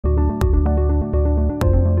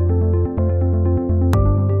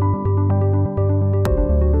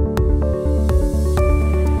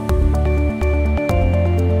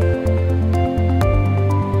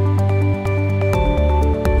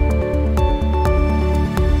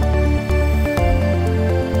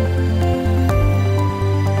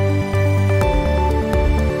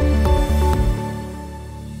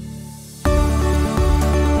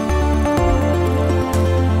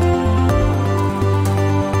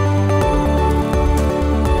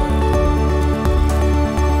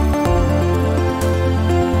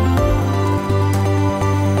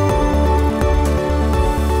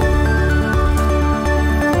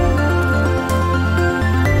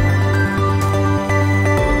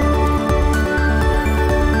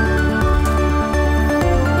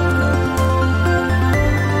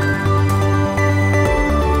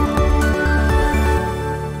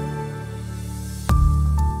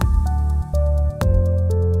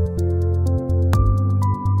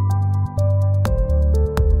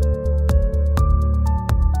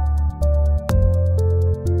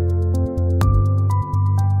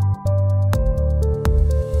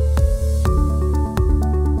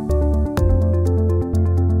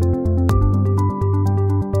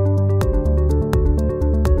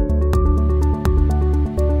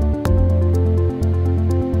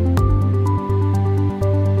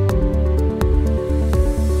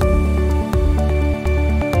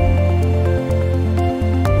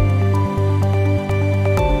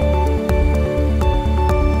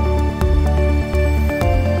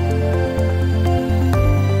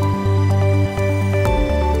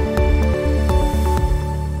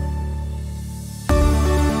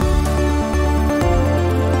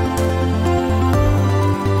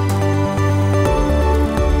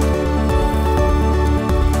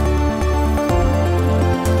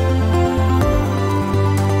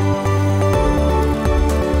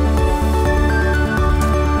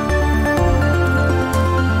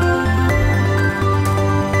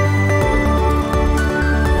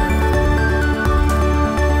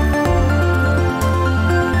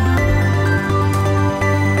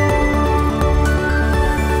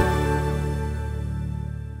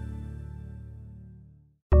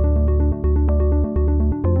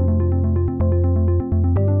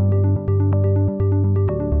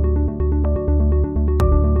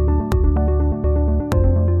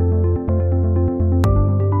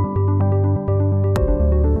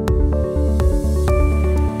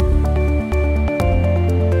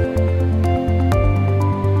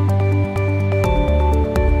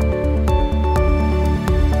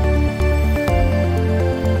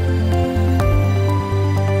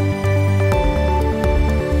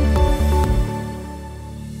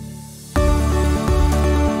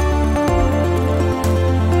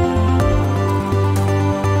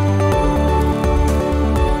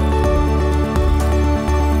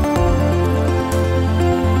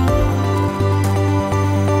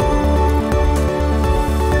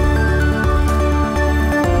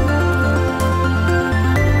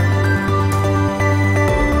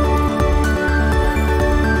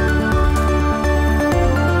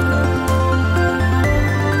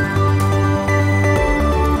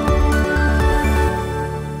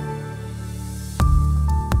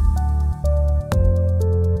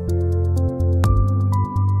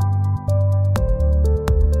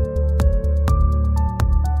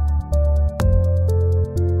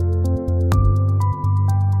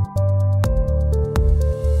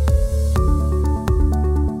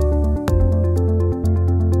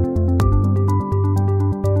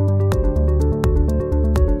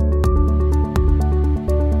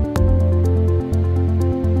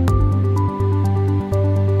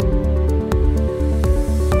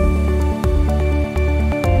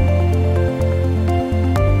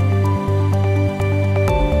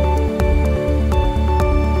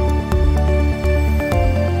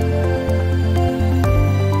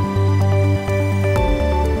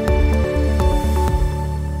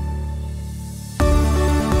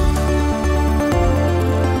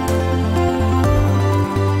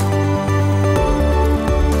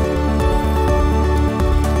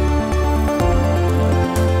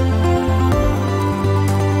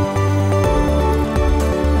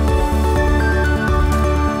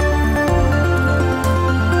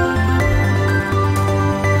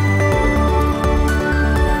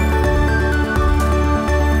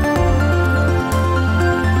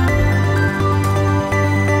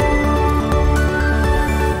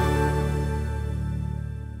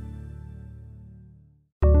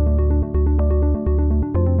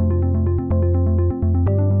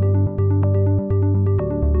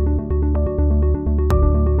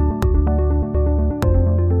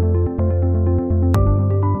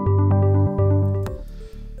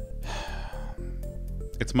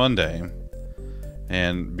It's Monday,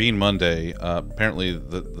 and being Monday, apparently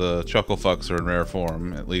the chuckle fucks are in rare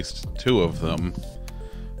form. At least two of them.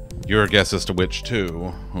 Your guess as to which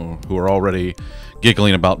two, who are already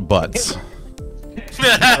giggling about butts.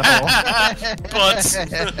 Butts.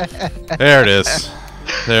 There it is.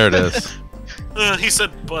 There it is. He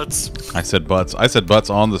said butts. I said butts. I said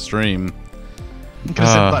butts on the stream. You could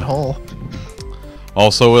have said butthole.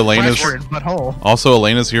 Also, Elena's. Butthole. Also,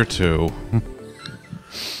 Elena's here too.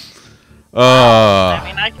 I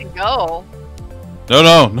mean, I can go.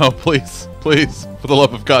 No, please, for the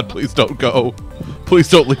love of God, please don't go. Please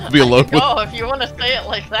don't leave me alone. Go if you want to say it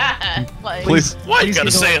like that. Like, Please. Why you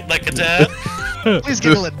gotta say it like a dad? Please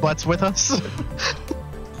giggle at butts with us.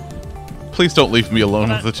 Please don't leave me alone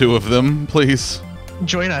with the two of them, please.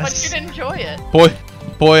 Join but us. you'd enjoy it. Boy,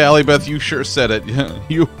 Allybeth, you sure said it.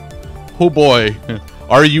 You, oh boy,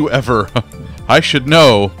 are you ever? I should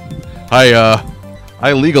know.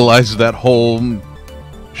 I legalized that whole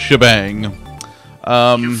shebang.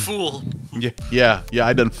 You fool. Yeah,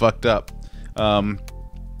 I done fucked up.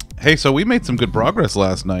 Hey, so we made some good progress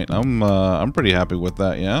last night. I'm pretty happy with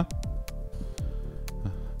that. Yeah.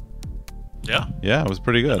 Yeah, it was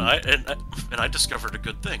pretty good. And I discovered a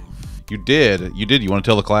good thing. You did. You want to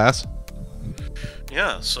tell the class?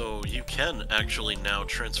 Yeah, so you can actually now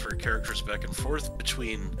transfer characters back and forth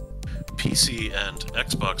between PC and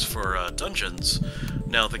Xbox for dungeons.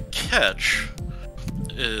 Now the catch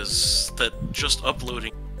is that just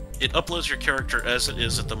uploading it uploads your character as it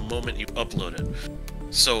is at the moment you upload it.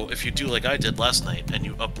 So if you do like I did last night and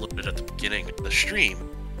you upload it at the beginning of the stream,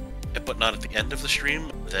 but not at the end of the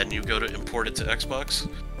stream, then you go to import it to Xbox,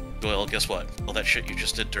 well, guess what? All that shit you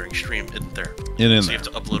just did during stream isn't there. So you have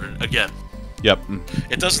to upload it again. Yep.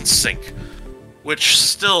 It doesn't sync, which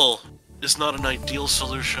still is not an ideal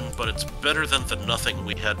solution, but it's better than the nothing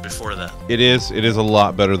we had before that. It is a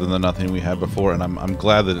lot better than the nothing we had before, and I'm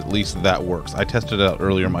glad that at least that works. I tested it out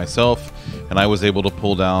earlier myself, and I was able to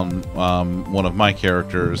pull down one of my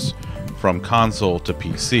characters from console to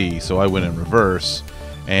PC, so I went in reverse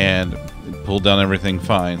and pulled down everything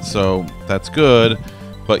fine. So that's good,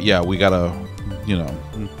 but yeah, we gotta,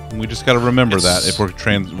 we just gotta remember that if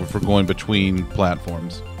we're going between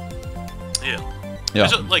platforms. Yeah. Yeah.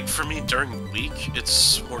 Like, for me, during the week,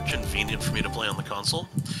 it's more convenient for me to play on the console.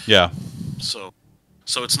 Yeah. So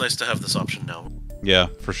it's nice to have this option now. Yeah,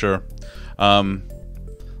 for sure.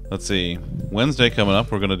 Let's see. Wednesday coming up,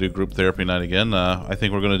 we're going to do group therapy night again. I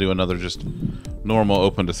think we're going to do another just normal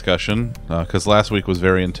open discussion, because last week was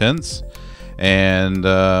very intense. And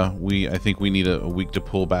I think we need a week to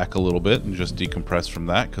pull back a little bit and just decompress from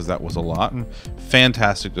that, because that was a lot.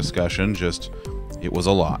 Fantastic discussion, it was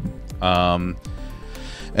a lot.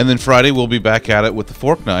 And then Friday we'll be back at it with the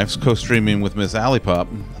Fork Knives, co-streaming with Miss Allipop.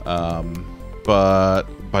 But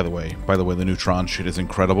by the way, the new Tron shit is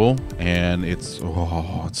incredible, and it's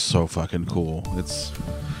so fucking cool.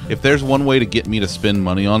 If there's one way to get me to spend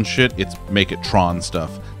money on shit, it's make it Tron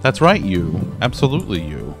stuff. That's right, you. Absolutely,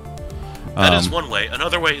 you. That is one way.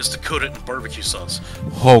 Another way is to coat it in barbecue sauce.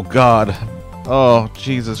 Oh God. Oh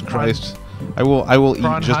Jesus Christ. I will eat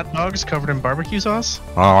Prawn just hot dogs covered in barbecue sauce.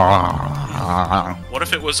 What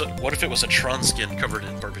if it was a Tron skin covered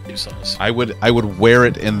in barbecue sauce? I would wear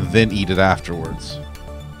it and then eat it afterwards.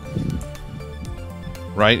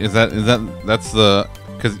 Right? That's the,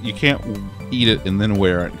 because you can't eat it and then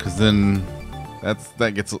wear it, because then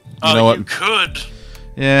that gets, you know what? You could.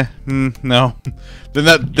 Yeah. No. Then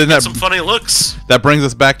that some funny looks. That brings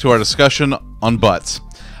us back to our discussion on butts.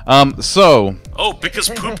 Oh, because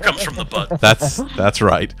poop comes from the butt. That's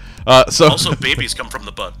right. Also, babies come from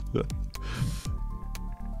the butt.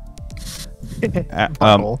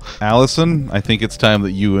 Allison, I think it's time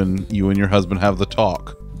that you and your husband have the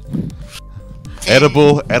talk.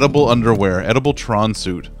 Edible underwear, edible Tron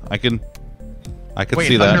suit. I can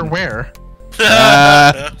see that. Underwear.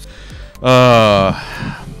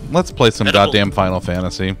 Let's play some goddamn Final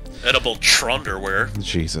Fantasy. Edible Tronderwear.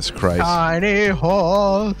 Jesus Christ. Tiny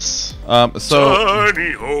horse.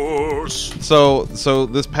 Tiny horse. So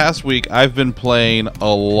this past week I've been playing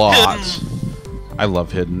a lot. Hidden. I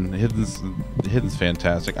love Hidden. Hidden's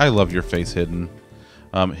fantastic. I love your face, Hidden.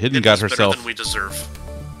 Hidden got herself. Better than we deserve.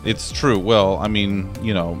 It's true. Well, I mean,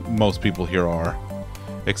 most people here are,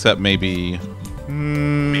 except maybe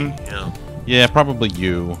me. Yeah. Yeah, probably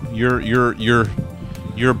you.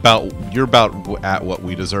 You're about at what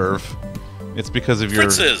we deserve. It's because of your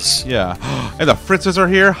Fritzes. Yeah, and the Fritzes are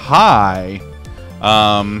here. Hi.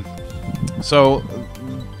 So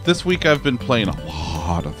this week I've been playing a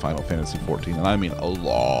lot of Final Fantasy XIV, and I mean a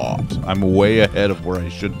lot. I'm way ahead of where I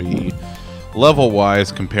should be,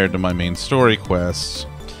 level-wise, compared to my main story quests.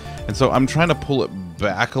 And so I'm trying to pull it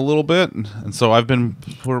back a little bit, and so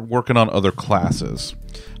we're working on other classes.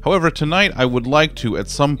 However, tonight I would like to, at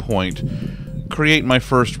some point, create my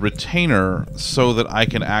first retainer so that I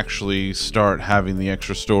can actually start having the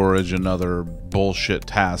extra storage and other bullshit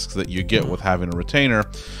tasks that you get with having a retainer.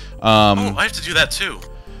 Oh, I have to do that too.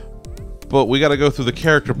 But we got to go through the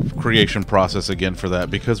character creation process again for that,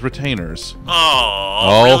 because retainers.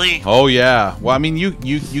 Oh, really? Oh yeah. Well, I mean, you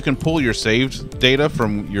can pull your saved data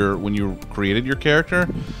from when you created your character,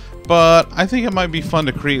 but I think it might be fun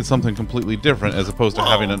to create something completely different as opposed to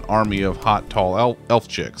having an army of hot, tall elf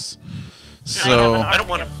chicks. So I don't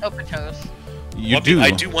want to. Opotos. do.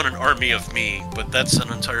 I do want an army of me, but that's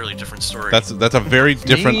an entirely different story. That's a very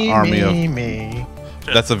different army of. Me.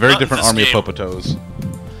 That's a very Not different this army game. of Popotos.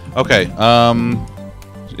 Okay.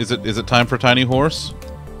 Is it time for Tiny Horse?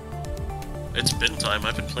 It's been time.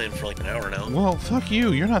 I've been playing for like an hour now. Well, fuck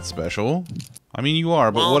you. You're not special. I mean, you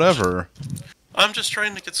are, but Well, whatever. I'm just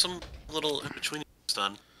trying to get some little in-between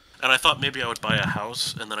done. And I thought maybe I would buy a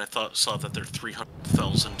house, and then I saw that they're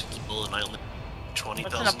 300,000 to kill, and I only What's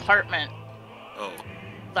 20,000. an apartment? Oh,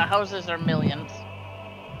 The houses are millions.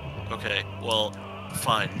 okay. Well,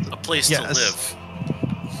 fine. A place to Yes. live.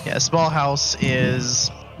 Yeah, a small house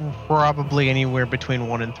is probably anywhere between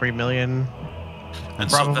 1 and 3 million. And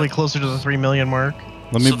Probably so closer to the 3 million mark.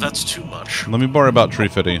 so that's too much. Let me borrow about Tree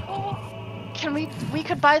Fitty. Can we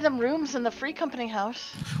could buy them rooms in the free company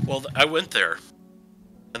house. Well, I went there,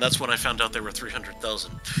 and that's when I found out they were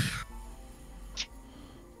 300,000.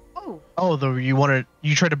 Oh, Oh,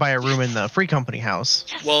 you tried to buy a room in the free company house.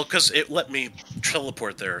 Well, because it let me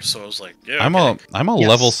teleport there, so I was like, yeah. I'm okay. a Yes.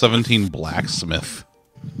 level 17 blacksmith.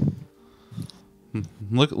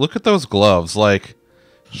 Look at those gloves. Like,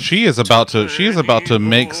 she is about to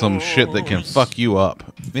make some shit that can fuck you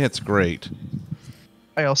up. It's great.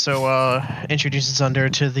 I also introduced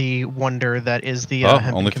Zunder to the wonder that is the only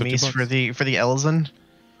hempen 50 camise bucks? for the Elzen.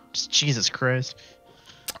 Just Jesus Christ.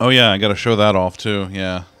 Oh yeah, I gotta show that off too.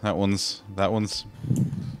 Yeah, that one's.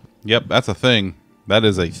 Yep, that's a thing. That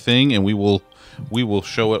is a thing, and we will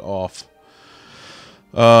show it off.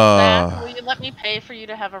 Zach, will you let me pay for you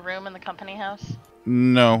to have a room in the company house?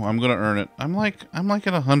 No, I'm gonna earn it. I'm like at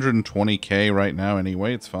 120K right now.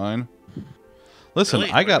 Anyway, it's fine. Listen,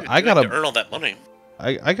 Really? I got to earn all that money.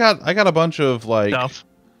 I got a bunch of like. Stuff.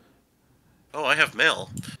 Oh, I have mail.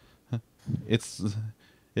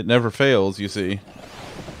 It never fails, you see.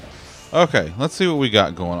 Okay, let's see what we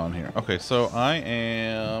got going on here. Okay, so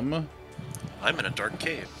I'm I'm in a dark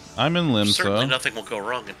cave. in Certainly Limsa. nothing will go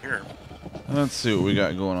wrong in here. Let's see what we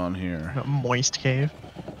got going on here. A moist cave.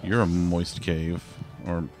 You're a moist cave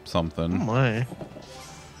or Oh something. my.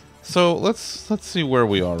 So let's see where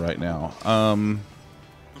we are right now. I'm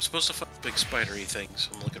supposed to find big spidery things.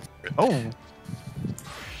 I'm looking for it. Oh,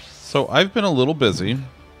 So I've been a little busy.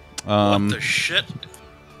 What the shit?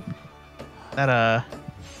 that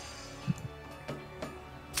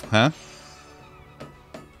Huh?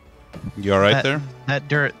 You all right that,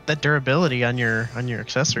 there? that durability on your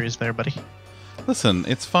accessories there, buddy. Listen,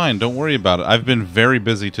 it's fine. Don't worry about it. I've been very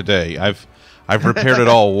busy today. I've repaired it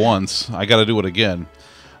all once. I got to do it again.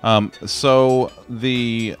 So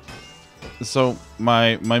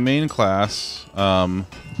my main class, my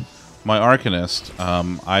Arcanist,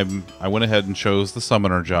 I went ahead and chose the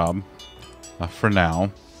Summoner job for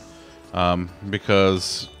now,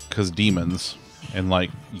 because demons and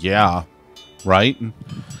like yeah, right.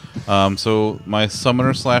 So my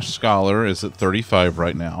Summoner / Scholar is at 35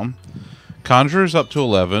 right now. Conjurer is up to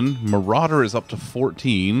 11. Marauder is up to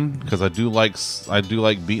 14 because I do like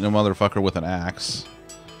beating a motherfucker with an axe.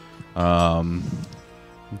 No,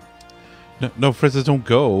 Frizzes, don't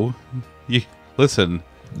go. Listen,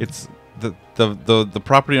 it's the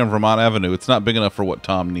property on Vermont Avenue. It's not big enough for what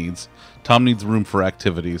Tom needs. Tom needs room for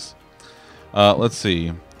activities. Let's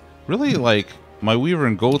see. Really, like, my Weaver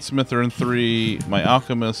and Goldsmith are in 3. My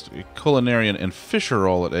Alchemist, Culinarian, and Fisher are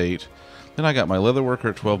all at 8. Then I got my Leatherworker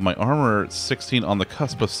at 12. My Armorer at 16, on the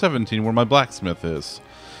cusp of 17, where my Blacksmith is.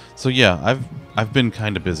 So yeah, I've been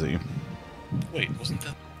kind of busy. Wait, wasn't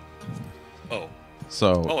that? Oh.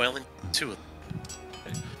 So. Oh, I only need 2 of them.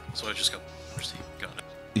 Okay. So I just got Mercy. Got it.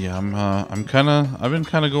 Yeah, I've been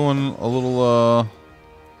kind of going a little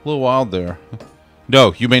wild there.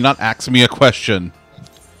 No, you may not ask me a question.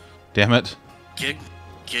 Damn it.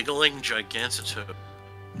 Giggling Gigantitoad.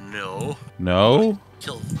 No. No?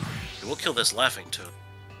 We'll kill this laughing toad.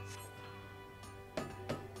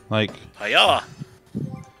 Like, Hiya!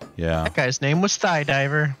 yeah. That guy's name was Thigh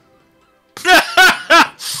Diver.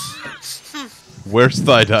 Where's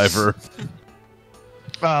Thigh Diver?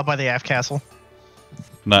 By the Aft Castle.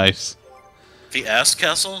 Nice. The ass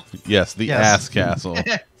castle? Yes, the Yes. ass castle.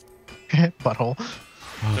 Butthole.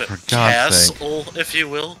 Oh, The for God's sake. castle, if you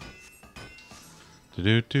will.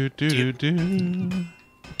 Do do do do do.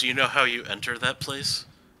 Do you know how you enter that place?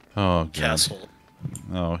 Oh God. Castle.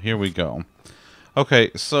 Oh, here we go.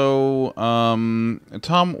 Okay, so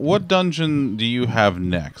Tom, what dungeon do you have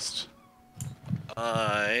next?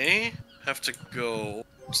 I have to go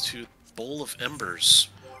to Bowl of Embers.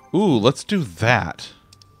 Ooh, let's do that.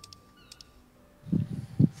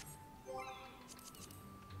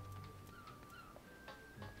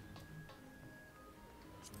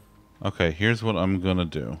 Okay, here's what I'm gonna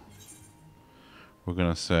do. We're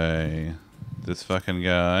gonna say this fucking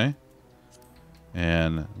guy,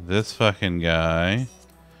 and this fucking guy,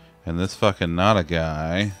 and this fucking not a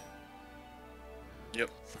guy. Yep.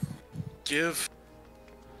 Give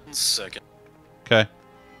 1 second. Okay.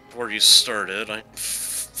 Before you started, I'm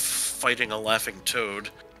fighting a laughing toad.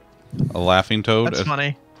 A laughing toad? That's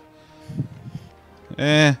funny.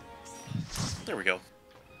 Eh. There we go.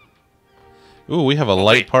 Ooh, we have a Oh,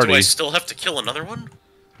 light wait, party. Do I still have to kill another one?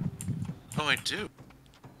 Oh, I do.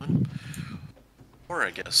 Or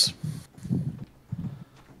I guess.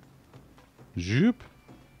 Zoop.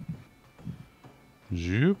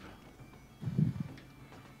 Zoop.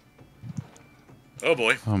 Oh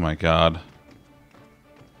boy. Oh my God.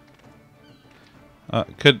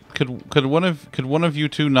 Could one of you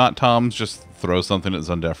two not Toms just throw something at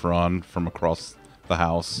Zunderstream from across the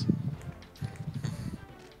house?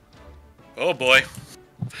 Oh boy.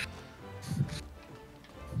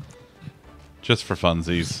 Just for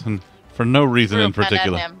funsies, and for no reason Threw in a pen at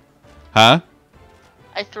particular. him. Huh?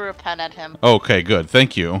 I threw a pen at him. Okay, good.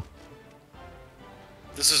 Thank you.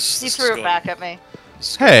 This He is threw it going- back at me.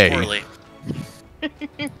 this is going Hey. poorly.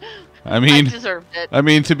 I mean, I deserved it. I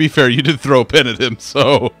mean, to be fair, you did throw a pin at him,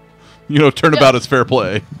 so turnabout is fair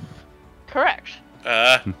play. Correct.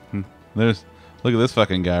 Look at this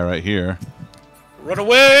fucking guy right here. Run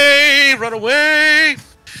away! Run away!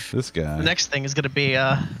 This guy. The next thing is going to be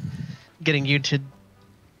getting you to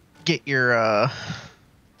get your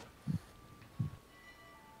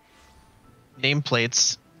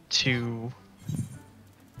nameplates to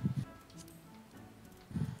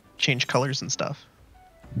change colors and stuff.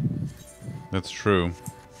 That's true.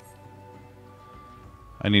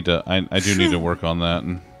 I do need to work on that.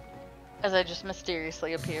 And As I just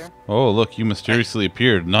mysteriously appear. oh, look, you mysteriously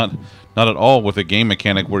appeared. Not at all with a game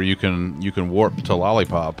mechanic where you can warp to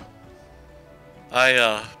Lollipop.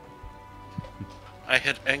 I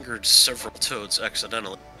had angered several toads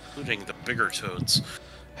accidentally, including the bigger toads.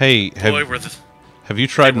 Hey, Boy, have you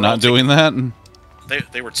tried were all not doing that?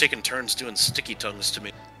 they were taking turns doing sticky tongues to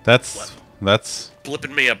me, That's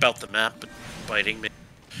flipping me about the map and biting me.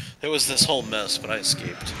 It was this whole mess, but I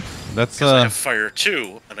escaped. that's Because I have fire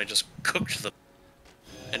too, and I just cooked them.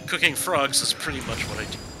 And cooking frogs is pretty much what I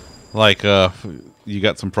do. like you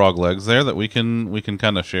got some frog legs there that we can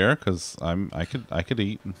kind of share because I could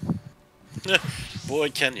eat Boy,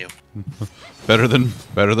 can you. better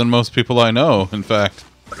than most people I know. In fact,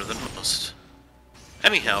 Better than most.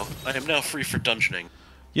 Anyhow, I am now free for dungeoning.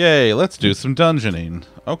 yay! Let's do some dungeoning.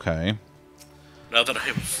 Okay, Now that I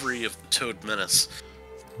am free of the toad menace.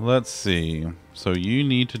 let's see. So you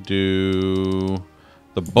need to do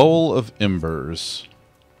the Bowl of Embers.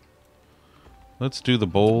 Let's do the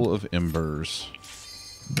Bowl of Embers.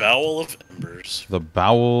 Bowel of Embers. The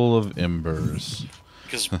Bowel of Embers.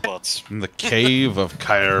 Because butts. In the Cave of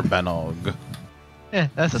Caer Banog.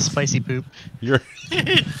 That's a spicy poop. You're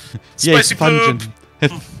Spicy poop!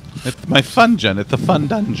 It's my fun-gen. It's a fun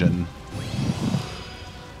dungeon.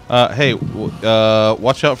 Hey,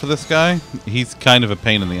 watch out for this guy. He's kind of a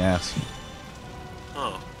pain in the ass.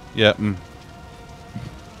 Oh. Yeah.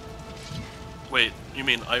 Wait, you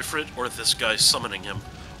mean Ifrit or this guy summoning him?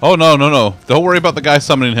 Oh no. Don't worry about the guy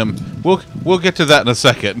summoning him. We'll get to that in a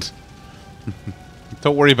second.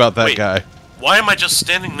 Don't worry about that Wait. guy. Why am I just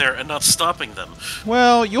standing there and not stopping them?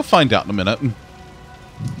 Well, you'll find out in a minute.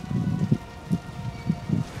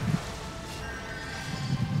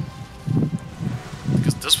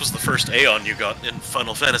 Because this was the first Aeon you got in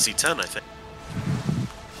Final Fantasy X, I think.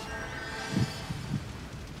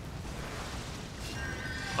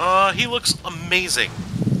 He looks amazing.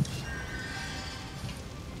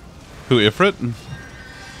 Who, Ifrit?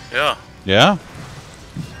 Yeah. Yeah.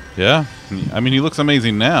 Yeah. I mean, he looks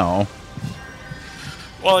amazing now.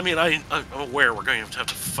 Well, I mean, I'm aware we're going to have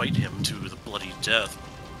to fight him to the bloody death.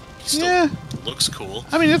 He still Yeah. looks cool.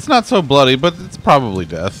 I mean, it's not so bloody, but it's probably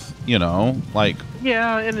death. You know, like,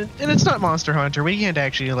 Yeah, and it's not Monster Hunter. We can't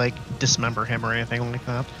actually like dismember him or anything like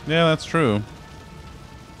that. yeah, that's true.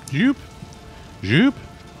 Zoop. Zoop.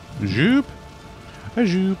 Zoop. A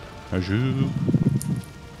zoop. A zoop.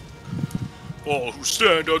 All who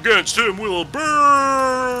stand against him will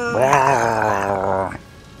burn!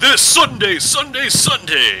 This Sunday, Sunday,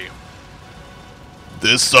 Sunday!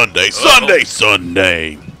 This Sunday, Sunday,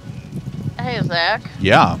 Sunday! Hey, Zach.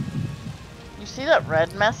 Yeah. You see that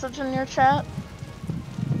red message in your chat?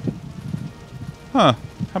 Huh.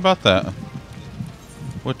 How about that?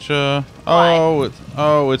 Which, Why?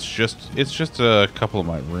 it's just a couple of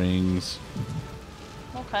my rings.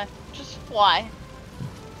 Okay. Just why?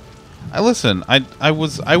 Listen, I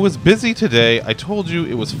was busy today. I told you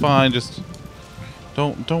it was fine. Just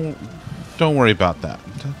don't worry about that.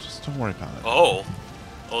 Just don't worry about it. Oh,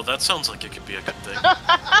 that sounds like it could be a good thing.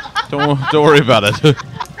 Don't worry about it.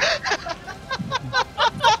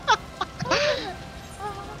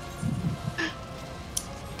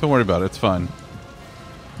 Don't worry about it. It's fine.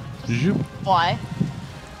 Zoop. Why?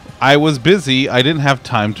 I was busy. I didn't have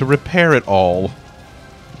time to repair it all.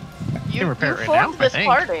 can repair it formed now, I this think.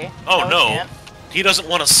 party. Oh he no, can't. he doesn't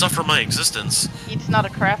want to suffer my existence. He's not a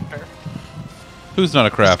crafter. Who's not a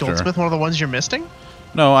Is crafter? Goldsmith one of the ones you're missing?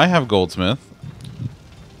 No, I have goldsmith.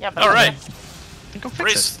 Yeah, but All right, Go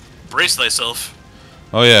fix brace thyself.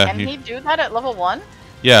 Oh yeah. Can he do that at level 1?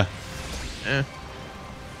 Yeah. it. Eh.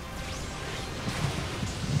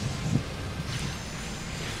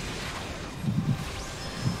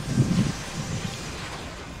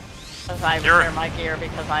 'Cause I You're- repair my gear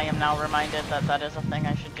because I am now reminded that that is a thing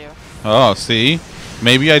I should do. Oh, see?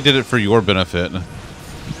 Maybe I did it for your benefit.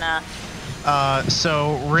 Nah.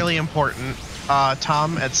 So really important.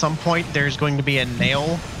 Tom, at some point there's going to be a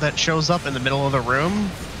nail that shows up in the middle of the room.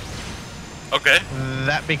 Okay,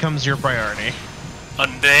 That becomes your priority. a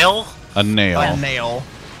nail. A nail. A nail.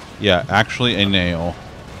 Yeah, actually a nail.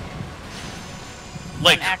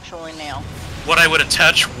 Like An actually nail. what I would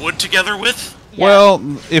attach wood together with. Yeah.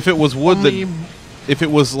 Well, if it was wood Only- that, if it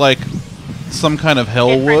was like some kind of hell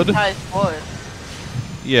Different wood, size wood.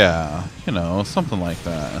 yeah, you know, something like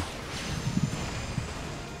that.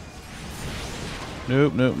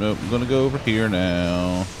 Nope, nope, nope. I'm gonna go over here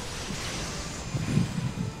now.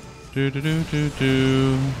 Do do do do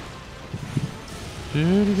do.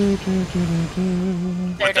 Do do do do do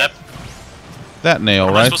do. There With it that, is. That nail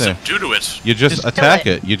what am I right supposed there. to do to it? You just Just kill attack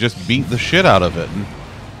it. it. You just beat the shit out of it.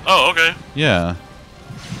 Oh, okay. Yeah.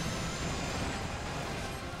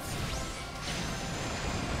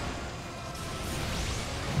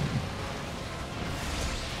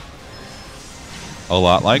 A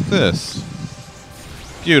lot like this.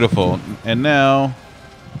 Beautiful. And now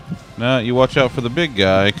you watch out for the big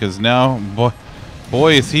guy, because now,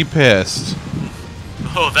 boy, is he pissed.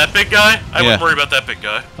 Oh, that big guy? I Yeah. wouldn't worry about that big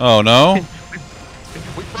guy. Oh, no?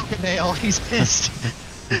 We broke a nail. He's pissed.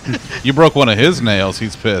 You broke one of his nails.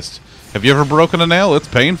 He's pissed. Have you ever broken a nail? It's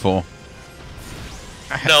painful.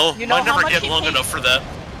 No, You know mine how never much get he long paid? enough for that.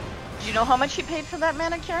 Do you know how much he paid for that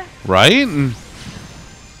manicure? Right?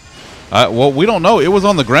 Well, we don't know. It was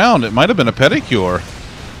on the ground. It might have been a pedicure.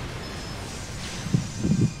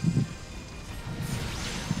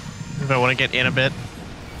 If I want to get in a bit.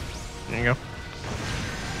 There you go.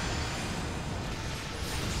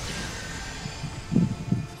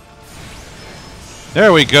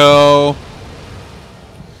 There we go.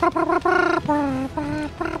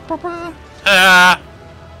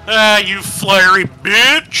 You flyery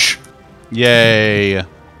bitch! Yay.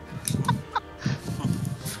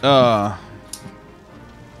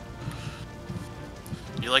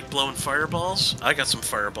 You like blowing fireballs? I got some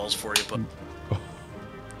fireballs for you, but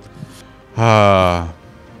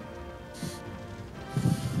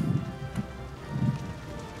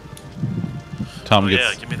Tom oh gets.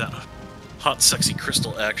 yeah, give me that hot, sexy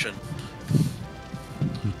crystal action.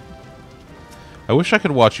 I wish I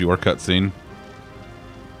could watch your cutscene.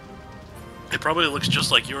 It probably looks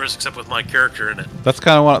just like yours, except with my character in it. That's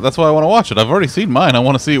kind of what. That's why I want to watch it. I've already seen mine. I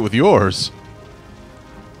want to see it with yours.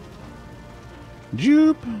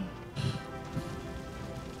 Joop.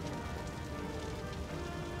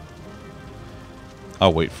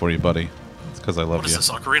 I'll wait for you, buddy. It's because I love What is you. this,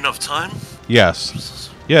 Ocarina of Time? Yes.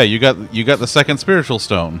 Yeah, you got the second spiritual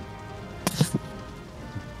stone.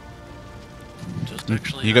 Just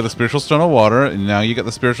actually, You got the spiritual stone of water, and now you got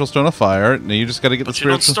the spiritual stone of fire. Now you just got to get the but you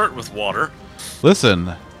don't spiritual. start with water.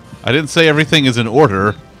 Listen, I didn't say everything is in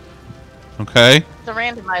order. Okay. The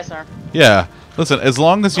randomizer. Yeah. Listen, as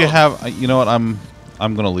long as you Oh. have, you know what? I'm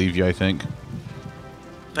gonna leave you. I think.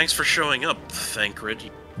 Thanks for showing up, Thancred, you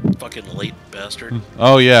fucking late bastard.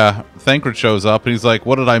 Oh yeah, Thancred shows up and he's like,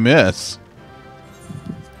 "What did I miss?"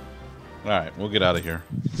 All right, we'll get out of here.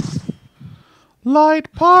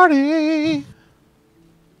 Light party.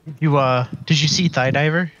 You did you see Thigh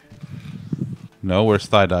Diver?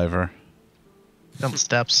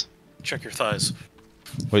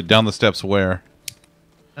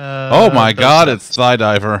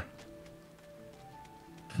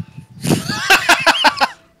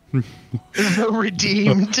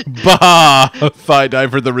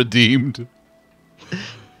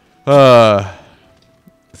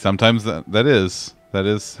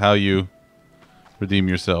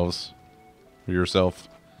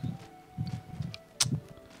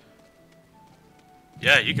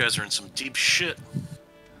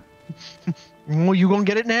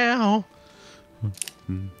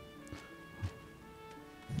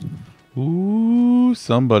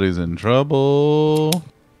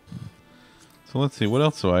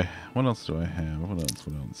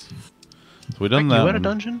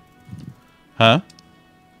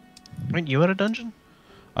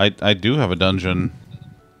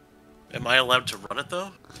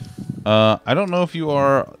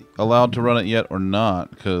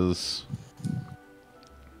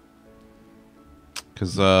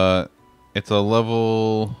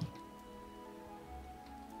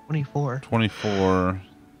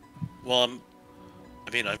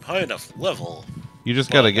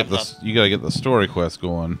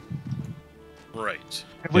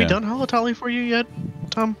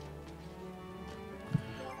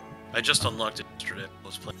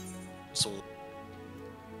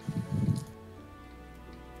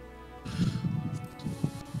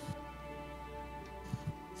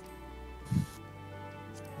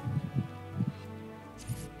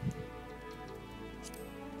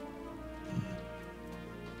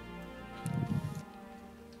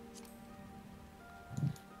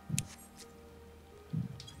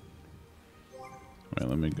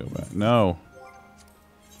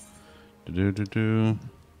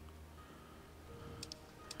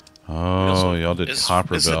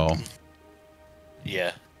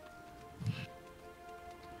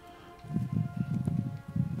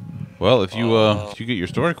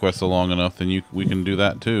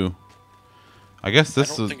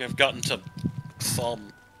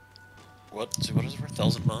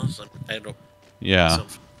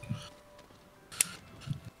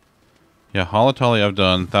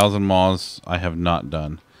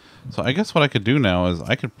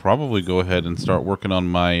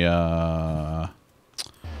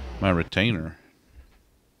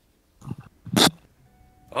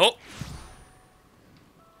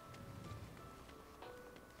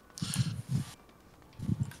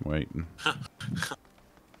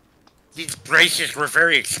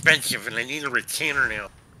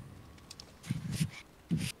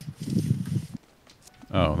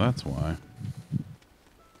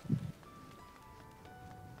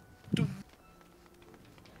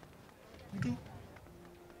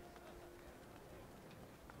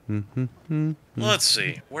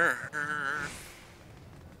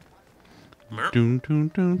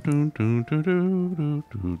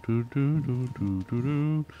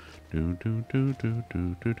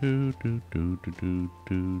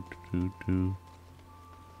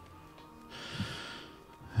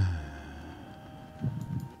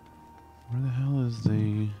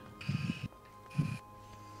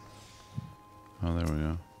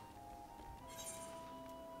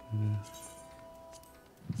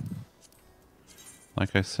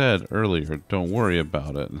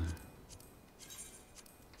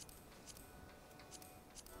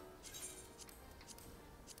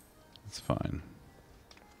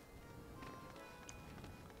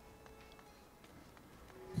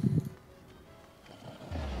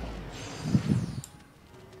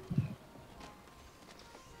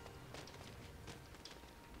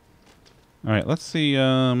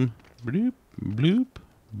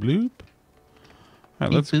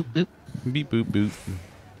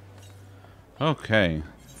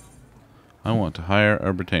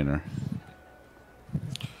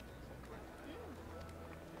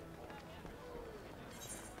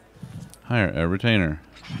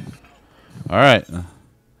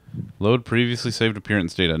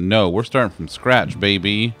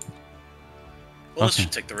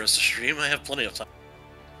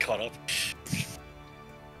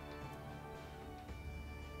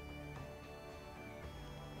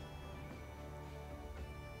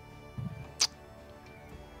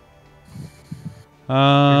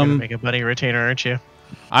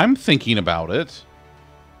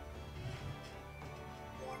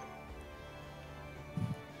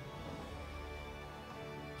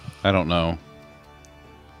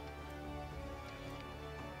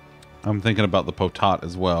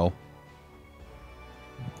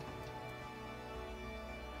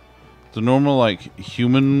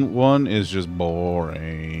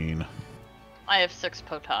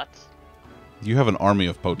 You have an army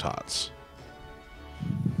of potats.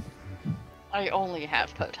 I only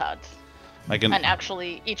have potats. I can. And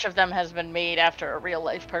actually, each of them has been made after a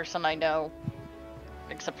real-life person I know.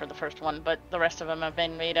 Except for the first one, but the rest of them have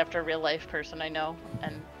been made after a real-life person I know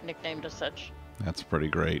and nicknamed as such. That's pretty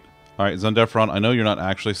great. All right, Zundefron, I know you're not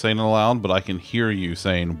actually saying it aloud, but I can hear you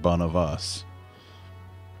saying "bun of us."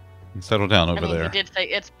 Settle down over there. He did say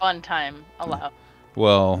it's bun time aloud.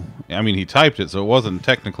 Well, I mean, he typed it, so it wasn't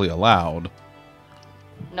technically allowed.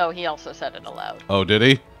 No, he also said it aloud. Oh, did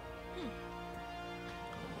he?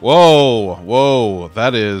 Whoa, whoa,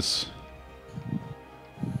 that is...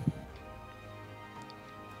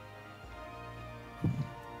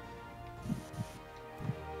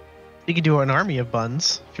 You could do an army of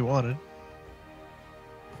buns if you wanted.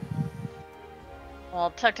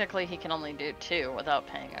 Well, technically he can only do 2 without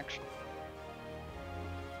paying extra.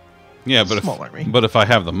 Yeah, but Small army. But if I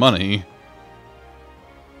have the money...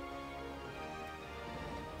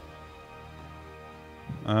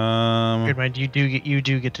 Good mind, you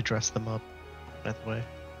do get to dress them up, by the way.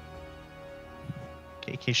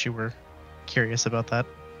 Okay, in case you were curious about that.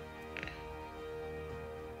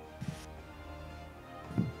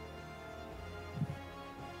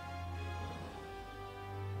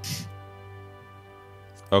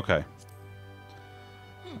 Okay.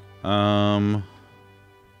 Do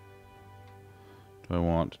I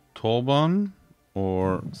want tall bun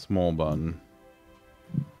or small bun?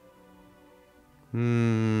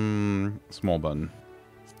 Small bun.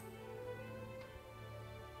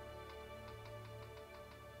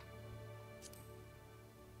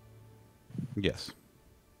 Yes.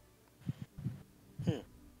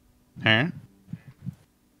 Huh?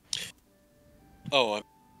 Oh, I'm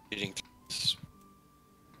reading.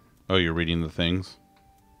 Oh, you're reading the things?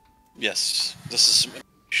 Yes, this is some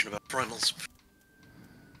information about frontals.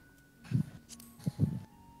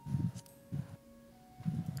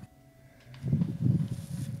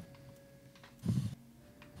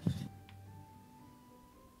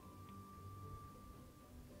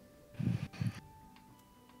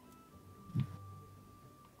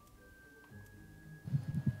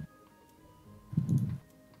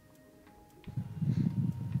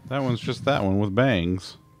 That one's just that one with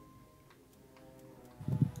bangs.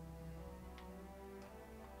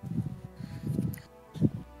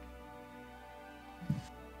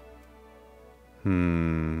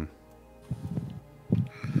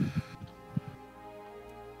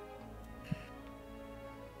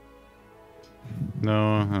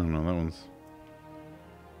 No, I don't know. That one's...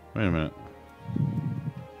 Wait a minute.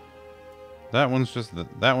 That one's just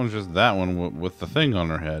that one's just that one with the thing on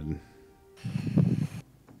her head.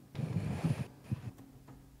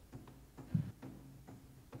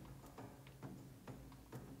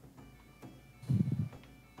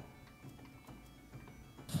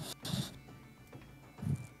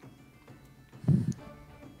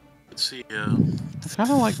 Let's see.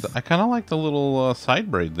 I kind of like the little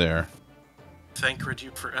side braid there. Thank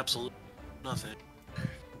you for absolutely nothing.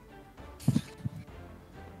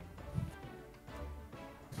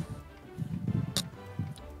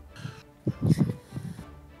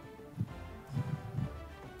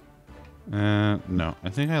 No, I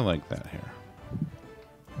think I like that hair.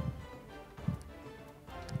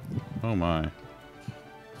 Oh my.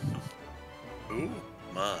 Ooh,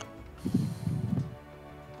 my.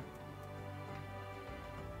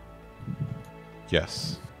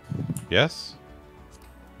 Yes. Yes?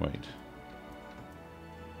 Wait.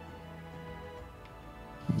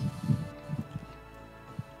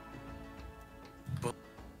 Well,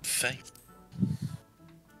 thank.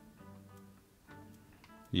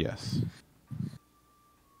 Yes.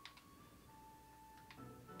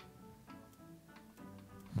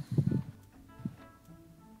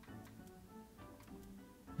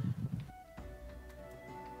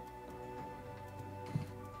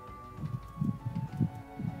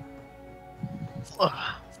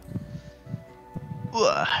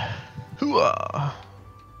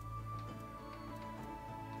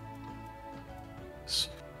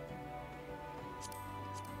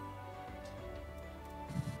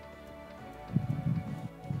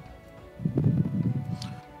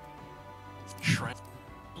 Shrine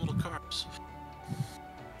little cars.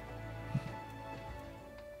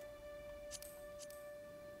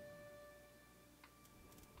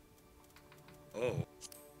 Oh.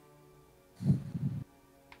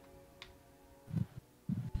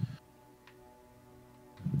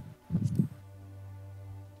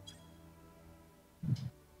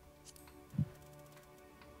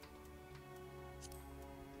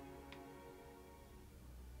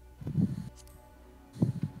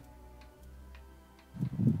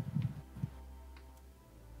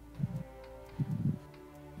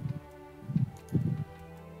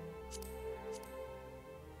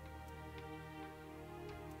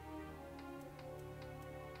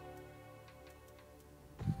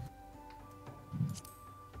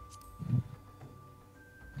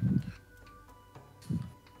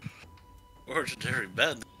 ordinary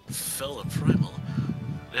men, fella primal.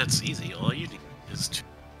 That's easy. All you need is two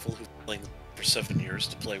people who've been playing for 7 years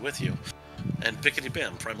to play with you. And bickety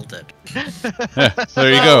bam, primal dead. Yeah,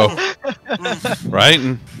 there you go. Right?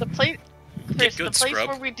 The place, Chris, the good, place scrub.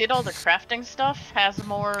 where we did all the crafting stuff has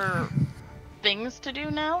more things to do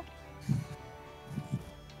now.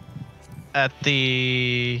 At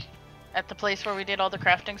the... At the place where we did all the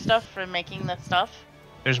crafting stuff for making the stuff,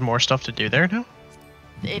 There's more stuff to do there now?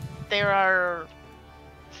 there are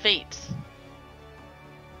fates.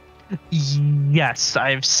 Yes,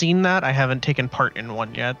 I've seen that. I haven't taken part in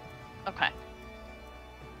one yet. Okay.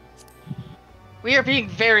 We are being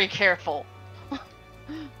very careful.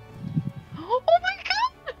 Oh my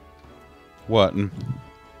god! What?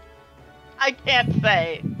 I can't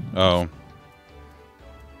say. Oh.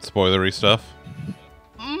 Spoilery stuff?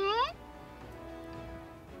 Mm?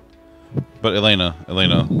 But Elena,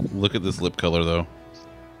 look at this lip color, though.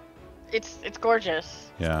 It's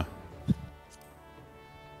gorgeous. Yeah.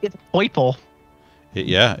 It's purple.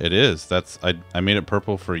 Yeah, it is. I made it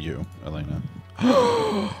purple for you, Elena.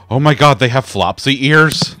 Oh my god, they have flopsy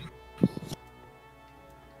ears?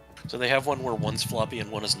 So they have one where one's floppy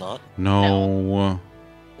and one is not? No.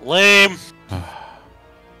 Lame!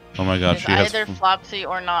 Oh my god, It's she has... either flopsy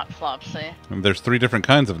or not flopsy. There's 3 different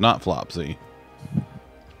kinds of not flopsy.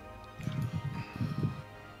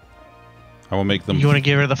 I will make them... You want to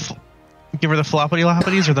give her the floppity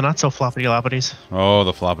loppities or the not so floppity loppities? Oh,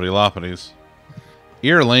 the floppity loppities.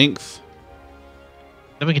 Ear length.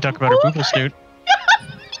 Then we can talk about her Google snoot.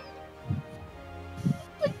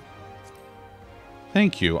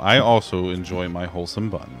 Thank you. I also enjoy my wholesome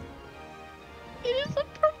bun. It is a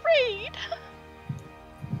parade.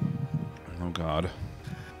 Oh god.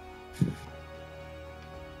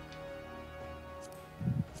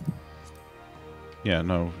 Yeah,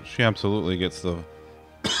 no, she absolutely gets the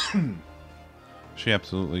she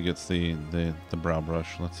absolutely gets the brow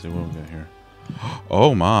brush. Let's see what we got here.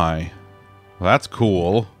 Oh my. Well, that's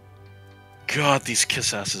cool. God, these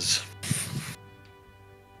kiss asses.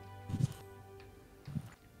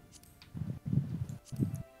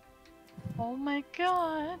 Oh my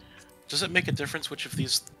god. Does it make a difference which of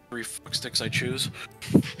these 3 fuck sticks I choose?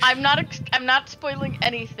 I'm not spoiling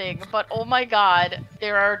anything, but oh my god,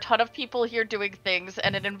 there are a ton of people here doing things,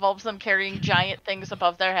 and it involves them carrying giant things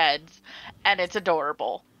above their heads, and it's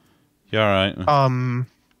adorable. Yeah, alright.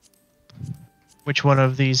 Which one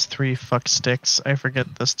of these 3 fuck sticks? I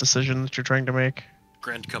forget this decision that you're trying to make.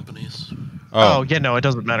 Grand companies. Oh, yeah, no, it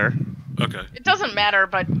doesn't matter. Okay. It doesn't matter,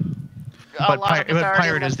 but But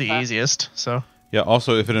pirate is the easiest, so. Yeah,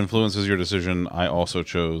 also if it influences your decision, I also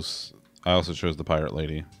chose the pirate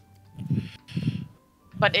lady.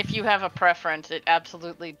 But if you have a preference, it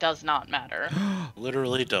absolutely does not matter.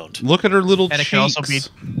 Literally don't. Look at her little And cheeks. it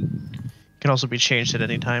can also be changed at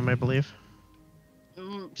any time, I believe.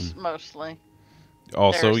 Mostly.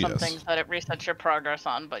 Also, there are some yes. things that it resets your progress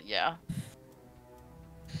on, but yeah.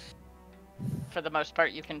 For the most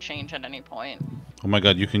part, you can change at any point. Oh my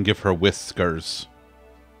god, you can give her whiskers.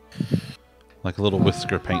 Like a little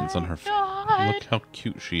whisker paints on her face. Look how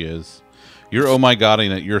cute she is. You're oh my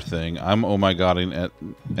godding at your thing. I'm oh my godding at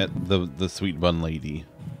the sweet bun lady.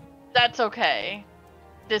 That's okay.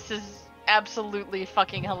 This is absolutely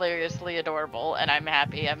fucking hilariously adorable, and I'm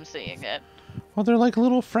happy I'm seeing it. Well, they're like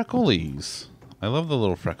little frecklies. I love the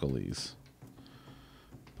little frecklies.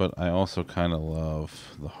 But I also kind of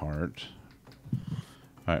love the heart.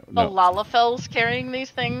 Alright, The Lalafels carrying these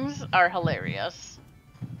things are hilarious.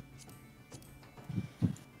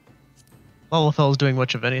 Lalafel's doing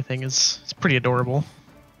much of anything is pretty adorable.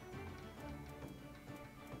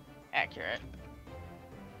 Accurate.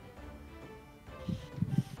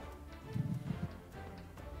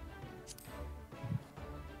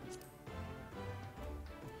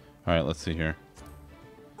 Alright, let's see here.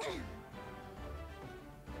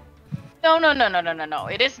 No.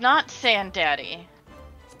 It is not Sand Daddy.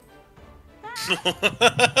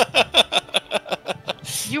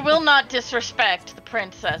 You will not disrespect the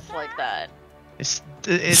princess like that. It's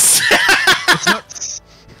not.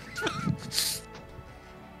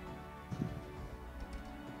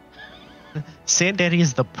 Sand Daddy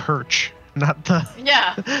is the perch, not the.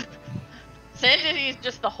 Yeah. Sand Daddy is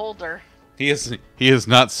just the holder. He is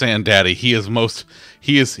not Sand Daddy. He is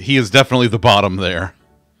definitely the bottom there.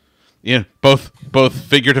 Yeah, both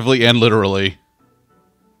figuratively and literally.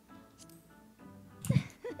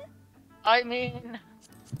 I mean,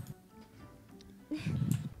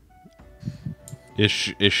 Is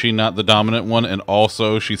she not the dominant one, and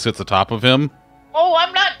also she sits atop of him? oh,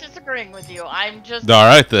 I'm not disagreeing with you. I'm just. All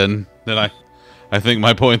right then. Then I think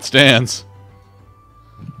my point stands.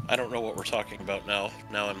 I don't know what we're talking about now.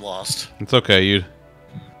 Now I'm lost. It's okay, you.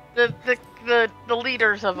 The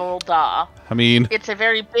leaders of Ul'dah. I mean, It's a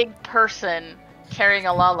very big person carrying a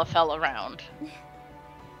Lalafell around.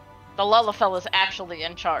 The Lalafell is actually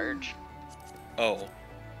in charge. Oh.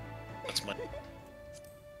 That's my...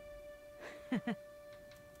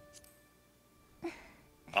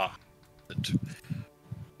 Ah.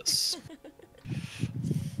 This.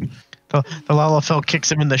 The Lalafell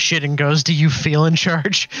kicks him in the shit and goes, "Do you feel in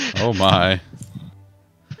charge?" oh my.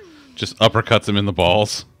 Just uppercuts him in the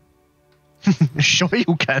balls. Sure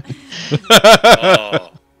you can.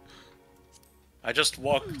 Oh. I just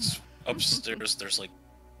walked upstairs. There's like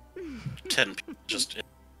 10 people just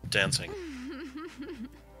dancing.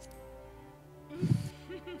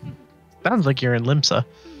 Sounds like you're in Limsa.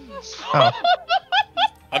 Oh.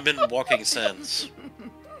 I'm in Walking Sands.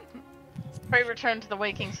 Pray return to the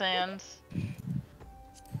Waking Sands.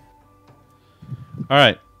 All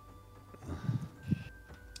right.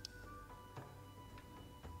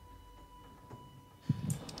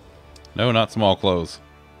 No, not small clothes.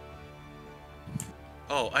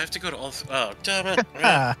 Oh, I have to go to all. Oh, damn it!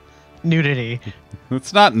 Ah, nudity.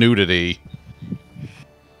 It's not nudity.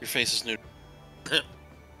 Your face is nude.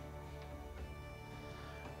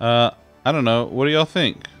 I don't know. What do y'all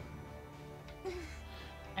think?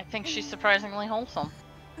 I think she's surprisingly wholesome.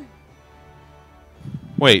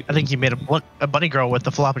 Wait, I think you made a bunny girl with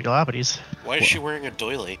the floppity loppities. Why is she wearing a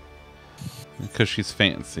doily? because she's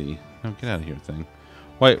fancy. No, get out of here, thing.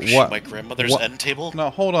 Wait, Is what? she my grandmother's what? end table?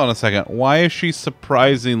 No, hold on a second. Why is she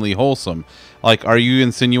surprisingly wholesome? Like, are you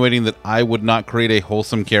insinuating that I would not create a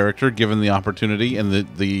wholesome character given the opportunity and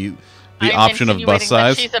the option of bust insinuating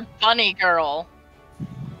size? that she's a bunny girl.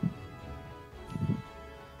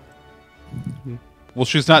 Well,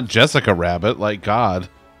 she's not Jessica Rabbit. Like, God.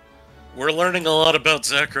 We're learning a lot about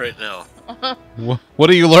Zach right now. What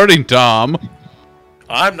are you learning, Tom?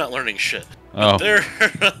 I'm not learning shit. Oh. They're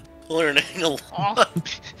learning a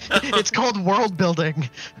lot. It's called world building.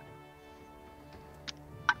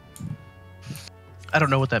 I don't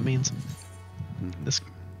know what that means.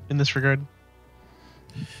 In this regard.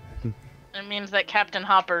 It means that Captain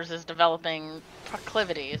Hoppers is developing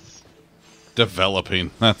proclivities.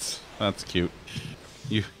 Developing. That's cute.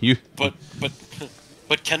 You.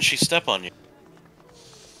 But can she step on you?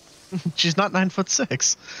 She's not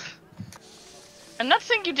 9'6". I'm not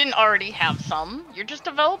saying you didn't already have some. You're just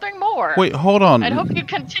developing more. Wait, hold on. I'd hope you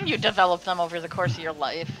continue to develop them over the course of your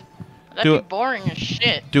life. That'd Do be it- boring as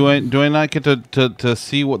shit. Do I not get to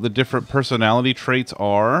see what the different personality traits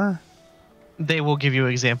are? They will give you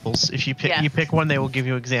examples. If you pick Yes. you pick one, they will give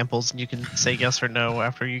you examples, and you can say yes or no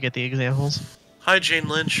after you get the examples. Hi, Jane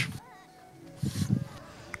Lynch.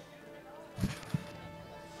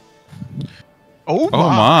 Oh Oh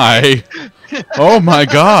my! Oh my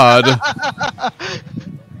God!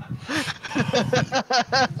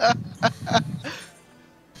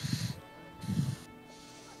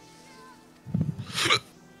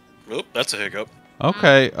 Oop, that's a hiccup.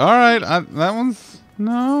 Okay, all right. That one's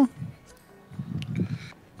no.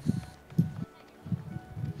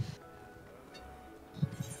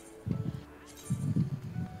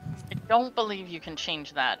 I don't believe you can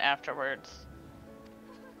change that afterwards.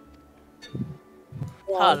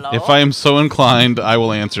 Hello? If I am so inclined, I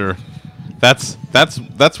will answer. That's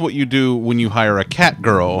what you do when you hire a cat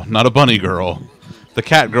girl, not a bunny girl. The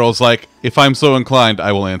cat girl's like, if I'm so inclined,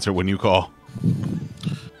 I will answer when you call.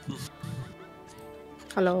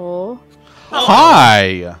 Hello.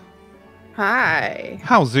 Hi. Hi.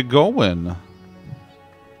 How's it going,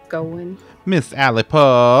 Going. Miss Alley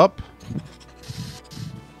Pup?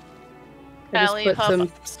 I Allie, just put Papa.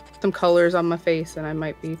 some colors on my face, and I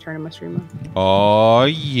might be turning my stream on. Oh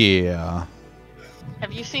yeah.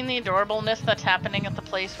 Have you seen the adorableness that's happening at the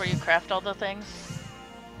place where you craft all the things?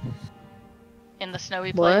 In the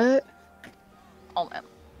snowy place? What? Oh man.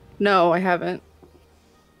 No, I haven't.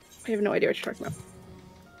 I have no idea what you're talking about.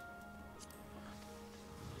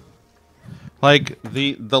 Like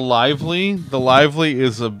the lively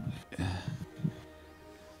is a.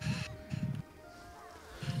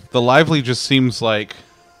 The lively just seems like.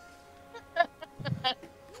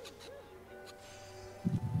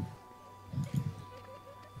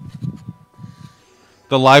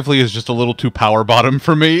 The lively is just a little too power bottom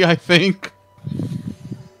for me, I think.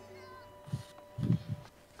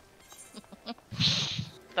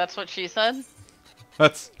 That's what she said?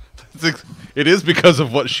 It is because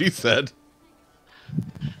of what she said.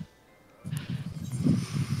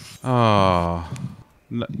 Oh.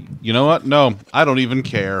 No, you know what? No, I don't even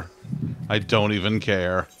care. I don't even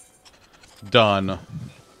care. Done.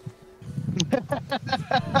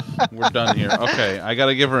 We're done here. Okay, I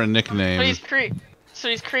gotta give her a So nickname.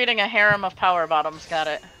 he's creating a harem of power bottoms. Got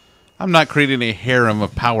it. I'm not creating a harem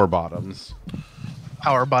of power bottoms.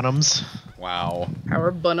 Power bottoms. Wow.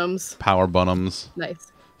 Power Bunhams. Power Bunhams.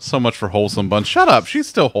 Nice. So much for Wholesome Bun. Shut up. She's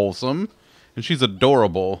still wholesome. And she's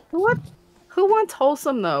adorable. What? Who wants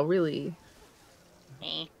wholesome though? Really?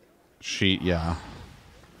 Me. Yeah.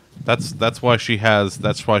 That's why she has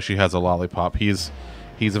a lollipop. He's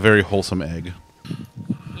a very wholesome egg.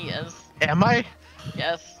 He is. Am I?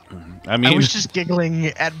 Yes. I mean, I was just giggling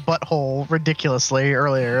at butthole ridiculously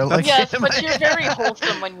earlier. Like, Yes, but you're very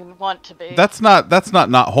wholesome when you want to be. that's not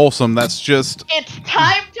wholesome. That's just It's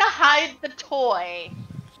time to hide the toy.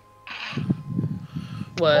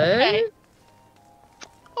 What? Okay.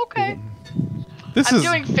 Okay. this I'm is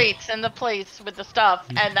doing fates in the place with the stuff,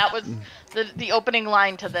 and that was the opening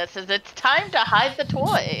line to this. Is it's time to hide the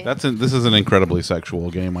toy. this is an incredibly sexual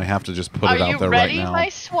game. I have to just put Are it out you there ready, right now. my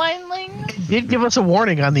swineling? did give us a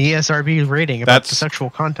warning on the ESRB rating about the sexual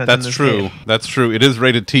content. in That's this true. game. That's true. It is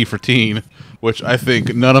rated T for teen, which I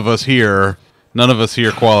think none of us here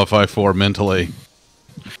qualify for mentally.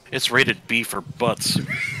 It's rated B for butts.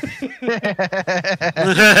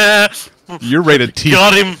 You're rated T.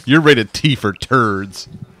 Got him. You're rated T for turds.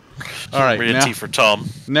 All right, Rated now, T for Tom.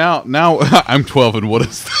 now I'm 12, and what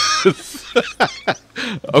is this?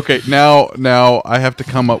 Okay, now I have to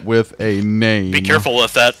come up with a name. Be careful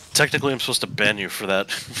with that. Technically, I'm supposed to ban you for that.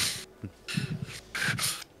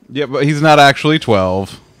 Yeah, but he's not actually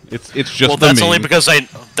 12. It's just Well, the that's meme. only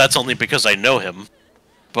because I know him.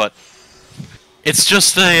 But it's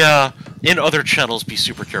just in other channels, be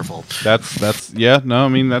super careful. That's yeah. No, I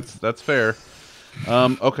mean that's fair.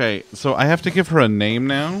 Okay, so I have to give her a name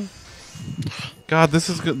now. God, this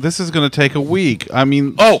is gonna take a week. I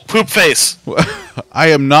mean, Oh, poop face. I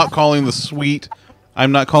am not calling the sweet.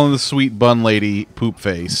 I'm not calling the sweet bun lady poop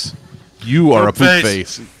face. You are Poop a poop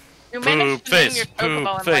face. face. You managed to Poop name face, your poop Chocobo in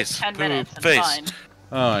like face, 10 poop minutes. It's face. fine.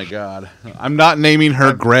 Oh my God, I'm not naming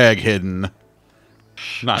her Greg Hidden.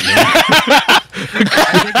 Not naming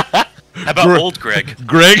How about old Greg?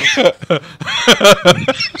 Greg.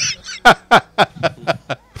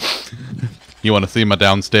 You want to see my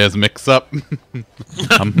downstairs mix-up?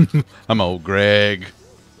 I'm old Greg.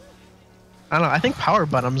 I don't know. I think power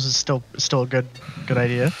bottoms is still a good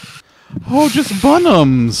idea. Oh, just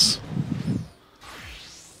Bunhams.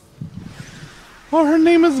 Oh, her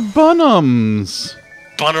name is Bunhams.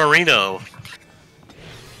 Bonorino.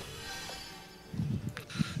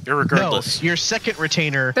 Irregardless. No, your second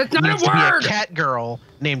retainer That's not a needs to word! be a cat girl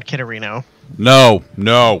named Kitterino. No.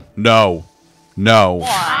 No,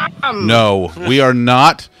 we are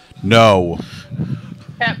not. No.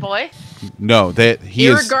 Cat boy. No, that he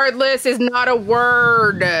is. Irregardless is not a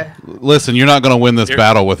word. Listen, you're not going to win this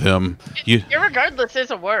battle with him. Irregardless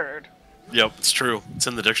is a word. Yep, it's true. It's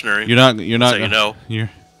in the dictionary. You're not. So you know.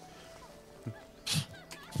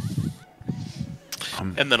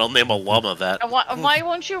 And then I'll name a llama that. And why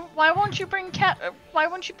won't you bring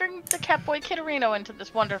the cat boy Kitterino into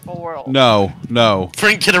this wonderful world? No.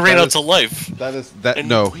 Bring Kitterino to life. That is that. And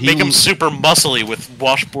No, make him super muscly with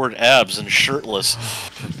washboard abs and shirtless.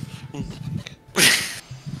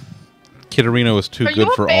 Kitterino is too good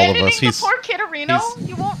for all of us. The poor Kitterino?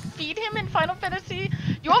 You won't feed him in Final Fantasy.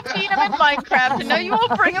 You won't feed him in Minecraft, and now you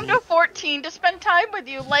won't bring him to 14 to spend time with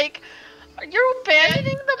you. Like, you're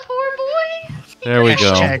abandoning the poor boy. There we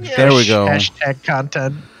go. Hashtag There we go. Hashtag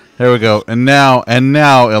content. There we go. And now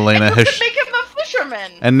Elena And you has. could make him a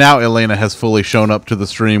fisherman. And now Elena has fully shown up to the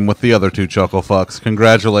stream with the other two chuckle fucks.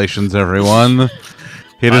 Congratulations, everyone!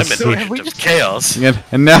 It I'm is. an agent of chaos.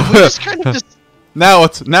 And now, We just kind of just now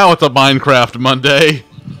it's a Minecraft Monday.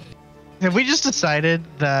 have we just decided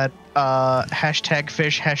that hashtag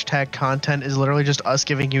fish hashtag content is literally just us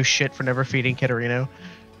giving you shit for never feeding Kitterino?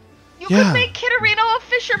 You Yeah. could make Kitterino a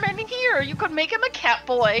fisherman here. You could make him a cat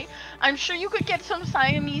boy. I'm sure you could get some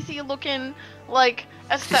Siamese-looking, like,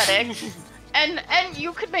 aesthetic. and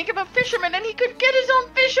you could make him a fisherman, and he could get his own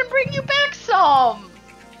fish and bring you back some.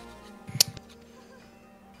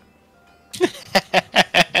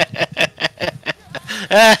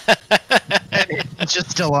 It's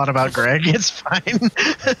just still a lot about Greg. It's fine. I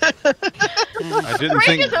didn't Greg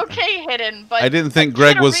think. is okay hidden, but I didn't think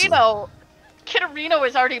Greg was. Kitterino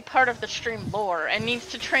is already part of the stream lore and needs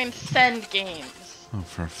to transcend games. Oh,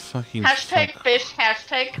 for fucking. Hashtag fuck. fish,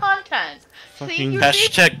 hashtag content. See, Fucking- you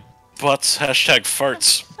Hashtag butts, hashtag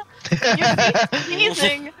farts. You're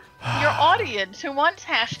teasing your audience who wants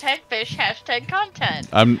hashtag fish, hashtag content.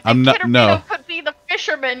 I'm And not. Kitterino No. could be the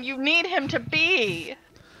fisherman you need him to be.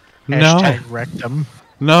 No. Hashtag rectum.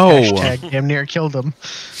 No. Hashtag damn near killed him.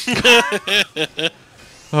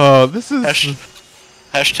 Oh, this is.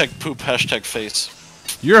 Hashtag poop, hashtag face.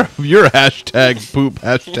 You're hashtag poop,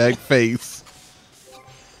 hashtag face.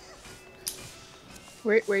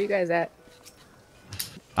 Where are you guys at?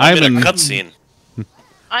 I'm in in a cutscene.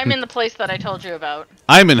 I'm in the place that I told you about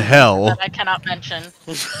I'm in hell. that I cannot mention.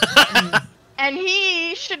 And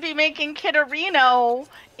he should be making Kitterino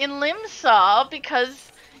in Limsa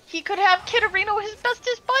because he could have Kitterino, his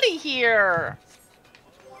bestest buddy, here.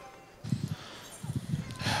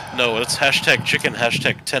 No, it's hashtag chicken,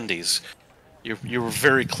 hashtag tendies. You were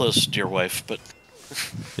very close to your wife, but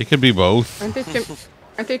It could be both. Aren't they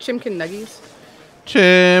chimkin nuggies?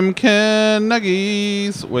 Chimkin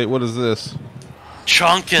nuggies. Wait, what is this?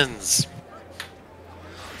 Chonkins.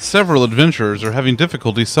 Several adventurers are having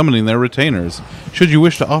difficulty summoning their retainers. Should you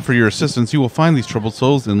wish to offer your assistance, you will find these troubled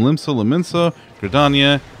souls in Limsa, Laminsa,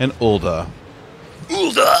 Gridania, and Ulda.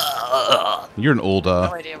 Ulda! You're an No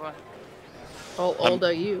Ulda. idea what. Oh, old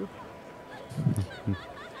are you?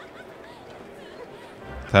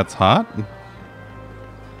 That's hot.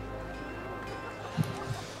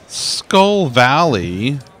 Skull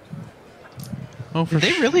Valley. Oh, for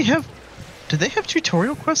Did they really have? Did they have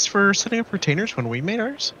tutorial quests for setting up retainers when we made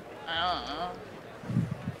ours? I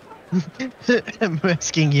don't know. I'm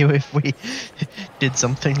asking you if we did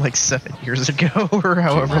something like 7 years ago or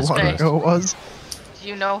however That's long right. ago it was. Do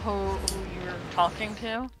you know who you're talking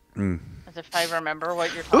to? Mm. As if I remember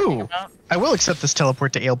what you're talking Ooh, about. I will accept this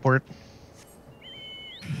teleport to Ailport.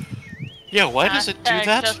 Yeah, why does it do Hashtag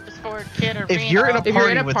that? Justice for Kitterino. If you're in a If you're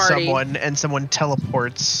party in a with party- someone and someone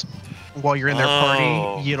teleports while you're in their Oh.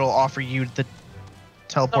 party, it'll offer you the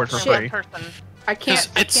teleport for Shit. free. Person. I can't.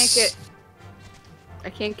 It's- I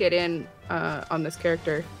can't get in on this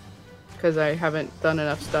character because I haven't done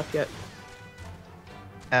enough stuff yet.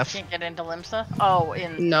 F. Can't get into Limsa? Oh,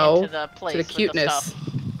 No, into the place To the with cuteness. stuff.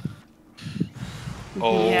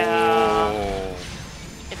 Oh. Yeah.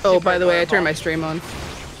 It's Oh, super by the way, I turned my adorable. stream on.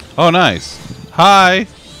 Oh, nice. Hi.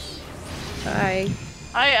 Hi.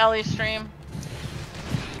 Hi, Ellie stream.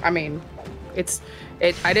 I mean,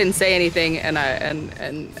 I didn't say anything, and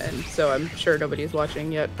so I'm sure nobody's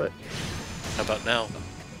watching yet. But How about now?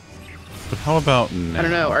 But how about now? I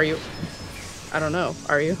don't know. Are you? I don't know.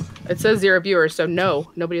 Are you? It says 0 viewers, so no,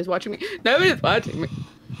 nobody is watching me. Nobody's watching me.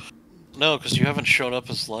 No, because you haven't shown up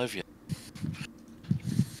as live yet.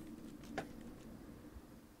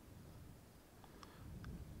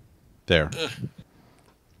 There.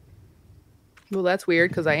 Well, that's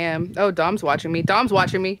weird because I am. Oh, Dom's watching me. Dom's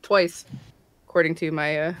watching me twice, according to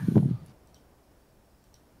my.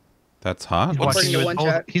 That's hot. He's What's- watching, you with One both,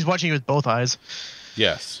 shot. he's watching you with both eyes.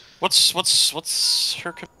 Yes. What's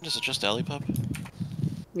her command? Is it just Alley Pup?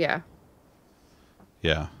 Yeah.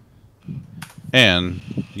 Yeah. And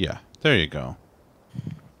yeah, there you go.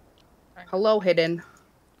 Hello, hidden.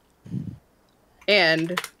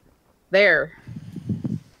 And there.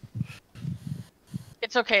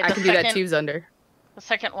 It's okay. I The can do that second, too, Zunder. the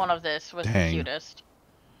second one of this was Dang. the cutest.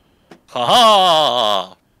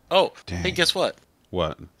 Haha! Oh, hey, Dang. guess what?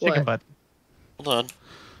 What? Chicken What? butt. Hold on.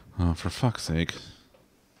 Oh, for fuck's sake.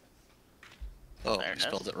 Oh, There I it is.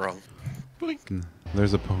 spelled it wrong.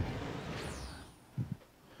 There's a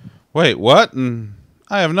Wait, what?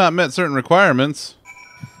 I have not met certain requirements.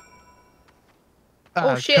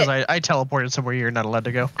 Oh, shit. Because I teleported somewhere you're not allowed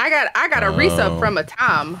to go. I got a resub Oh. from a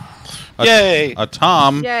Tom. Yay! A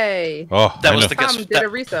Tom. Yay. Oh, That I was know, the guess. Tom did a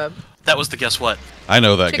resub. That was the guess what? I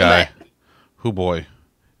know that Chicken guy. butt. Who boy?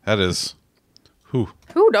 That is. Who?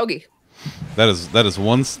 Ooh, doggy. That is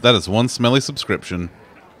one smelly subscription.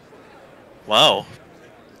 Wow.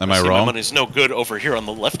 Am I See, my wrong? money's no good over here on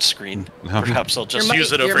the left screen. No. Perhaps I'll just Your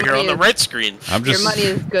use it money- over your here on money the is- right screen. I'm Your just. money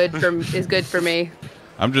is good for me.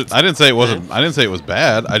 I'm just. I didn't say it wasn't. I didn't say it was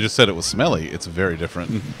bad. I just said it was smelly. It's very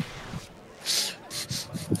different.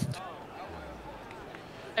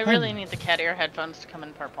 I really need the cat ear headphones to come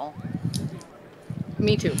in purple.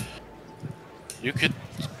 Me too. You could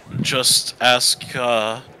just ask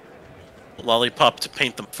Lollipop to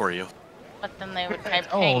paint them for you. But then they would type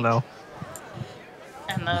Oh paint, no.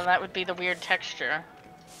 and then that would be the weird texture.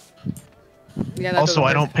 Yeah. That Also, doesn't I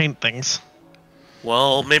work. don't paint things.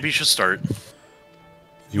 Well, maybe you should start. Do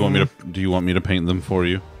you want me to? Do you want me to paint them for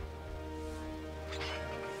you?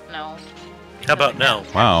 No. How about now?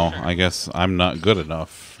 Wow. I guess I'm not good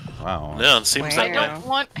enough. Wow. Yeah, it seems I that Wow. way. don't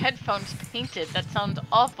want headphones painted. That sounds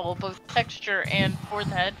awful, both texture and for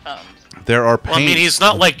the headphones. There are paint. Well, I mean, he's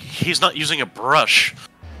not using a brush.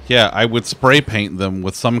 Yeah, I would spray paint them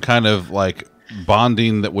with some kind of like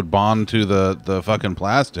bonding that would bond to the fucking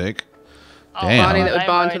plastic. Oh, Damn. Bonding that I would have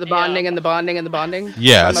bond no to the idea. bonding and the bonding and the bonding.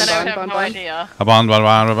 Yes. Then I Bond, have bond, no bond. idea. A bond, bond,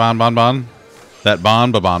 bond, bond, bond, bond. That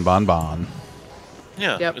bond, bond, bond, bond.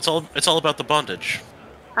 Yeah, Yep. it's all about the bondage.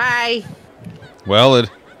 Hi. Well, it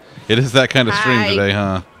is that kind of stream Hi. today,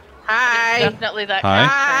 huh? Hi. Definitely that Hi. kind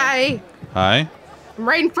of Hi. Hi. I'm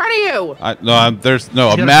right in front of you. There's a He's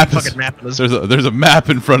got a map. big fucking map in this- There's a map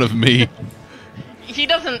in front of me. stream. He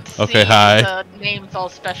doesn't see Okay, hi. the names all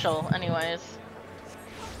special anyways.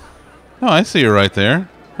 No, I see her right there.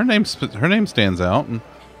 Her name stands out.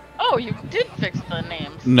 Oh, you did fix the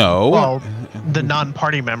names. No. Well, the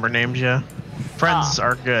non-party member names, yeah. Friends Ah.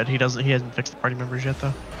 are good. He hasn't fixed the party members yet,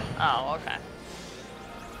 though. Oh, okay.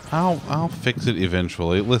 I'll fix it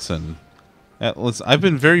eventually. Listen, I've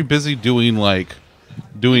been very busy doing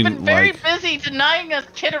You've been very busy denying us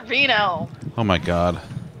Kitterino. Oh my god.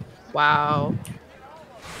 Wow.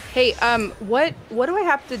 Hey, what do I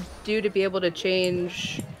have to do to be able to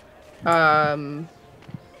change,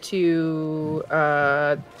 to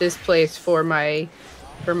this place for my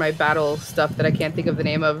battle stuff that I can't think of the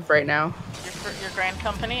name of right now? Your grand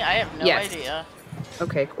company? I have no Yes. idea.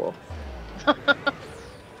 Okay, cool.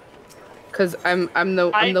 Cause I'm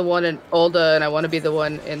the one in Olda and I want to be the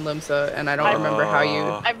one in Limsa and I don't remember how you.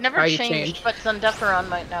 I've never How you changed, change? but Zunderstream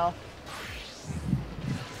might know.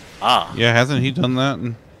 Ah. Yeah, hasn't he done that?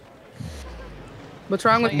 What's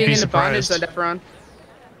wrong with You'd being be in the bondage, surprised. Zunderstream?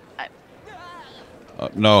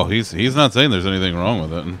 No, he's not saying there's anything wrong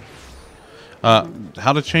with it.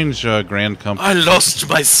 How to change Grand Company? I lost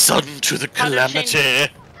my son to the How to change-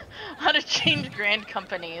 calamity. How to change grand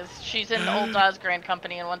companies. She's in Olda's grand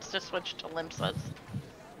company and wants to switch to Limsa's.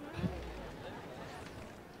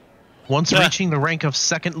 Once Yeah. reaching the rank of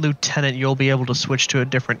second lieutenant, you'll be able to switch to a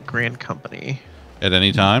different grand company. At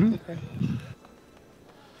any time? Okay.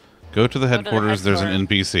 Go to the the headquarters. There's an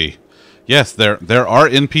headquarters. NPC. Yes, there are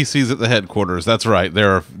NPCs at the headquarters. That's right.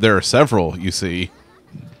 There are several. You see.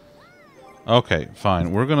 Okay,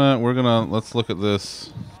 fine. We're gonna let's look at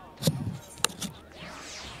this.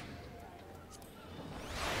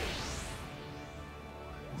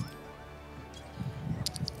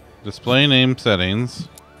 Display name settings.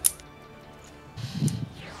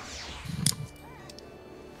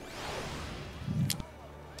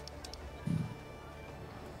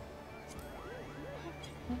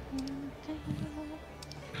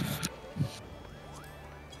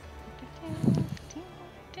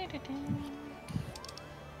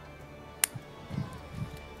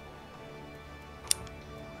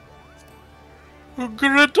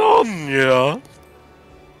 Gridonia.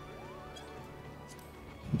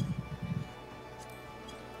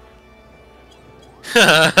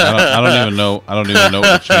 I don't even know. I don't even know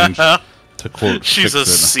what to change to quote. She's a fix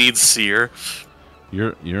it. seed seer.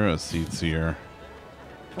 You're a seed seer.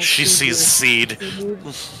 She sees seed.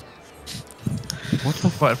 What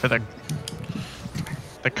for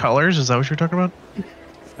the colors? Is that what you're talking about?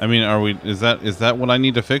 I mean, are we? Is that what I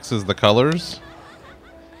need to fix? Is the colors?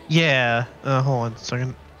 Yeah. Hold on a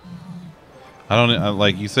second. I don't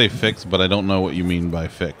like you say fix, but I don't know what you mean by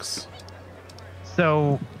fix.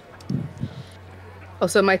 So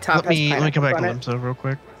Also, my top let me has come back to pineapples on it. Limsa real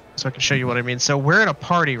quick, so I can show you what I mean. So we're in a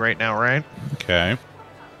party right now, right? Okay.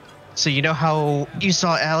 So you know how you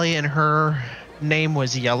saw Allie and her name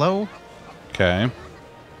was yellow? Okay.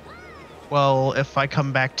 Well, if I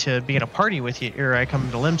come back to being a party with you, or I come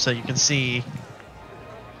to Limsa, you can see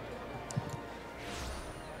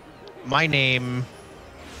my name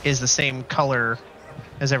is the same color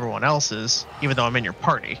as everyone else's, even though I'm in your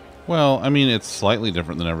party. Well, I mean, it's slightly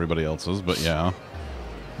different than everybody else's, but yeah.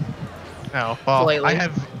 Oh, well, Slightly. I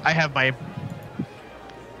have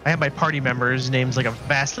my party members' names like a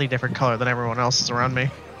vastly different color than everyone else's around me.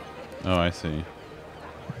 Oh, I see.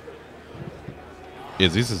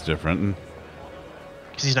 Izzy's is different.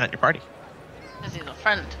 Because he's not in your party. Because he's a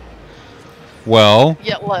friend. Well,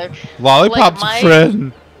 Yeah, look. Lollipop's my- a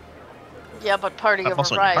friend. Yeah, but party I'm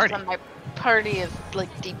also in your overrides, party. and my party is like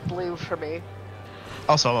deep blue for me.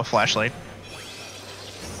 Also, I'm a flashlight.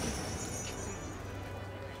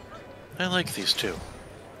 I like these two.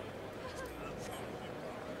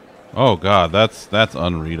 Oh God, that's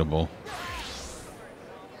unreadable.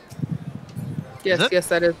 Yes, Is it? yes,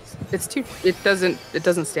 that is. It's too. It doesn't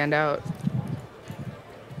stand out.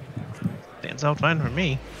 Stands out fine for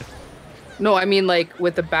me. No, I mean like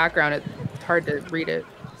with the background, it's hard to read it.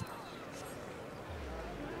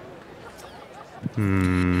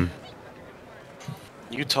 Hmm.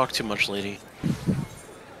 You talk too much, lady.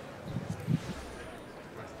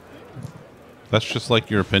 That's just like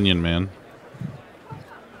your opinion, man.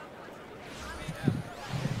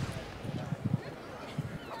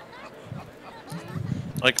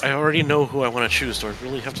 Like, I already already know who I want to choose. Do I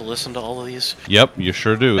really have to listen to all of these? Yep, you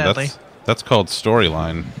sure do. Badly. That's called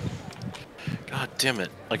storyline. God damn it.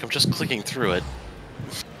 Like, I'm just clicking through it.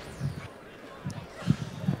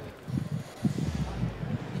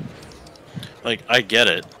 Like, I get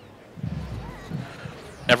it.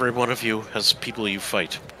 Every one of you has people you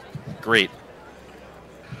fight. Great.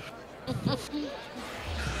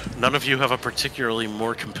 None of you have a particularly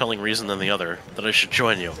more compelling reason than the other that I should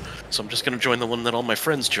join you. So I'm just gonna join the one that all my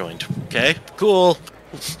friends joined. Okay? Cool!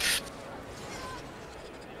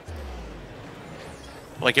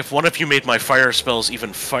 Like, if one of you made my fire spells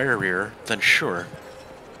even fierier, then sure.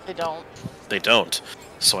 They don't. They don't.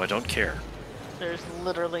 So I don't care. There's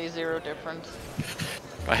literally zero difference.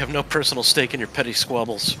 I have no personal stake in your petty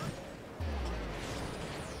squabbles.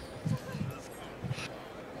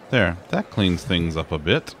 There, that cleans things up a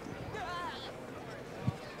bit.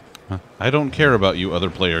 I don't care about you other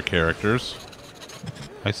player characters.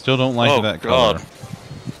 I still don't like that color. God.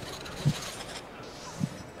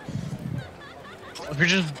 If you're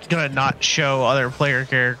just gonna not show other player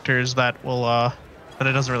characters, that will, then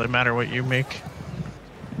it doesn't really matter what you make.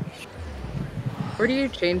 Where do you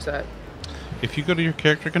change that? If you go to your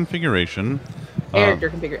character configuration, Character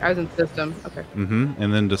configure. I was in system. Okay.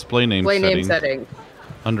 and then display name Display name settings, setting.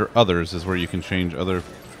 under others is where you can change other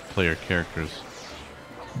player characters.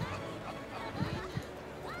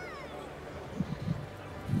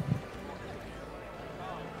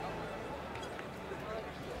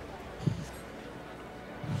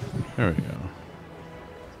 There we go.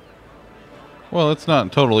 Well, it's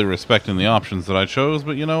not totally respecting the options that I chose,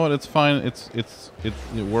 but you know what? It's fine. It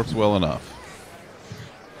works well enough.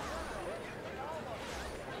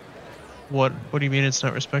 What do you mean it's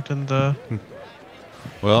not respecting the...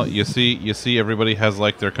 Well, you see everybody has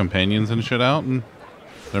like their companions and shit out and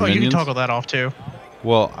their Oh, you minions. can toggle that off too.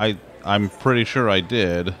 Well, I'm pretty sure I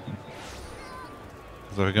did.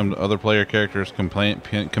 So if I come to other player characters,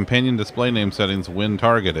 companion display name settings when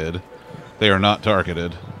targeted, they are not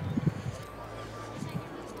targeted.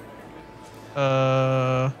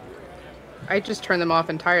 I just turned them off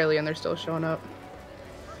entirely and they're still showing up.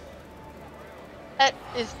 Pet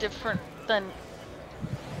is different than...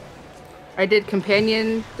 I did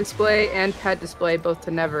companion display and pet display both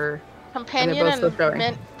to never. Companion both still showing.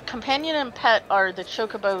 and companion and pet are the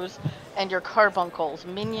chocobos and your carbuncles.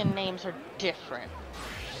 Minion names are different.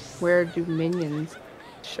 Where do minions?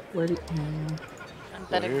 Where do? I'm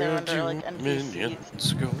betting they're under like NPCs.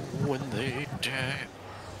 Minions go when they die?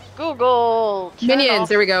 Google. turn Minions. off-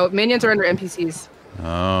 There we go. Minions are under NPCs.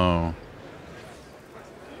 Oh.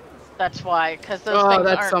 That's why, because those Oh, things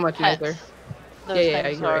that's aren't so much pets. nicer. Those Yeah,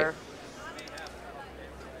 things you're right. are.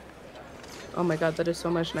 Oh my god, that is so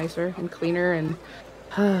much nicer and cleaner and.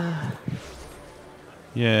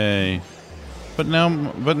 Yay. But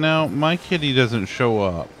now my kitty doesn't show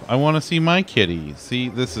up. I want to see my kitty. See,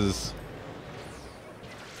 this is...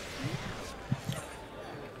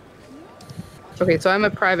 Okay, so I'm a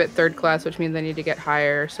private third class, which means I need to get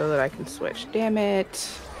higher so that I can switch. Damn it.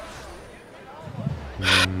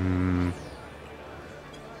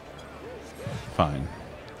 Fine.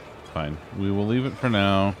 Fine. We will leave it for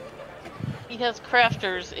now. He has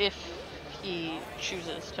crafters if he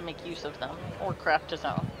chooses to make use of them, or craft his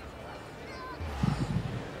own.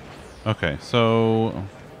 Okay, so...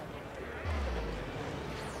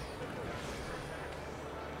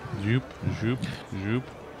 Zoop, zoop, zoop,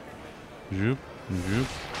 zoop, zoop,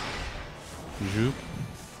 zoop.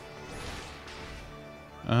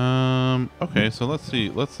 Okay, so let's see.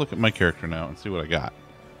 Let's look at my character now and see what I got.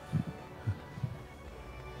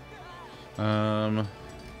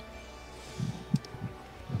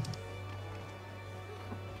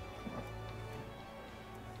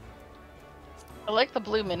 I like the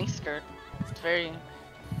blue miniskirt. It's very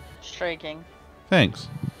striking. Thanks.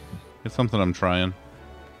 It's something I'm trying.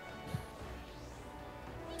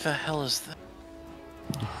 The hell is that?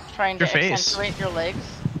 Trying Your to face. accentuate your legs.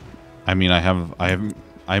 I mean, I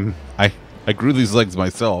grew these legs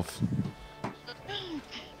myself.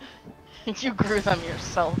 You grew them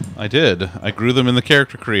yourself. I did. I grew them in the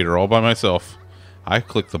character creator all by myself. I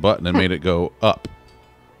clicked the button and made it go up.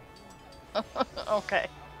 Okay.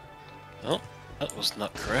 Well, that was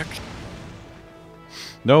not correct.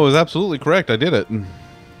 No, it was absolutely correct. I did it.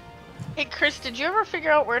 Hey, Chris, did you ever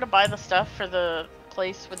figure out where to buy the stuff for the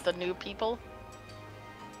place with the new people?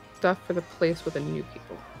 Stuff for the place with the new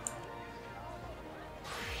people.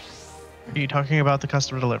 Are you talking about the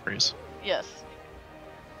customer deliveries? Yes.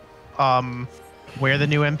 Where the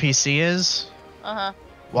new NPC is, Uh-huh.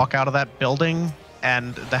 walk out of that building,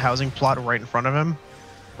 and the housing plot right in front of him,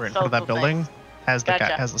 right in front of that Sells the building, has the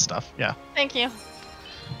Gotcha. has the stuff. Yeah. Thank you.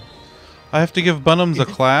 I have to give Bunhams a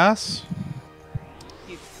class?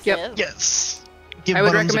 Yep. Yes. Give I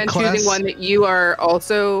would Bunhams a recommend class. choosing one that you are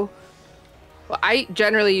also. Well, I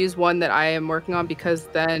generally use one that I am working on because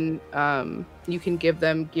then you can give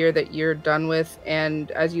them gear that you're done with,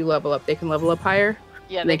 and as you level up, they can level up higher.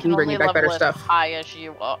 Yeah, and they can can bring only you back level better as stuff. high as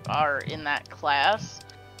you are in that class.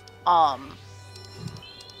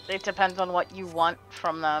 It depends on what you want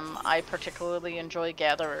from them. I particularly enjoy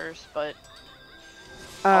gatherers, but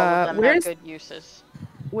all of them have good uses.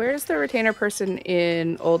 Where's the retainer person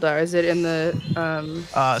in Ulda? Is it in the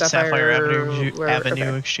Sapphire Avenue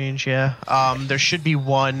okay. exchange? Yeah. There should be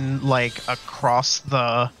one like across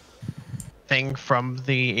the thing from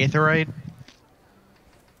the Aetherite.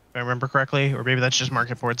 If I remember correctly, or maybe that's just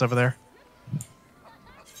market boards over there.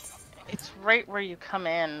 It's right where you come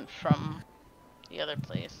in from the other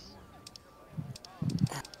place.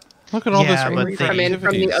 Look at all Yeah, this. but You come in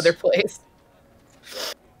from the other place.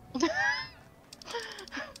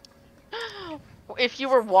 If you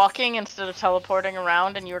were walking instead of teleporting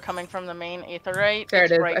around and you were coming from the main Aetherite, There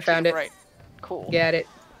it is. right I found it. Right. Cool. Get it.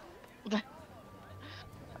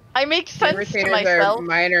 I make sense to Retainers myself. are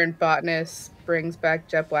miner and botanist. Brings back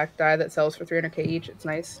jet black dye that sells for 300k each. It's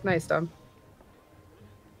nice. Nice, Dom.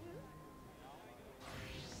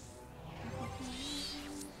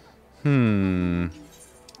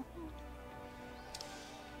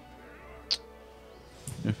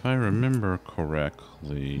 If I remember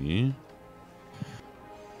correctly,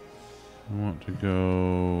 I want to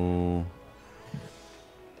go...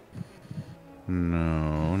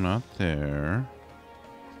 No, not there.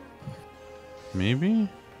 Maybe?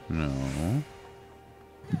 No.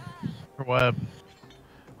 Or what?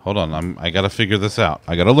 Hold on, I gotta figure this out.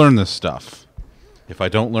 I gotta learn this stuff. If I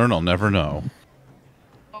don't learn, I'll never know.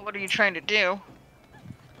 Well, what are you trying to do?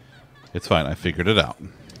 It's fine, I figured it out.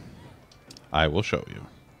 I will show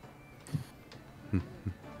you.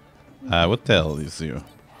 I will tell you.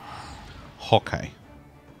 Okay.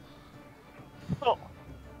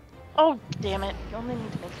 Oh, damn it. You only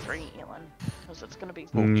need to make 3, Elon. Because it's going to be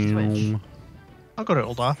switch. I'll go to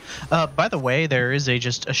Ulda. By the way, there is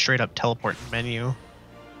just a straight up teleport menu.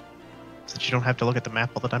 So that you don't have to look at the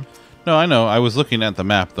map all the time. No, I know. I was looking at the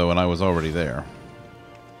map, though, and I was already there.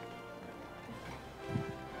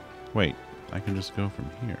 Wait, I can just go from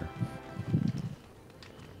here.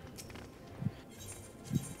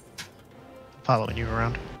 Following you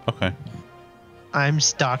around. Okay. I'm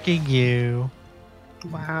stalking you.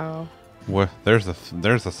 Wow. Well, there's a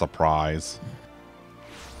surprise.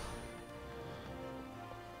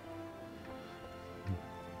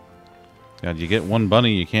 God, you get one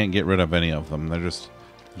bunny, you can't get rid of any of them. They just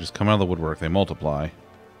come out of the woodwork. They multiply.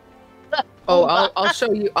 Oh, I'll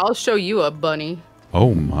show you. I'll show you a bunny.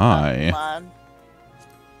 Oh my! Come on.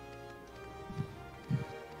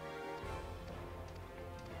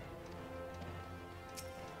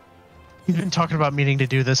 You've been talking about meaning to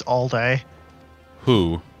do this all day.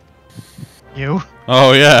 Who? You?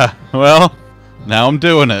 Oh yeah. Well, now I'm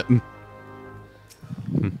doing it.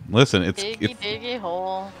 Listen, Diggy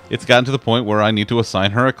hole. It's gotten to the point where I need to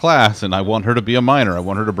assign her a class, and I want her to be a miner. I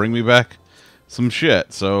want her to bring me back some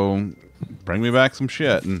shit. So, bring me back some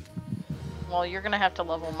shit. And well, you're gonna have to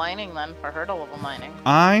level mining then for her to level mining.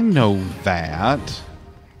 I know that,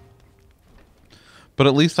 but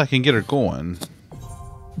at least I can get her going.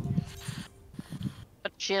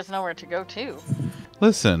 But she has nowhere to go to.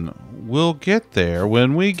 Listen, we'll get there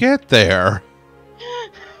when we get there.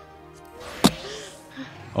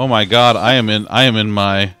 Oh my God, I am in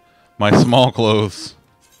my small clothes.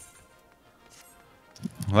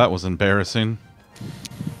 Well, that was embarrassing.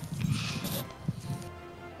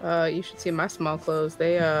 You should see my small clothes.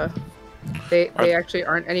 They actually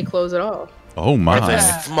aren't any clothes at all. Oh my. Are they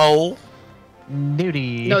small?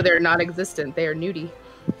 Nudie. No, they're non-existent. They are nudie.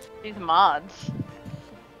 These mods.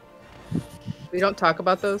 We don't talk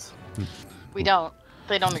about those. We don't.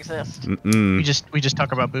 They don't exist. We just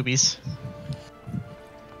talk about boobies.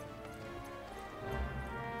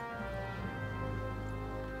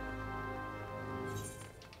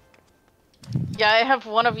 Yeah, I have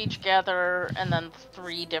one of each gatherer and then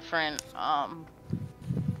 3 different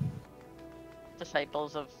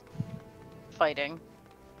disciples of fighting.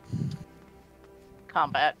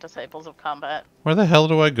 Combat, disciples of combat. Where the hell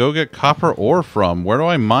do I go get copper ore from? Where do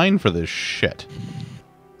I mine for this shit?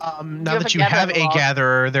 Now that you have a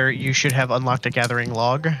gatherer, there you should have unlocked a gathering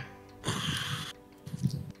log.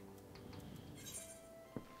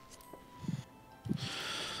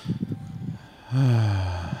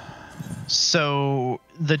 So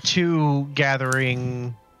the 2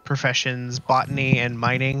 gathering professions, botany and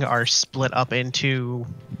mining, are split up into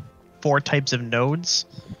 4 types of nodes.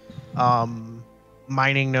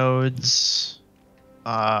 mining nodes,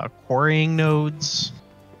 quarrying nodes,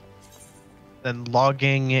 then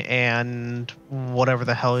logging, and whatever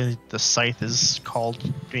the hell the scythe is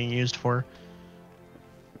called being used for.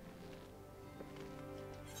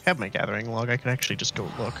 I have my gathering log. I can actually just go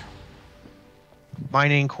look.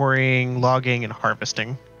 Mining, quarrying, logging, and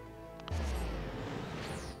harvesting.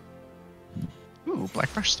 Ooh,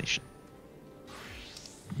 Black Brush Station.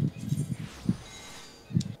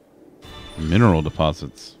 Mineral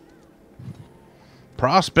deposits.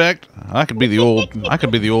 Prospect. I could be the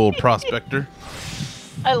old prospector.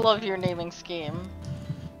 I love your naming scheme.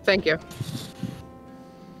 Thank you.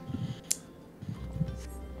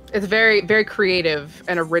 It's very, very creative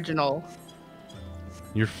and original.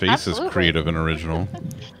 Your face Absolutely. is creative and original.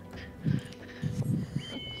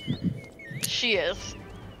 She is.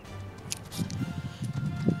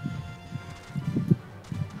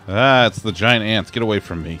 Ah, it's the giant ants. Get away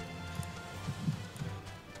from me.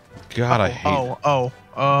 God, I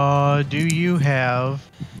hate. Do you have?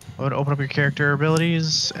 I would open up your character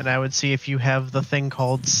abilities, and I would see if you have the thing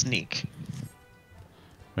called sneak.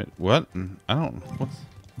 Wait, what? I don't. What's?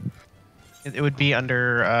 It would be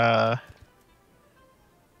under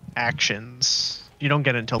actions. You don't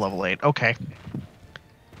get it until level 8. Okay.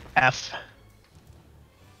 F.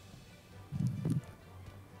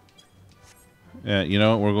 Yeah, you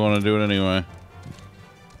know what? We're going to do it anyway.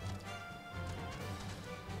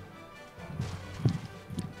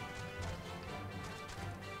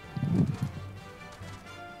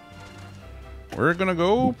 We're gonna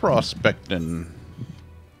go prospecting.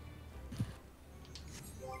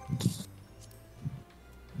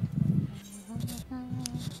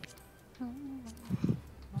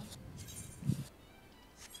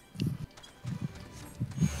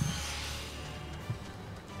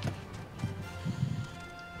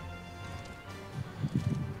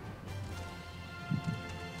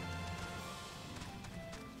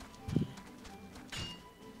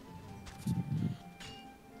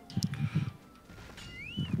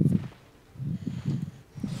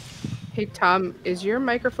 Hey Tom, is your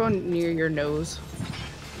microphone near your nose?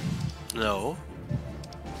 No.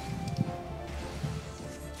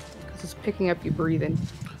 Because it's picking up you breathing.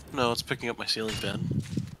 No, it's picking up my ceiling fan.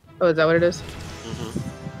 Oh, is that what it is?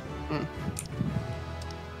 Mm-hmm. I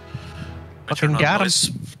Fucking turn on got 'em.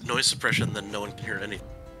 noise suppression, then no one can hear anything.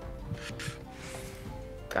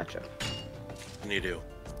 Gotcha. And you do.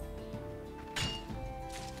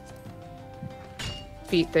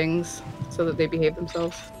 Beat things so that they behave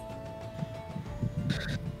themselves.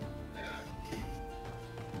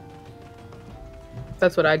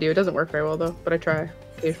 That's what I do. It doesn't work very well though, but I try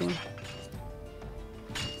occasionally.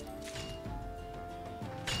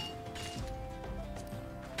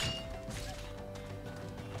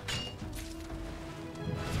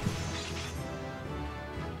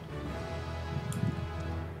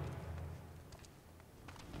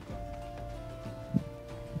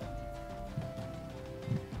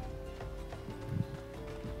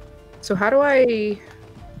 So how do I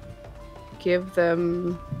give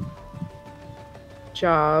them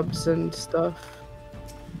jobs and stuff?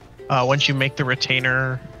 Once you make the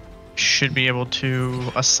retainer, should be able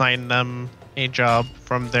to assign them a job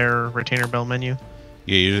from their retainer bell menu.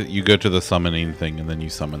 Yeah, you go to the summoning thing and then you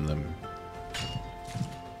summon them.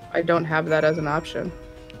 I don't have that as an option.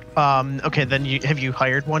 Okay, then have you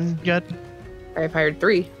hired one yet? I have hired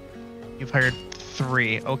 3. You've hired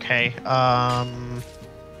 3. Okay.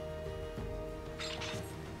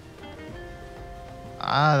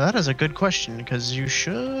 That is a good question because you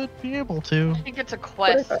should be able to. I think it's a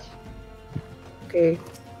quest. Okay.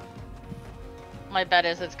 My bet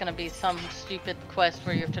is it's gonna be some stupid quest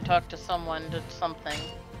where you have to talk to someone to something.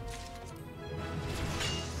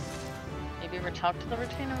 Maybe talk to the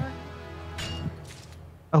retainer?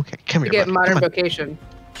 Okay, come You here. get Bud. modern Come on. vocation.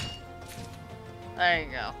 There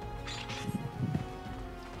you go.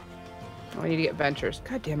 Oh, I need to get ventures.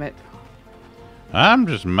 God damn it. I'm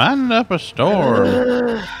just minding up a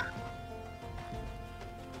storm.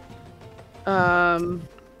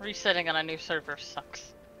 Resetting on a new server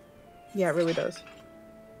sucks. Yeah, it really does.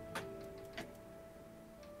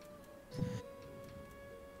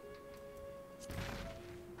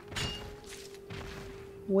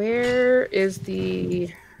 Where is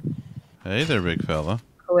the Hey there, big fella.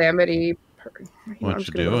 calamity? What I'm you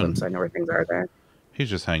just gonna go to doing? them so I know where things are there. He's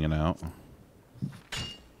just hanging out. I'm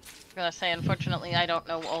gonna say, unfortunately, I don't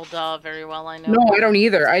know Ulda very well. I know. No, I don't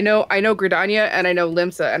either. I know Gridania and I know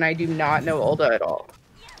Limsa, and I do not know Ulda at all.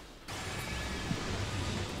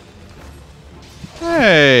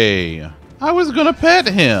 Hey, I was gonna pet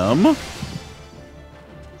him.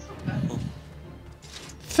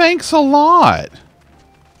 thanks a lot.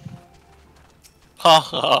 Ha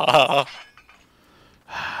ha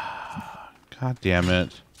ha. God damn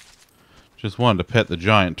it. Just wanted to pet the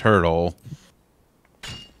giant turtle.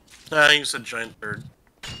 Ah, you said giant bird.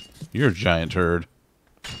 You're a giant turd.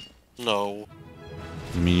 No.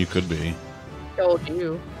 I mean, you could be. Told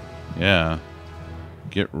you. Yeah.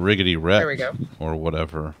 Get riggedy wrecked. There we go. Or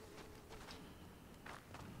whatever.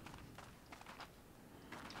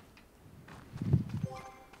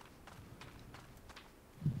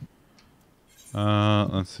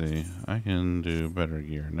 Let's see. I can do better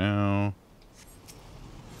gear now.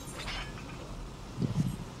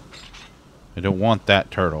 I don't want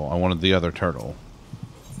that turtle. I wanted the other turtle.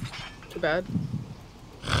 Too bad.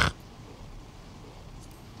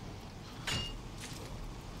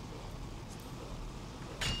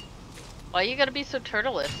 Why you gotta be so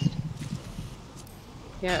turtlist?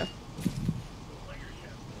 Yeah.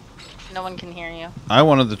 No one can hear you. I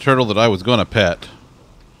wanted the turtle that I was going to pet.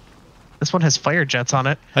 This one has fire jets on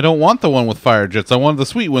it. I don't want the one with fire jets. I wanted the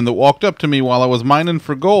sweet one that walked up to me while I was mining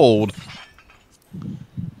for gold.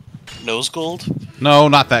 Nose gold? No,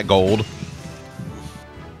 not that gold.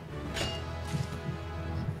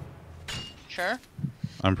 Sure.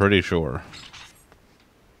 I'm pretty sure.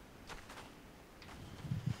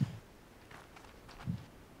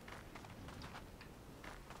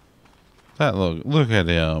 That look at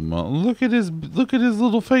him. Look at his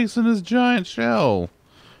little face and his giant shell.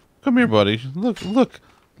 Come here, buddy. Look.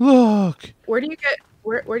 Where do you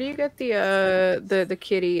get the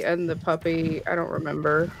kitty and the puppy? I don't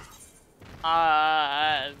remember.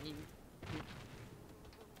 I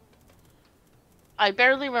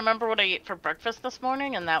barely remember what I ate for breakfast this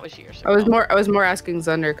morning, and that was years ago. I was more asking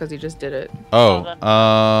Zunder because he just did it. Oh,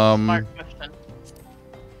 Smart question.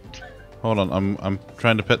 hold on. I'm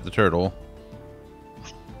trying to pet the turtle.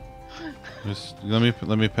 Just let me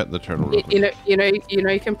pet the turtle real quick. You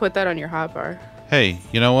know you can put that on your hotbar. Hey,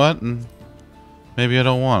 you know what? Maybe I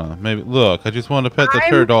don't wanna. Maybe look. I just want to pet the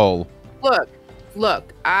turtle.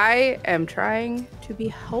 Look. I am trying to be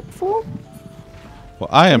helpful. Well,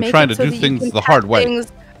 I am trying to so do that you things can the hard tap way.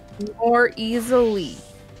 Things more easily.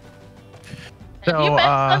 So, Have you met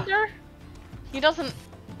Thunder? He doesn't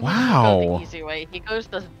Wow. go the easy way. He goes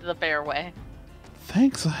the bear way.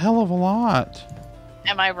 Thanks a hell of a lot.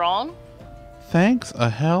 Am I wrong? Thanks a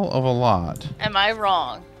hell of a lot. Am I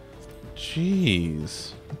wrong?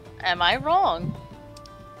 Jeez. Am I wrong?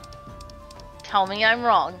 Tell me I'm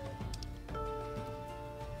wrong.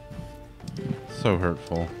 So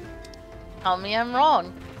hurtful. Tell me I'm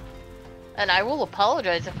wrong. And I will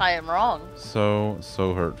apologize if I am wrong. So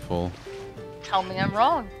hurtful. Tell me I'm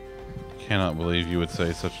wrong. Cannot believe you would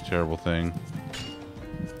say such a terrible thing.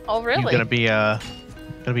 Oh, really? You gonna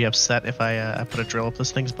be upset if I put a drill up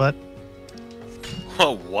this thing's butt?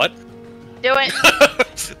 Oh, what? Do it.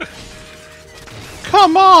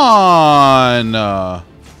 Come on!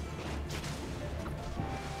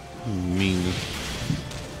 Mean.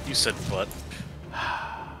 You said butt.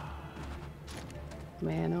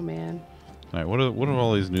 Man, oh man. Alright, what are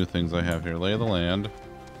all these new things I have here? Lay of the land.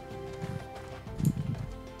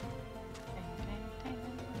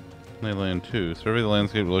 Lay of the land 2. Survey the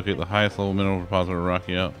landscape to locate the highest level mineral deposit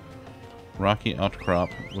of rocky outcrop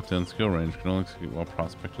within skill range. Can only execute while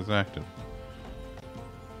prospect is active.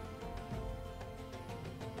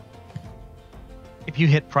 If you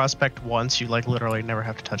hit prospect once, you like literally never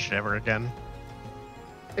have to touch it ever again.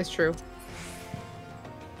 It's true.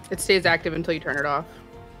 It stays active until you turn it off.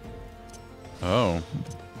 Oh.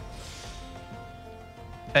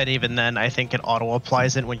 And even then, I think it auto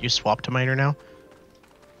applies it when you swap to miner now.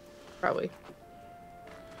 Probably.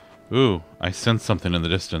 Ooh, I sense something in the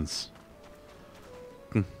distance.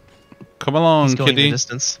 Come along, He's going the kitty.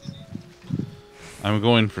 distance. I'm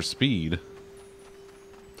going for speed.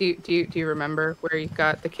 Do you remember where you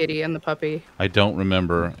got the kitty and the puppy? I don't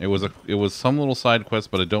remember. It was some little side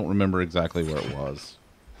quest, but I don't remember exactly where it was.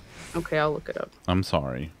 Okay, I'll look it up. I'm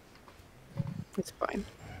sorry. It's fine.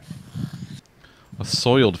 A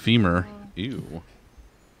soiled femur. Ew.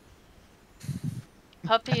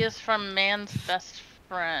 Puppy is from man's best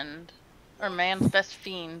friend. Or man's best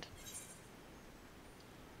fiend.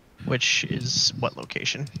 Which is what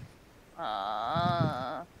location?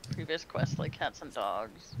 Previous quest like cats and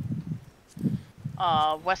dogs.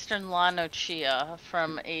 Western La Nochia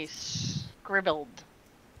from a scribbled.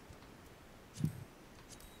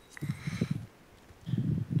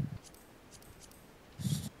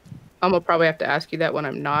 I'm gonna probably have to ask you that when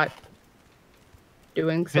I'm not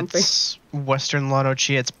doing If something. it's Western La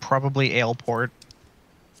Nochia, it's probably Aleport.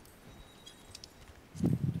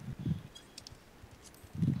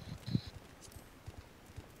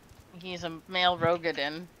 He's a male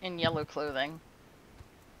Rogadin in yellow clothing.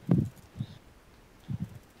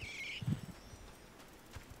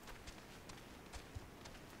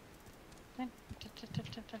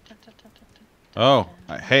 Oh,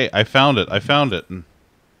 hey, I found it. I found it.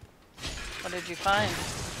 What did you find?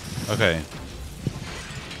 Okay.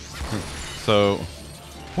 So,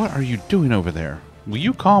 what are you doing over there? Will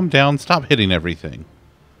you calm down? Stop hitting everything.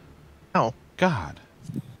 Oh. God.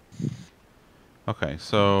 Okay,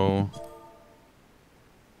 so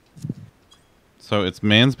it's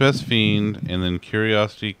man's best fiend, and then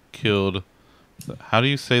curiosity killed. How do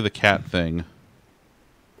you say the cat thing?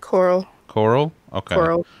 Coral. Coral? Okay.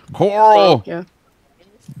 Coral. Coral! Yeah.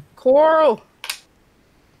 Coral!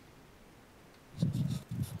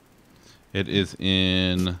 It is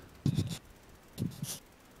in...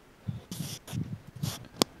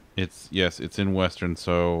 It's in Western,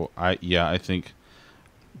 so I think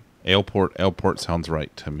Airport sounds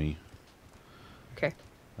right to me. Okay.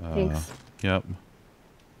 Thanks. Yep.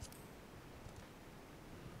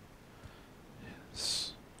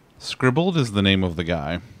 Scribbled is the name of the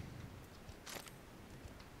guy.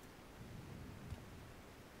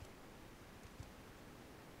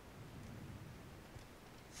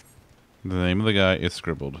 The name of the guy is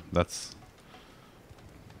Scribbled.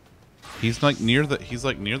 He's like near the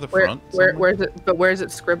front. Where's it? But where is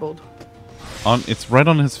it scribbled? It's right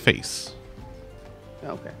on his face.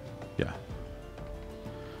 Okay. Yeah.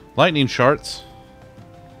 Lightning shards.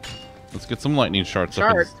 Let's get some lightning shards.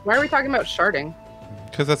 Shards. Why are we talking about sharding?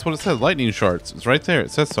 Because that's what it says. Lightning shards. It's right there.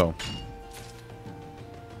 It says so.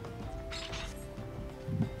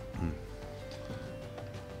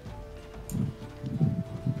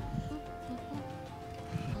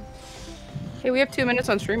 Hey, we have 2 minutes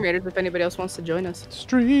on Stream Raiders if anybody else wants to join us.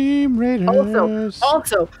 Stream Raiders.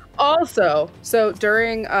 Also, so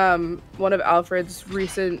during one of Alfred's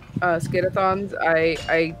recent skitathons,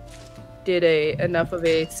 I did enough of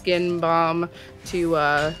a skin bomb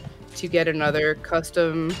to get another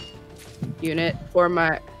custom unit for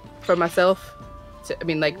myself.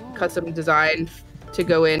 Custom design to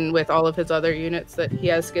go in with all of his other units that he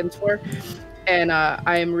has skins for. And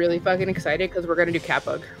I am really fucking excited because we're gonna do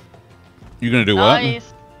Catbug. You're gonna do Nice.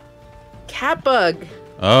 what? Catbug.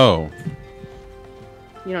 Oh.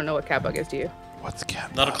 You don't know what Catbug is, do you? What's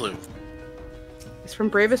Catbug? Not a clue. It's from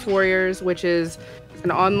Bravest Warriors, which is an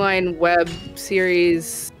online web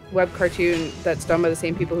series, web cartoon that's done by the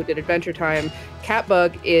same people who did Adventure Time.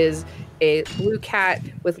 Catbug is a blue cat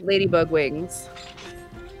with ladybug wings.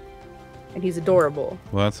 And he's adorable.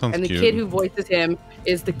 Well, that sounds cute. And the kid who voices him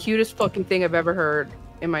is the cutest fucking thing I've ever heard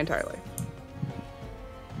in my entire life.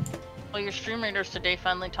 Well, your Stream Raiders today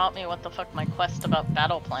finally taught me what the fuck my quest about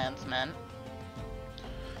battle plans meant.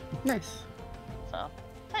 Nice. So,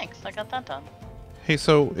 thanks. I got that done. Hey,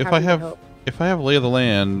 so if I have Lay of the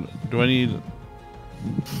Land, do I need?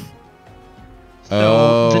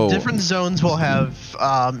 So the different zones will have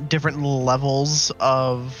different levels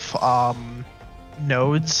of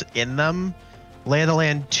nodes in them. Lay of the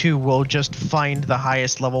Land 2 will just find the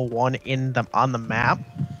highest level one on the map.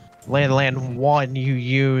 Lay of the Land 1 you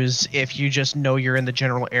use if you just know you're in the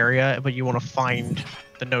general area, but you want to find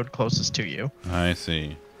the node closest to you. I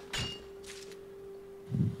see.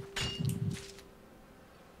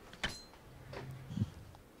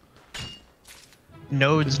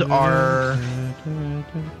 Nodes are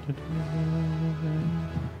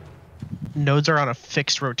on a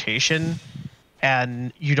fixed rotation,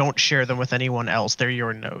 and you don't share them with anyone else. They're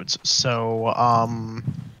your nodes. So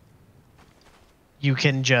you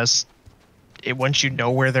can just once you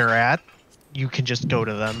know where they're at, you can just go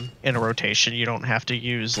to them in a rotation. You don't have to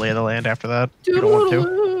use Lay of the Land after that. If you don't want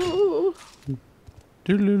to.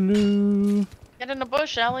 Doodaloo. Get in the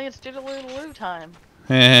bush, Allie. It's doodaloo time.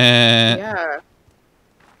 Yeah.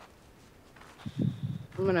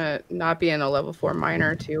 I'm gonna not be in a level 4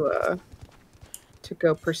 miner to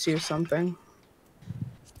go pursue something.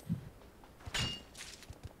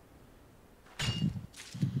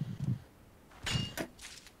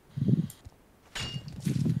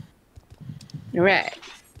 All right.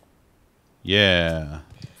 Yeah.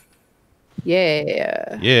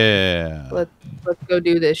 Yeah. Yeah. Let's go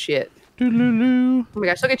do this shit. Doodaloo. Oh my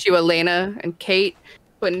gosh, look at you, Elena and Kate,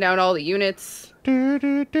 putting down all the units.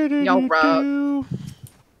 Y'all rock.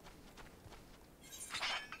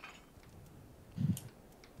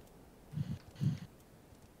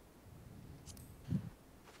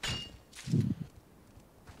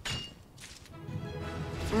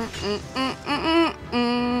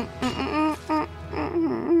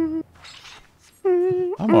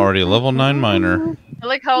 I'm already a level 9 miner. I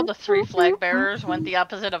like how the 3 flag bearers went the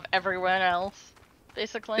opposite of everyone else.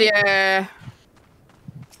 basically. Yeah.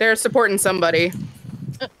 They're supporting somebody.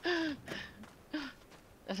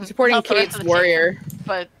 Supporting Not the rest Kate's of the warrior. team,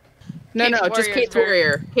 but No, Kate's just warrior is Kate's very-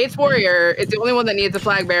 warrior. Kate's warrior is the only one that needs the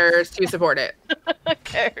flag bearers to support it.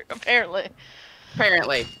 apparently.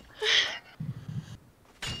 Apparently.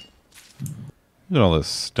 Look at all this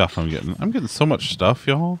stuff I'm getting. I'm getting so much stuff,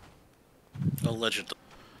 y'all. Allegedly.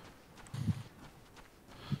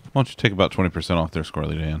 Why don't you take about 20% off there,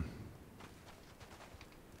 Squirrely Dan?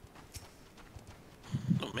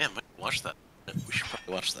 Oh man, watch that. We should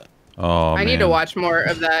probably watch that. Oh, I need to watch more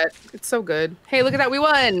of that. It's so good. Hey, look at that. We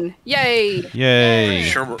won. Yay. Yay. Pretty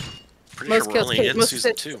sure we're only in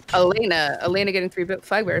season 2. Elena getting 3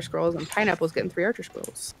 flag bearer scrolls, and Pineapple's getting 3 archer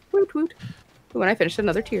scrolls. Woot woot. Ooh, and I finished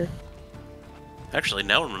another tier. Actually,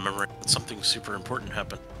 now I'm remembering that something super important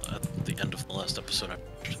happened at the end of the last episode I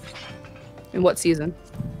watched. In what season?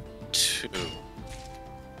 2.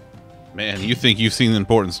 Man, you think you've seen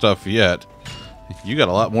important stuff yet. You got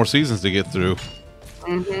a lot more seasons to get through.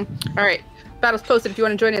 Mm-hmm. All right. Battle's posted if you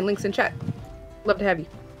want to join in. Links in chat. Love to have you.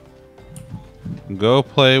 Go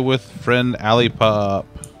play with friend Alley Pop.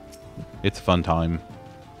 It's a fun time.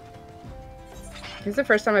 This is the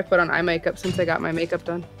first time I put on eye makeup since I got my makeup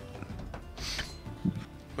done.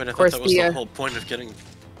 Wait, I thought that was the whole point of getting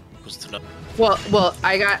was to know. Well,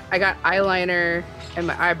 I got eyeliner and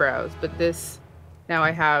my eyebrows, but this now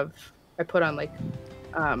I put on like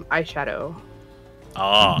eyeshadow.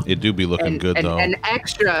 Ah, it do be looking good though. An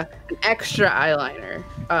extra eyeliner.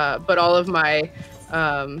 But all of my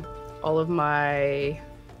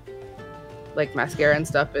like mascara and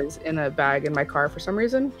stuff is in a bag in my car for some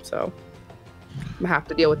reason. So I'm gonna have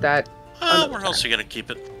to deal with that. Where else are you gonna keep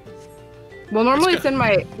it? Well, normally it's in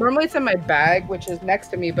my bag, which is next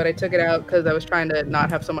to me, but I took it out because I was trying to not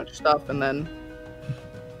have so much stuff, and then,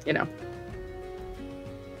 you know.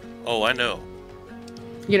 Oh, I know.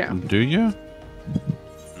 You know. Do you?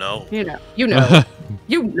 No. You know. You know.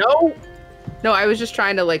 You know. No, I was just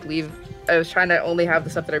trying to like leave. I was trying to only have the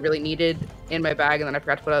stuff that I really needed in my bag, and then I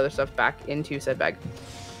forgot to put other stuff back into said bag.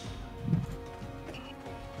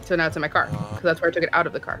 So now it's in my car because that's where I took it out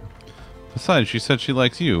of the car. Besides, she said she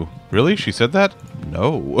likes you. Really? She said that?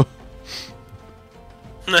 No.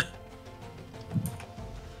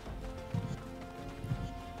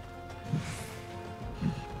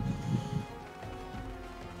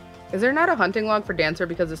 Is there not a hunting log for Dancer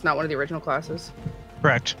because it's not one of the original classes?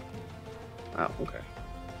 Correct. Oh, okay.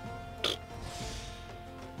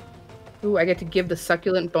 Ooh, I get to give the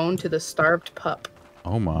succulent bone to the starved pup.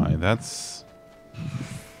 Oh my, that's...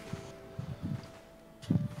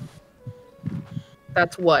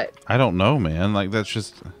 That's what? I don't know, man. Like, that's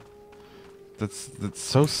just... That's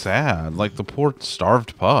so sad. Like, the poor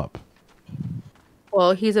starved pup.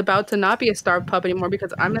 Well, he's about to not be a starved pup anymore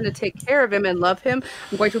because I'm going to take care of him and love him.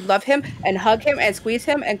 I'm going to love him and hug him and squeeze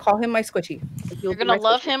him and call him my squishy. You're going to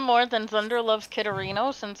love him more than Zunder loves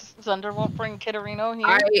Kitterino since Zunder won't bring Kitterino here?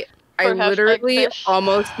 I literally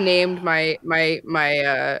almost named my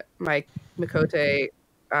Mikote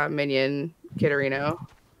minion Kitterino.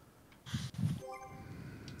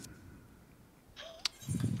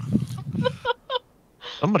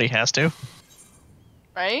 Somebody has to.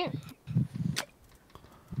 Right?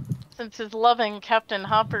 Since his loving Captain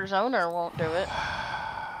Hopper's owner won't do it.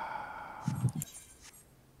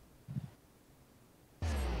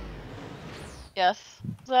 Yes,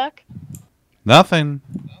 Zach? Nothing.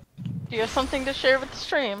 Do you have something to share with the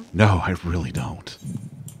stream? No, I really don't.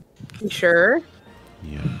 You sure?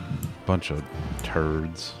 Yeah. Bunch of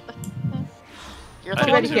turds. You're Too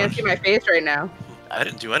bad you can't see my face right now. I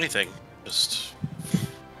didn't do anything. Just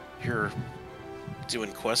you're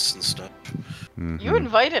doing quests and stuff. Mm-hmm. You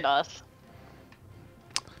invited us.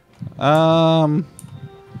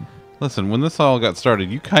 Listen, when this all got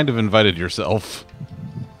started, you kind of invited yourself.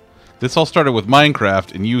 This all started with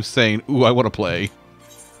Minecraft and you saying, "Ooh, I want to play."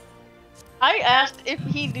 I asked if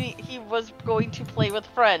he was going to play with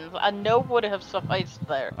friends. A no would have sufficed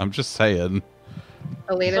there. I'm just saying.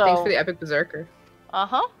 Elena, thanks for the epic berserker.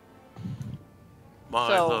 Uh-huh.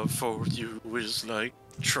 My love for you is like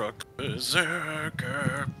truck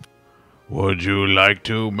berserker. Would you like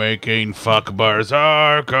to making fuck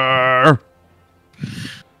berserker?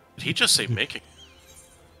 Did he just say making?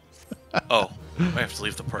 Oh, I have to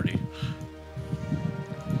leave the party.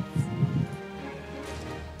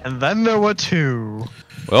 And then there were two.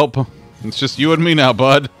 Well, it's just you and me now,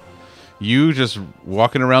 bud. You just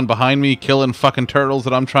walking around behind me, killing fucking turtles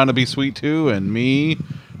that I'm trying to be sweet to, and me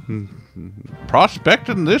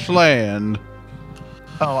prospecting this land.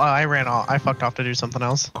 Oh, I ran off. I fucked off to do something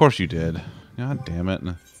else. Of course you did. God damn it.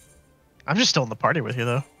 I'm just still in the party with you,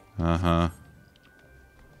 though. Uh-huh.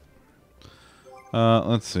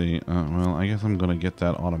 Let's see. Well, I guess I'm gonna get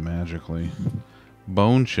that automagically.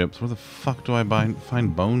 Bone chips. Where the fuck do I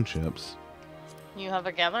find bone chips? You have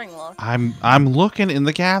a gathering log. I'm looking in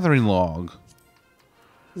the gathering log.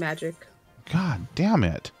 Magic. God damn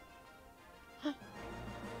it.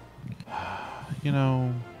 You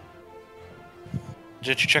know.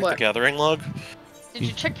 Did you check What? the gathering log? Did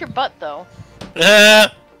you check your butt though?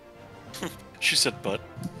 She said butt.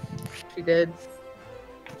 She did.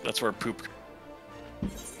 That's where poop.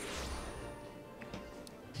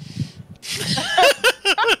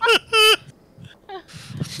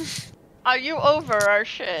 Are you over our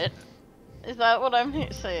shit? Is that what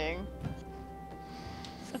I'm saying?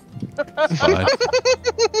 Fine.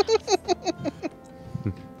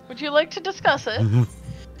 Would you like to discuss it?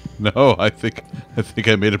 No, I think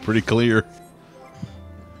I made it pretty clear.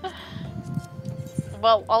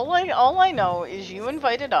 Well, all I know is you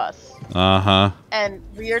invited us, Uh-huh. and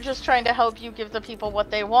we are just trying to help you give the people what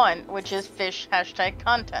they want, which is fish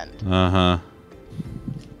 #content. Uh-huh.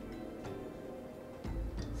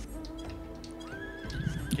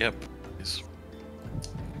 Yep.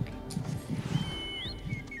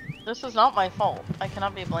 This is not my fault. I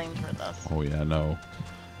cannot be blamed for this. Oh yeah, no.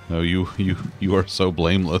 No, you are so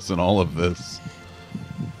blameless in all of this.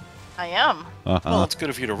 I am. Uh-huh. Well, it's good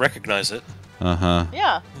of you to recognize it. Uh-huh.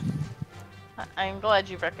 Yeah. I'm glad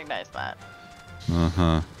you recognize that.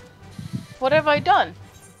 Uh-huh. What have I done?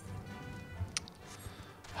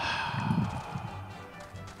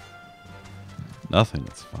 Nothing.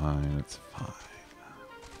 It's fine. It's fine.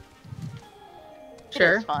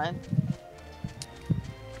 Sure. It's fine.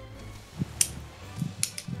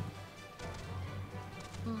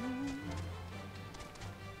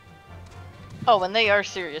 Oh, and they are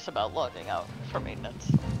serious about logging out for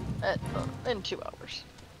maintenance in 2 hours.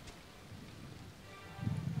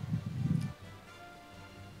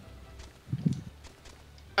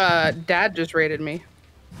 Dad just raided me.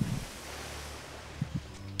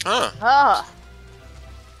 Huh. Ah,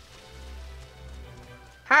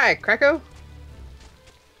 Hi, Krakow.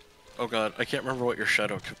 Oh god, I can't remember what your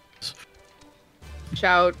shadow is.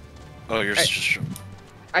 Shout. Oh, yours is just...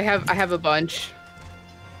 I have a bunch.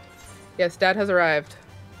 Yes, Dad has arrived.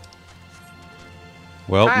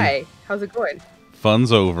 Well, Hi, how's it going?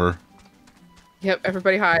 fun's over. Yep,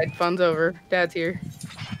 everybody hide. Fun's over. Dad's here.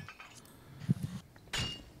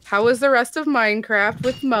 How was the rest of Minecraft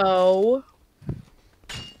with Mo?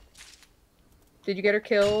 Did you get her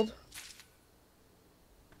killed?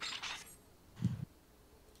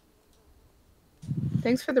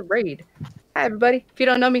 Thanks for the raid. Hi, everybody. If you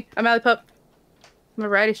don't know me, I'm Allie Pup. I'm a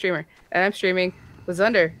variety streamer, and I'm streaming with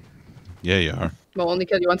Zunder. Yeah, you are. Mo only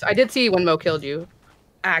killed you once. I did see when Mo killed you.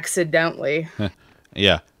 Accidentally.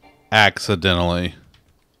 Yeah. Accidentally.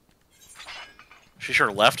 She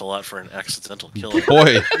sure laughed a lot for an accidental killing.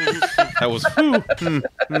 Boy, that was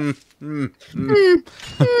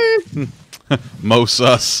Mo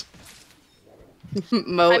sus.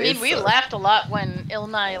 Mo I mean, is we sus. laughed a lot when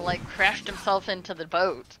Ilnai like crashed himself into the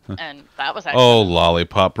boat, and that was actually Oh,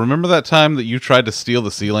 lollipop. Remember that time that you tried to steal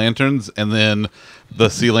the sea lanterns and then the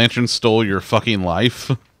sea lanterns stole your fucking life?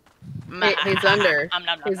 Hey, Zunder.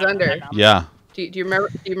 Hey, Zunder. Yeah. Do you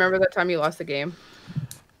remember that time you lost the game?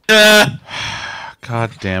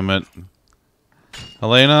 God damn it.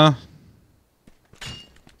 Elena?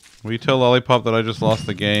 Will you tell Lollipop that I just lost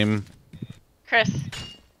the game? Chris.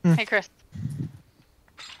 Hey, Chris.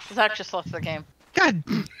 Zach just lost the game. God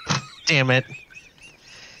damn it.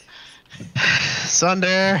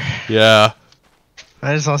 Sunder. Yeah.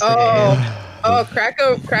 I just lost the game. Oh,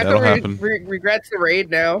 Krakow That'll happen. regrets the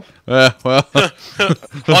raid now. Well.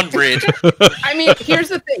 On raid. I mean, here's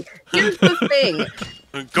the thing.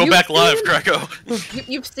 Go back live, Krakow.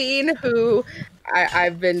 You've seen who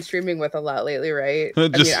I've been streaming with a lot lately, right? I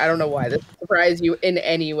Just- mean, I don't know why this surprised you in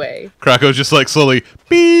any way. Krakow's just like slowly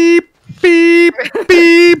beep, beep,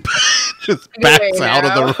 beep. Just backs Anyway, out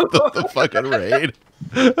now. of the fucking raid.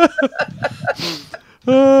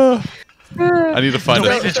 I need to find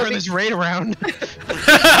Don't a... turn this raid around.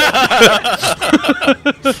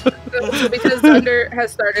 So because Thunder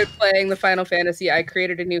has started playing the Final Fantasy, I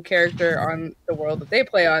created a new character on the world that they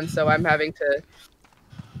play on, so I'm having to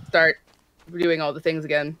start doing all the things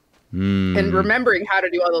again. And remembering how to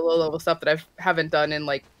do all the low-level stuff that I haven't done in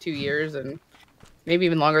like 2 years, and maybe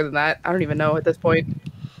even longer than that. I don't even know at this point.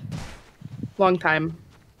 Long time.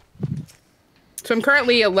 So I'm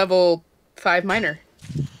currently a level 5 miner.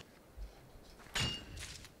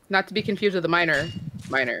 Not to be confused with a miner.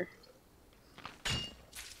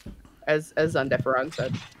 As Zundeferon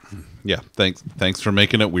said. Yeah, thanks for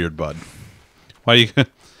making it weird, bud. Why you...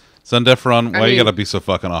 Zundeferon, why you mean- gotta be so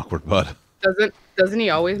fucking awkward, bud? Doesn't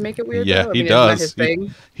he always make it weird? Yeah, though? I he mean, isn't that does. his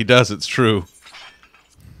thing? He does. It's true.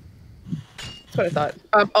 That's what I thought.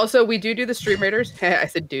 Also, we do the Stream Raiders. I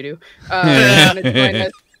said doo-doo.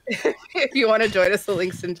 If you want to join us, the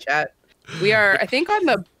link's in chat. We are, I think, on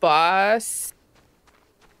the boss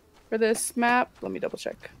for this map. Let me double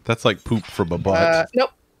check. That's like poop from a butt.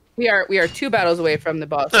 Nope. We are 2 battles away from the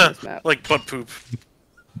boss on this map. Like butt poop.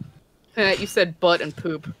 You said butt and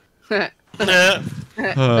poop. Nah.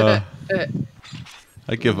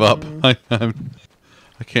 I give up. I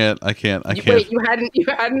can't. Wait, you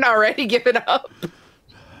hadn't already given up?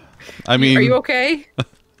 I mean, are you okay?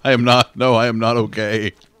 I am not. No, I am not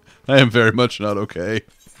okay. I am very much not okay.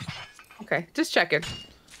 Okay, just checking.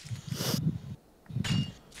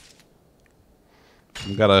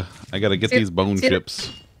 I gotta get these bone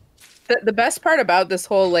chips. The best part about this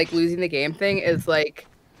whole like losing the game thing is like,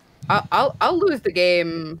 I'll lose the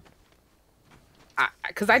game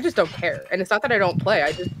because I just don't care, and it's not that I don't play.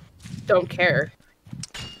 I just don't care.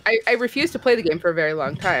 I refused to play the game for a very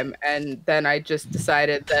long time, and then I just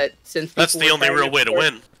decided that since That's the only real way to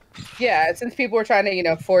win. Yeah, since people were trying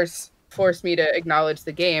to force me to acknowledge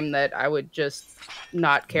the game, that I would just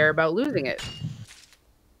not care about losing it.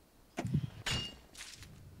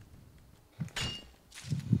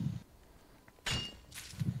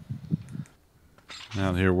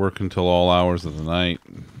 Out here working till all hours of the night,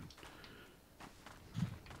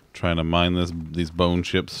 trying to mine these bone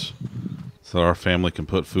chips so our family can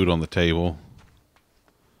put food on the table.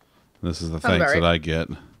 This is the thanks that I get.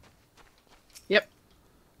 Yep.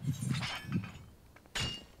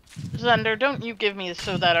 Zunder, don't you give me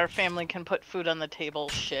so that our family can put food on the table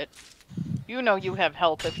shit. You know you have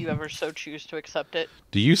help if you ever so choose to accept it.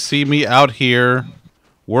 Do you see me out here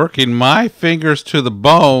working my fingers to the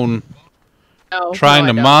bone, trying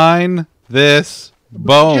to mine this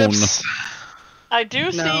bone? I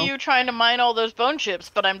do see you trying to mine all those bone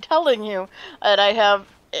chips, but I'm telling you that I have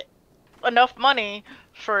enough money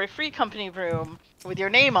for a free company room with your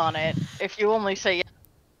name on it if you only say yes.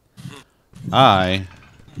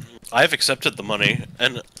 I've accepted the money,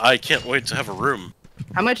 and I can't wait to have a room.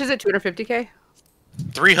 How much is it? 250K?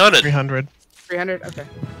 300. 300. 300? Okay.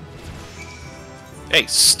 Hey,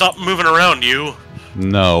 stop moving around, you.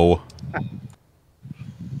 No.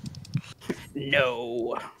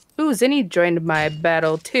 No. Ooh, Zinni joined my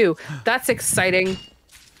battle too. That's exciting.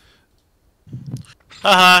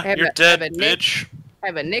 Haha, you're dead, bitch. I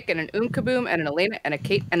have a Nick and an Kaboom and an Elena and a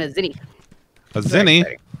Kate and a Zinni. A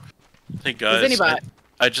Zinni? Hey guys, Zinni bot.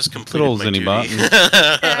 I just completed old my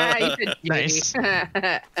Zinni duty. Nice.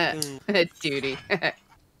 Duty.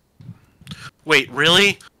 Wait,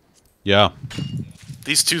 really? Yeah.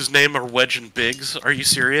 These two's name are Wedge and Biggs. Are you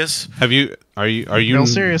serious? Are you Real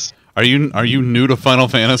serious. Are you new to Final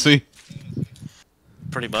Fantasy?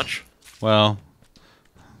 Pretty much. Well,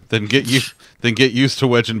 then get used to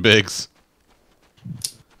Wedge and Biggs.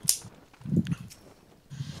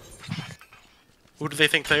 Who do they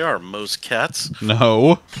think they are? Moe's cats?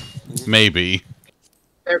 No. Maybe.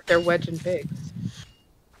 They're Wedge and Biggs.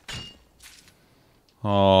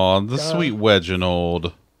 Oh, the sweet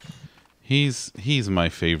Wedginold. He's my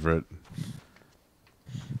favorite.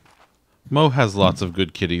 Mo has lots of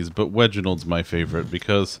good kitties, but Wedginold's my favorite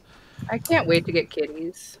because I can't wait to get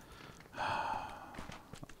kitties.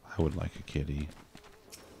 I would like a kitty.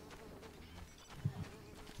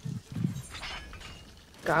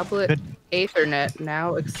 Goblet Ethernet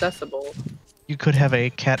now accessible. You could have a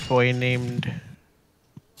cat boy named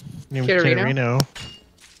Kitterino? Kitterino.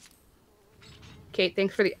 Kate,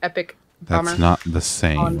 thanks for the epic bomber That's not the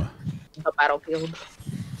same. on the battlefield.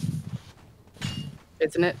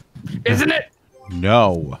 Isn't it? Isn't it?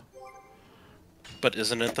 No. But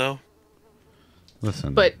isn't it though?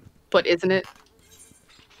 Listen. But isn't it?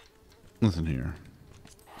 Listen here.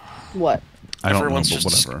 What? I don't Everyone's know, but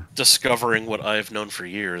just whatever. discovering what I've known for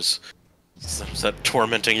years. Is that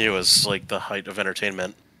tormenting you is like the height of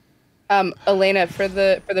entertainment? Elena, for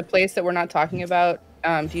the place that we're not talking about,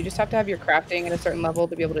 do you just have to have your crafting at a certain level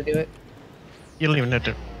to be able to do it? You don't even have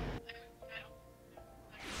to.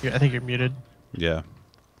 I think you're muted. Yeah.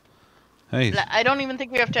 Hey. I don't even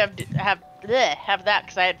think we have to have that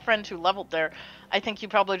because I had friends who leveled there. I think you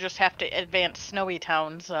probably just have to advance Snowy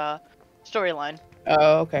Town's storyline.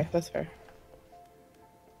 Oh, okay, that's fair.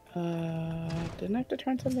 Didn't I have to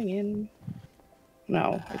turn something in?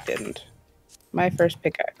 No, I didn't. My first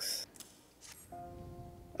pickaxe.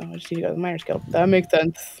 Oh, I just need to go to the Miner's Guild. That makes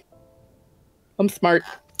sense. I'm smart.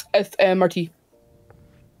 SMRT.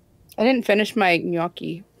 I didn't finish my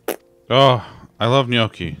gnocchi. Oh, I love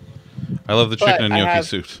gnocchi. I love the chicken and gnocchi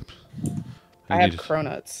soup. I have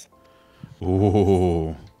cronuts.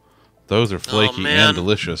 Ooh. Those are flaky man. and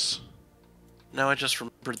delicious. Now I just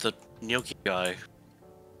remembered the gnocchi guy.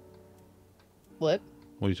 What?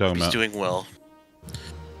 What are you talking He's about? doing well.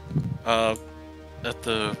 At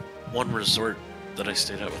the one resort that I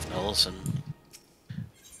stayed at with Allison,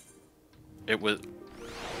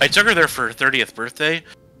 I took her there for her 30th birthday,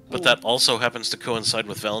 but that also happens to coincide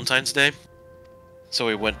with Valentine's Day. So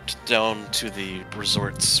we went down to the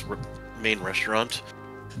resort's main restaurant,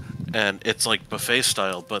 and it's like buffet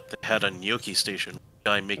style, but they had a gnocchi station.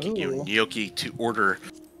 Guy making you gnocchi to order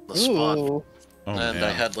on the spot. Ooh. Oh, And man. I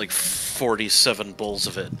had like 47 bowls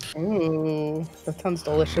of it. Ooh. That sounds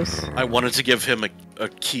delicious. I wanted to give him a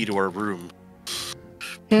key to our room.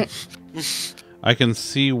 I can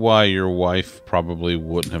see why your wife probably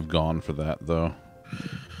wouldn't have gone for that, though.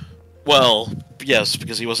 Well, yes,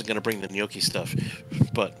 because he wasn't going to bring the gnocchi stuff,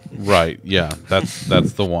 but... Right, yeah, that's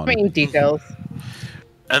the one. Main details.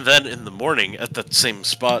 And then in the morning, at that same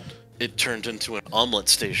spot, it turned into an omelet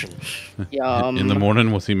station. Yum. In the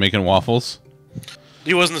morning, was he making waffles?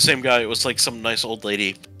 He wasn't the same guy, it was like some nice old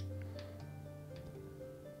lady.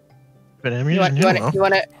 But You want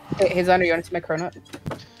to, hey, Zunder, you want to see my cronut?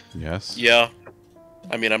 Yes. Yeah.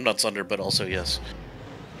 I mean, I'm not Zunder, but also yes.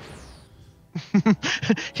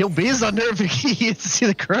 He'll be under if he gets to see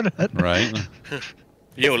the cronut. Right.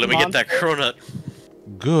 Yo, let me get that cronut.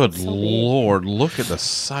 Good So big. lord, look at the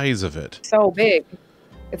size of it. So big.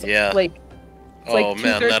 It's Yeah. like, it's like Oh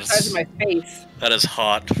man, two-thirds the size of that's my face. that is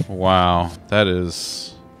hot. Wow, that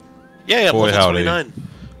is... Yeah, I'm Boy, level howdy.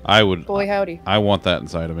 29. Boy, howdy. I want that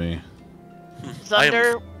inside of me.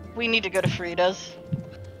 Zunder, we need to go to Frida's.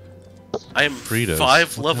 I am Frida's? 5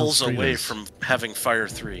 What the levels hell's away Frida's? from having Fire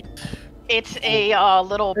 3. It's a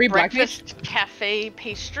little Three breakfast cafe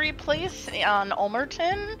pastry place on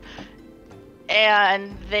Ulmerton.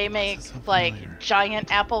 And they make sound like familiar. giant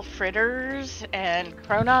apple fritters and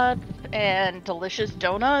cronuts and delicious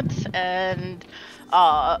donuts, and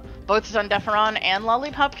both Zundeferon and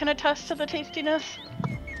Lollipop can attest to the tastiness.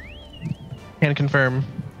 Can confirm.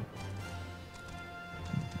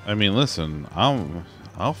 I mean, listen,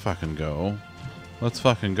 I'll fucking go. Let's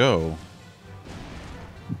fucking go.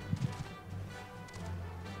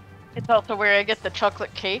 It's also where I get the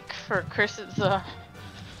chocolate cake for Chris's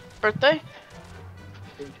birthday.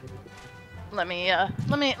 Let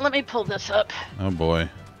me pull this up. Oh boy,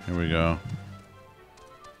 here we go.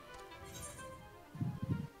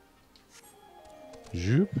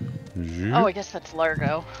 Zoop, zoop. Oh, I guess that's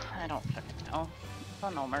Largo. I don't fucking know. It's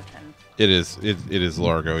on Ulmerton. It is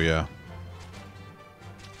Largo, yeah.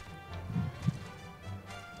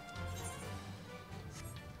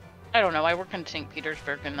 I don't know. I work in St.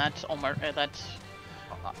 Petersburg, and that's Ulmerton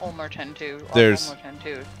too. There's- Ulmerton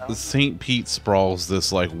too. So. St. Pete sprawls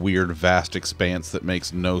this like weird vast expanse that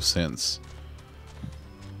makes no sense.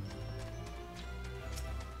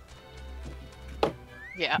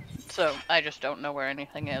 Yeah. So I just don't know where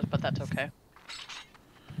anything is, but that's okay.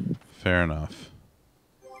 Fair enough.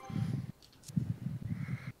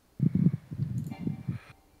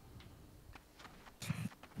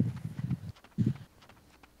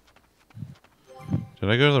 Did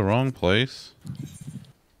I go to the wrong place?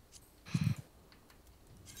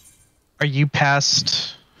 Are you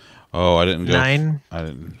past Oh, I didn't go. 9? I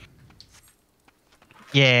didn't.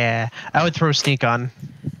 Yeah, I would throw sneak on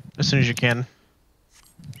as soon as you can.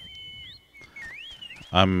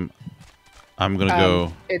 I'm gonna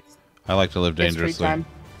go. It's I like to live it's free dangerously.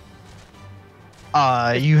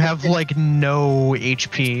 time. You have like no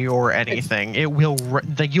HP or anything. It will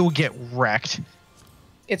like you'll get wrecked.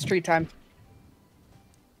 It's treat time.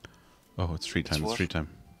 Oh, it's treat time. It's what? treat time.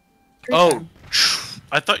 Treat Oh, time.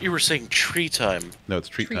 I thought you were saying tree time. No, it's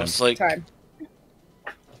treat Treat time. It's like time.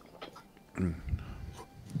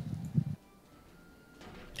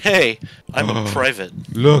 hey, I'm a private.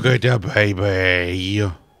 Look at the baby.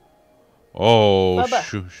 Oh, Bubba.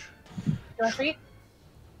 shush. You want a treat?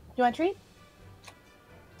 You want a treat?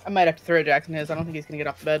 I might have to throw Jackson his. I don't think he's gonna get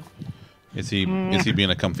off the bed. Is he being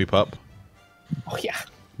a comfy pup? Oh yeah.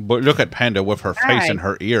 But look at Panda with her face Hi. and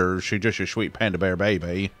her ears. She's just a sweet panda bear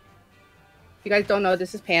baby. If you guys don't know,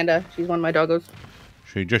 this is Panda. She's one of my doggos.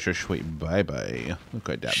 She's just a sweet baby. Look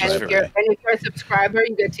at that She's And baby. if you're a subscriber,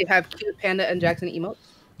 you get to have cute Panda and Jackson emotes.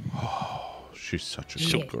 She's such a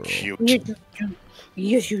So good girl. cute.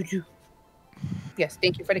 Yes, you do. Yes,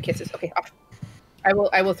 thank you for the kisses. Okay, off.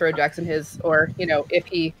 I will throw Jackson his, or you know, if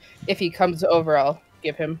he comes over, I'll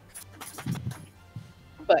give him.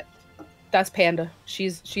 But that's Panda.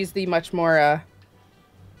 She's the much more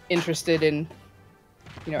interested in,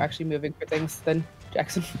 you know, actually moving for things than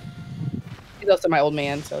Jackson. He's also my old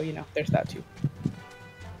man, so you know, there's that too.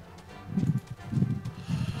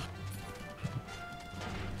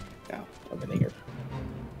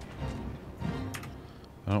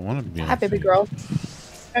 I don't want to be. Hi, baby girl.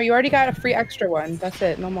 No, you already got a free extra one. That's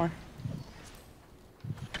it. No more.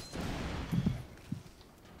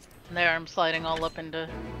 There, I'm sliding all up into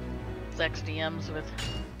Zach's DMs with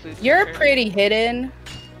food. You're pictures. pretty hidden.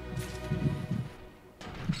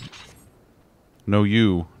 No,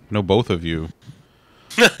 you. No, both of you.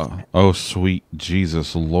 Oh, sweet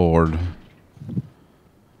Jesus Lord.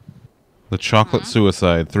 The chocolate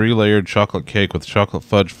suicide. 3-layered chocolate cake with chocolate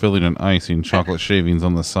fudge filling and icing. Chocolate shavings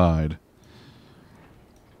on the side.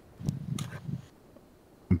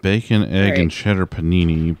 Bacon, egg, and cheddar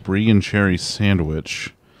panini. Brie and cherry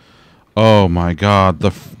sandwich. Oh my God.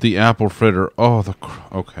 The apple fritter. Oh,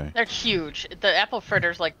 okay. They're huge. The apple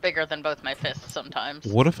fritter's like bigger than both my fists sometimes.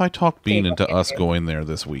 What if I talk Bean into us going there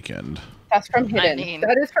this weekend? That's from Hidden. I mean-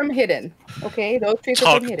 That is from Hidden. Okay, those treats are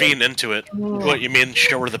Talk from Hidden. Bean into it. What, you mean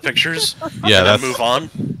show her the pictures? Yeah, and that's then move on?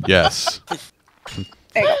 Yes.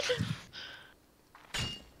 There you go.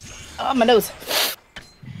 Oh, my nose.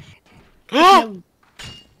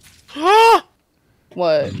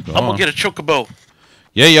 What? I'm gonna get a chocobo.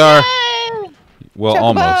 Yeah, you are. Yay! Well, Chocobo!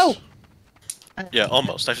 almost. Yeah,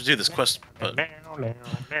 almost. I have to do this quest. But Down.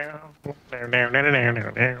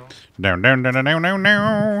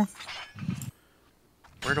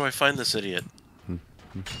 where do I find this idiot?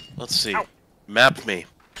 Let's see. Map me.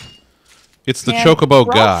 It's the Man, Chocobo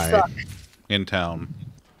Ross guy sucks. in town.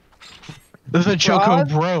 The Choco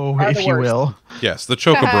Bro, are if the you worst. will. Yes, the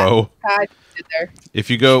Chocobro. I did there. If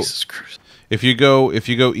you go, Jesus Christ. if you go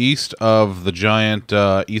east of the giant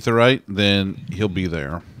etherite, then he'll be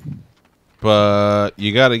there. But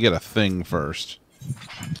you got to get a thing first.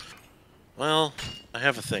 Well, I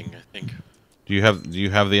have a thing, I think. Do you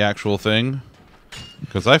have the actual thing?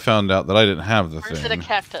 Because I found out that I didn't have the Or is thing. it a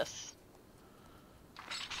cactus?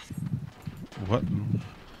 What?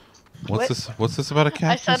 What? What's this about a I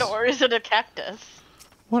cactus? said, or is it a cactus?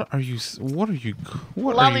 What are you?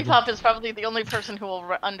 Lollipop is probably the only person who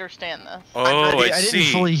will understand this. Oh, I I didn't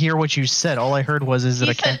see. fully hear what you said. All I heard was, "Is it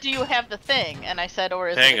He a said, cactus?" "Do you have the thing?" And I said, "Or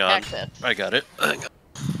is Hang it a on. cactus?" I got it. Hang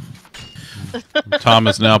on. Tom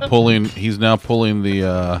is now pulling. He's now pulling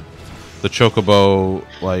the chocobo,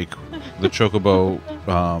 like the chocobo.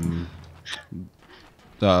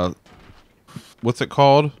 What's it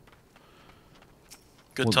called?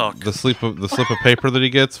 Good talk. The slip of paper that he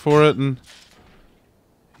gets for it, and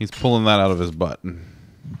he's pulling that out of his butt.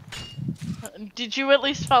 Did you at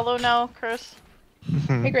least follow now, Chris?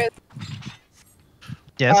 Hey, Grizz.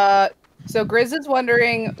 Yes. So Grizz is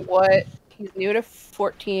wondering what he's new to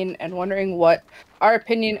 14 and wondering what our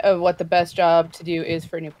opinion of what the best job to do is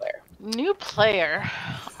for a new player. New player.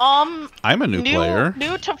 I'm a new player.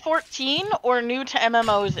 New to 14 or new to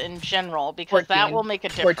MMOs in general, because that 14. will make a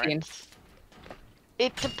difference. 14.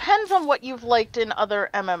 It depends on what you've liked in other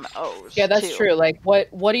MMOs. Yeah, that's too. true. Like, what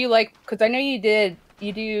do you like? Because I know you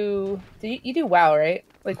do WoW, right?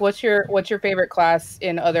 Like, what's your favorite class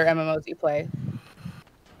in other MMOs you play?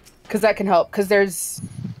 Because that can help. Because there's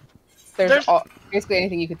basically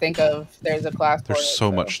anything you could think of. There's a class. There's for it,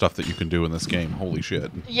 so much stuff that you can do in this game. Holy shit!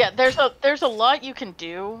 Yeah, there's a lot you can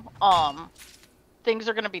do. Things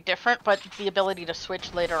are going to be different, but the ability to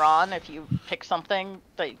switch later on if you pick something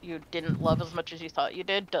that you didn't love as much as you thought you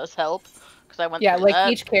did does help. Because I went through like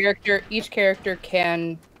that. each character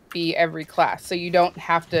can be every class, so you don't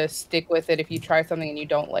have to stick with it if you try something and you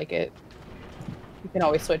don't like it. You can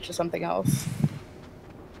always switch to something else.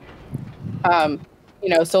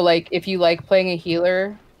 So like if you like playing a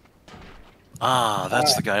healer. Ah,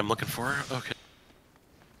 that's the guy I'm looking for. Okay.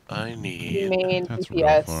 I need... Main That's DPS.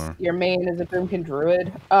 real far. Your main is a Boomkin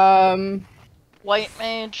Druid. White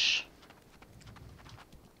mage,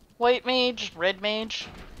 red mage.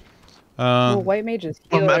 Well, White Mage is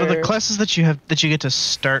healer. Out of the classes that you get to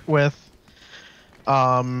start with,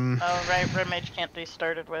 Oh right, red mage can't be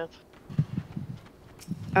started with.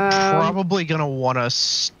 probably gonna want to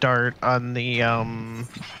start on the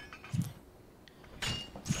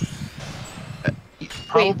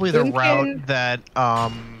probably the Boomkin- route that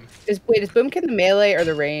is Boomkin the melee or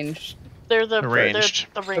the ranged? They're the ranged.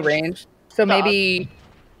 The The ranged. range. So maybe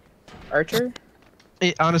Archer.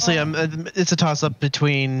 honestly, it's a toss up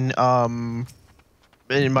between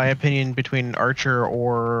in my opinion, between Archer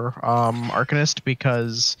or Arcanist,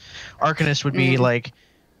 because Arcanist would be like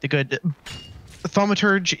the good.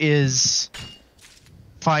 Thaumaturge is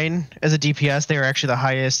fine as a DPS. They are actually the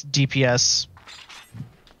highest DPS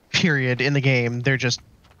period in the game. They're just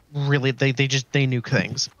really they nuke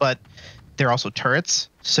things, but they're also turrets.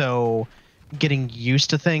 So getting used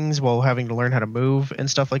to things while having to learn how to move and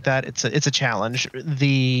stuff like that, it's a challenge.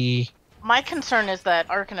 My concern is that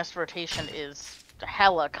Arcanist rotation is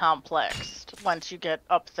hella complex once you get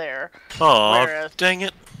up there. Oh, Whereas dang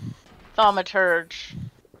it. Thaumaturge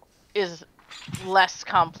is less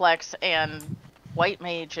complex, and White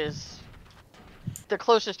Mage is the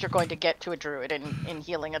closest you're going to get to a druid in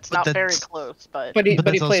healing. It's not very close, but But he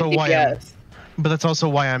that's plays also why DPS. but that's also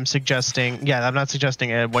why I'm suggesting. Yeah, I'm not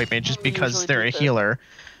suggesting a white mage just We because usually they're do a this. healer.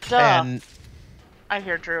 Duh. And I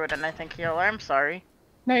hear druid and I think healer. I'm sorry.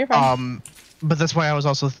 No, you're fine. but that's why I was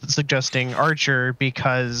also suggesting archer,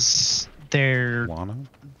 because they're Lana?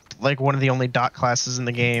 like one of the only dot classes in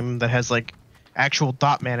the game that has like actual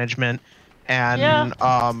dot management, and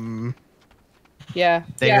yeah,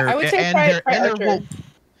 they're I would say and try they're and Archer. they're well,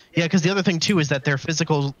 yeah, because the other thing too is that their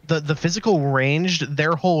physical the physical range,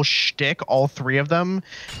 their whole shtick, all three of them,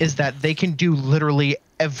 is that they can do literally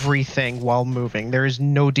everything while moving. There is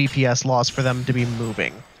no DPS loss for them to be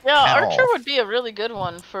moving. Yeah, at Archer all. would be a really good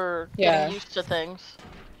one for Yeah. getting used to things.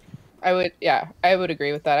 I would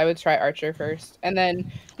agree with that. I would try Archer first, and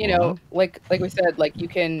then like we said, like you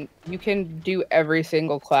can do every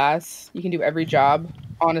single class, you can do every job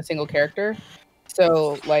on a single character.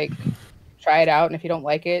 So like, try it out, and if you don't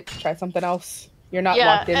like it, try something else. You're not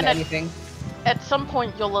locked into anything. At some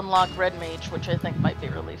point, you'll unlock Red Mage, which I think might be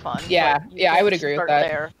really fun. Yeah, I would agree with that.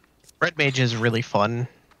 There. Red mage is really fun.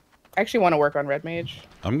 I actually want to work on Red Mage.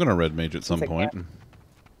 I'm gonna red mage at some point.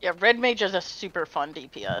 Yeah, Red Mage is a super fun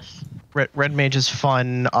DPS. Red mage is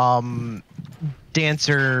fun.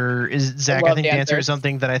 Dancer is Zach. I think Dancer is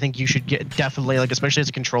something that I think you should get definitely, like, especially as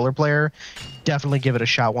a controller player, definitely give it a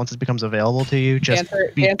shot once it becomes available to you. Just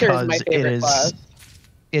because is my favorite class.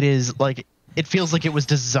 It is like, it feels like it was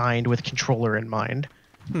designed with controller in mind.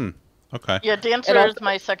 Okay. Yeah, Dancer is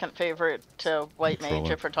my second favorite to White Mage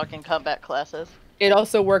if we're talking combat classes. It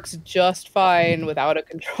also works just fine without a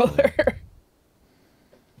controller.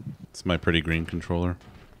 It's my pretty green controller.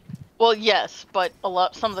 Well, yes, but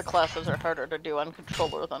some of the classes are harder to do on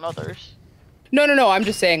controller than others. No. I'm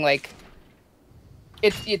just saying, like,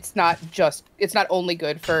 it's not only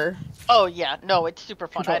good for. Oh yeah, no, it's super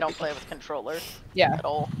fun. I don't people. play with controllers. Yeah. At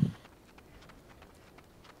all.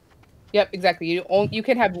 Yep, exactly. You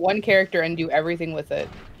can have one character and do everything with it,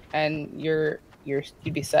 and you'd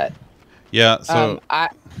be set. Yeah. So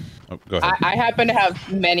go ahead. I happen to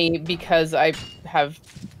have many because I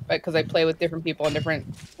play with different people in different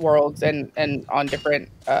worlds and on different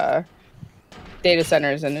data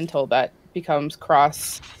centers, and until that becomes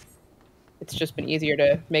cross, it's just been easier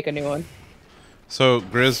to make a new one. So,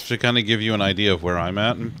 Grizz, to kind of give you an idea of where I'm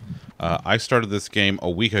at, I started this game a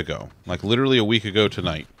week ago, like literally a week ago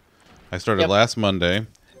tonight. I started last Monday,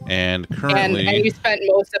 and currently, and you spent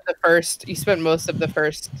most of the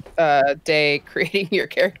first day creating your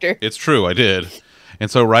character. It's true, I did.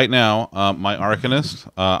 And so right now, my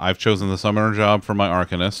Arcanist, I've chosen the Summoner job for my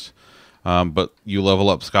Arcanist, but you level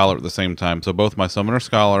up Scholar at the same time. So both my Summoner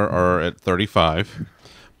Scholar are at 35.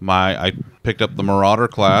 I picked up the Marauder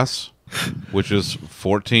class, which is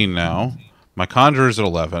 14 now. My Conjurer's at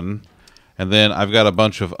 11. And then I've got a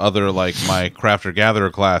bunch of other, like, my Crafter Gatherer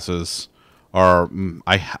classes are...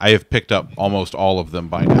 I have picked up almost all of them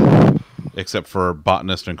by now, except for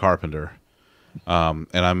Botanist and Carpenter. And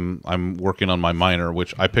I'm working on my Miner,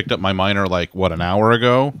 which I picked up my Miner, like, what, an hour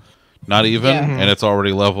ago? Not even? Yeah. And it's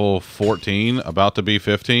already level 14, about to be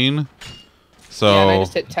 15. So... Yeah, and I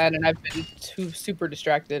just hit 10, and I've been super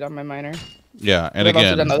distracted on my Miner. Yeah, and I've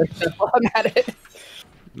again... also done other stuff while I'm at it.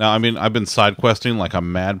 Now, I mean, I've been side questing like a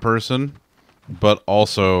mad person, but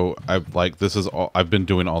also I've been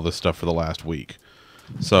doing all this stuff for the last week.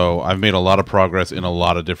 So I've made a lot of progress in a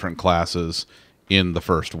lot of different classes in the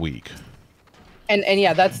first week. And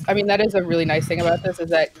yeah, that is a really nice thing about this, is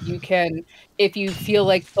that you can, if you feel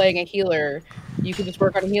like playing a healer, you can just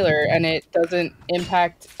work on a healer and it doesn't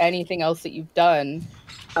impact anything else that you've done.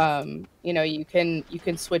 You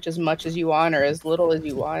can switch as much as you want or as little as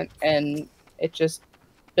you want, and it just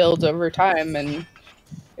builds over time. And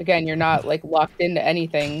again, you're not like locked into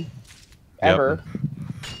anything ever.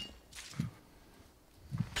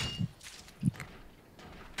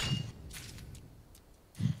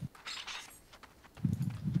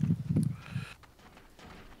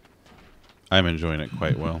 I'm enjoying it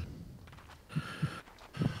quite well.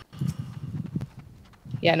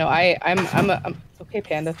 Yeah, no, I'm okay,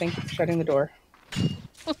 Panda. Thank you for shutting the door.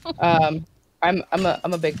 I'm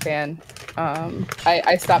a big fan.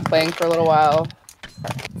 I stopped playing for a little while.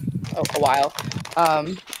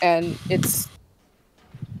 And it's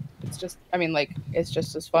just, it's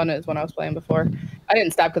just as fun as when I was playing before. I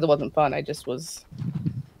didn't stop because it wasn't fun. I just was.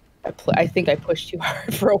 I think I pushed too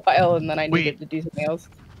hard for a while, and then I needed to do something else.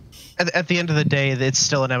 At the end of the day, it's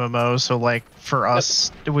still an MMO, so like for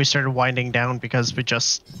us, we started winding down because we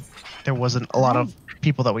just there wasn't a lot of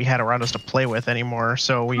people that we had around us to play with anymore.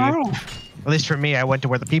 So we, at least for me, I went to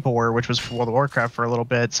where the people were, which was World of Warcraft for a little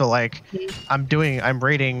bit. So like, I'm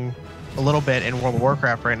raiding a little bit in World of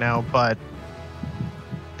Warcraft right now, but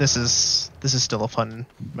this is still a fun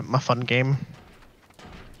game.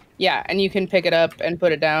 Yeah, and you can pick it up and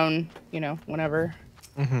put it down, whenever.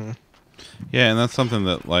 Mm-hmm. Yeah, and that's something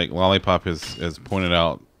that like Lollipop has pointed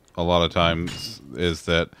out a lot of times, is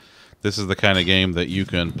that this is the kind of game that you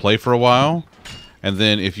can play for a while, and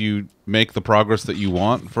then if you make the progress that you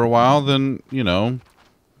want for a while, then,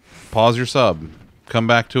 pause your sub, come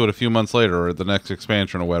back to it a few months later or the next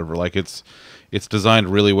expansion or whatever. Like it's designed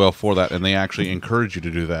really well for that, and they actually encourage you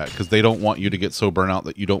to do that because they don't want you to get so burnt out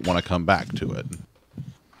that you don't want to come back to it.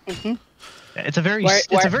 Mm-hmm. It's a very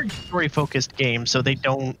story focused game, so they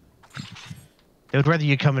would rather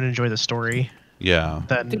you come and enjoy the story. Yeah.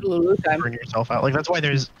 Than burn yourself out. Like that's why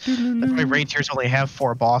raid tiers only have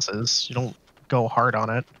 4 bosses. You don't go hard on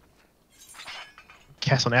it.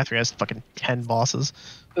 Castle Nathria has fucking 10 bosses.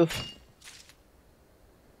 Oof.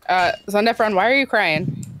 Zundefron, why are you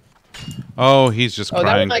crying? Oh, he's just crying.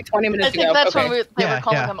 That was like 20 minutes ago. I think that's okay. when they were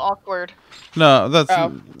calling him awkward. No, that's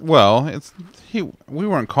well, we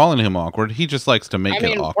weren't calling him awkward. He just likes to make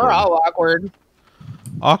it awkward. We're all awkward.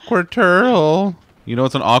 Awkward turtle. You know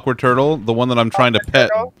it's an awkward turtle? The one that I'm trying to pet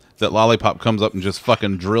that Lollipop comes up and just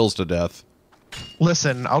fucking drills to death.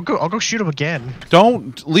 Listen, I'll go shoot him again.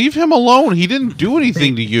 Don't leave him alone. He didn't do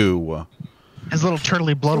anything to you. His little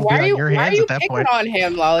turtly blood will be on your hands at that point. Why are you picking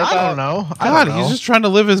on him, Lollipop? I don't know. God, he's just trying to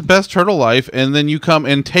live his best turtle life, and then you come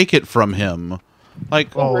and take it from him.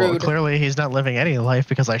 Like, well, clearly he's not living any life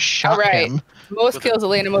because I shot him. Most kills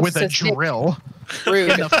Elena, most with a drill.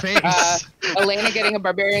 Rude. In the face. Elena getting a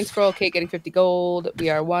barbarian scroll, Kate getting 50 gold. We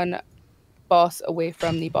are 1 boss away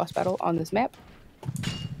from the boss battle on this map.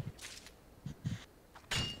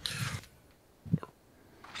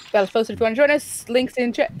 Battle's posted if you want to join us. Links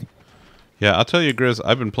in chat. Yeah, I'll tell you, Grizz,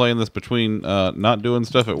 I've been playing this between not doing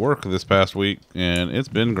stuff at work this past week, and it's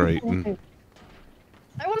been great.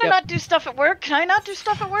 I want to not do stuff at work. Can I not do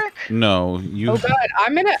stuff at work? No, you. Oh God,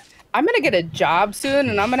 I'm gonna get a job soon,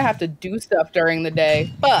 and I'm gonna have to do stuff during the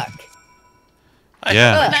day. Fuck.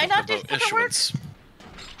 Yeah. Can I not do stuff at work?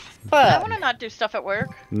 Fuck. I want to not do stuff at work.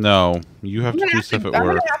 No, you have to do stuff at work. I'm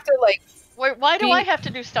gonna have to like. Wait, why do I have to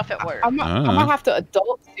do stuff at work? I'm gonna have to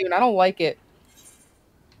adult soon. I don't like it.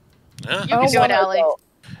 Yeah. You can do it, Allie.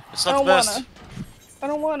 It's not the best. I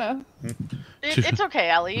don't wanna. It's okay,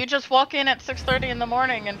 Allie. You just walk in at 6:30 in the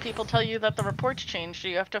morning and people tell you that the report's changed. So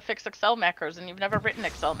you have to fix Excel macros, and you've never written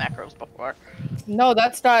Excel macros before. No,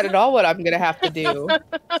 that's not at all what I'm gonna have to do.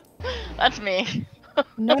 That's me.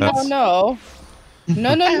 No. That's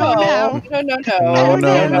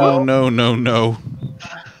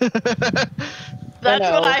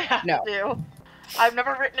what I have to do. I've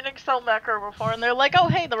never written an Excel macro before, and they're like, oh,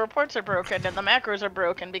 hey, the reports are broken, and the macros are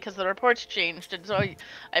broken because the reports changed, and so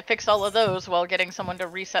I fix all of those while getting someone to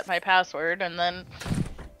reset my password, and then...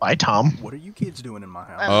 Bye, Tom. What are you kids doing in my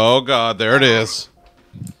house? Oh, God, there it is.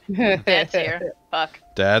 Dad's here. Fuck.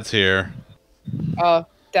 Dad's here. Oh,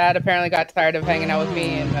 Dad apparently got tired of hanging out with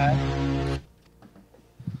me, and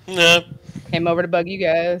came over to bug you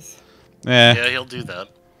guys. Yeah, he'll do that.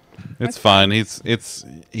 It's fine. He's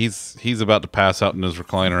about to pass out in his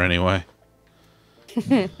recliner anyway.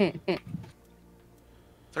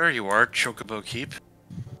 There you are, Chocobo Keep.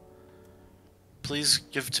 Please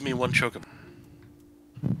give to me 1 Chocobo.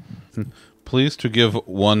 Please to give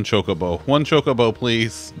 1 Chocobo. 1 Chocobo,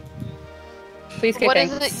 please. Please, what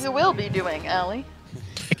is it you will be doing, Allie?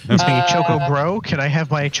 It's me, Choco Bro. Can I have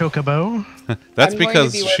my Chocobo? That's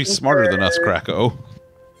because she's smarter than us, Kracko.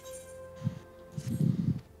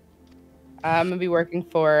 I'm gonna be working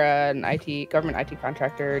for an government IT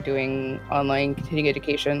contractor doing online continuing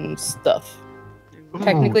education stuff.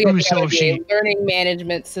 Technically, I think I would be a learning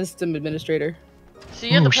management system administrator. So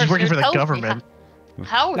you're the person she's working who for the tells government. Me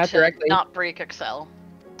how Not to directly. not break Excel.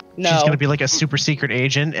 No. She's gonna be like a super secret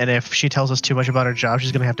agent, and if she tells us too much about her job,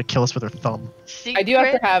 she's gonna have to kill us with her thumb. I do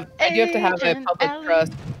have to have a public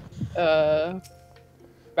trust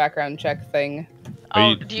background check thing.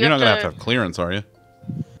 You're not gonna have to have clearance, are you?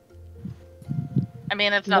 I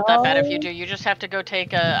mean, it's not that bad if you do. You just have to go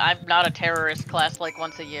take I'm not a terrorist class like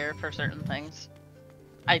once a year for certain things.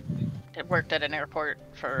 I worked at an airport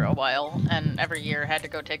for a while, and every year had to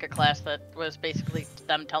go take a class that was basically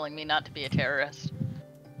them telling me not to be a terrorist.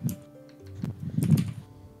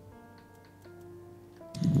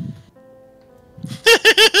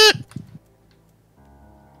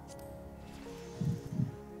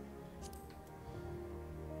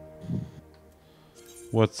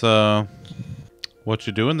 What's What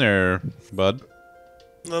you doing there, bud?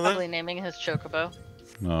 Probably naming his chocobo.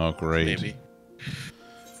 Oh, great. Maybe.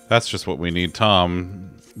 That's just what we need,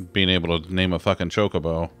 Tom. Being able to name a fucking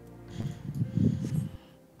chocobo.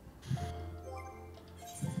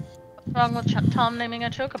 What's wrong with Tom naming a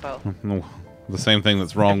chocobo? The same thing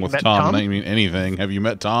that's wrong with met Tom Tom? naming anything. Have you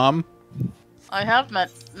met Tom? I have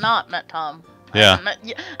not met Tom. Yeah.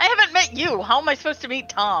 I haven't met you. How am I supposed to meet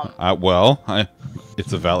Tom?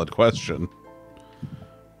 It's a valid question.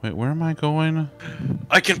 Wait, where am I going?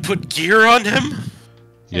 I can put gear on him?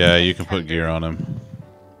 Yeah, you can put gear on him.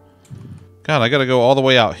 God, I gotta go all the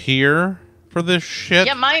way out here for this shit?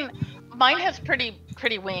 Yeah, mine has pretty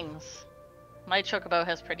wings. My chocobo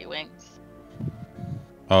has pretty wings.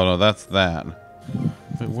 Oh, no, that's that.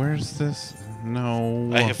 Wait, where's this? No.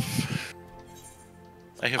 I have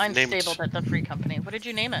Mine's named... stabled at the free company. What did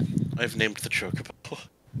you name it? I've named the chocobo.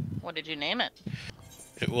 What did you name it?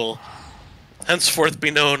 It will henceforth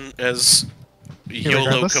be known as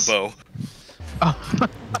Irregardless? YOLO-cobo. Oh,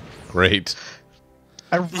 Great.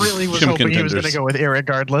 I really was Gym hoping he was contenders. going to go with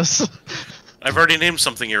irregardless. I've already named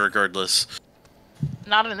something irregardless.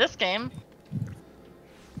 Not in this game.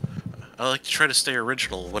 I like to try to stay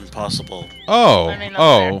original when possible. Oh, I mean,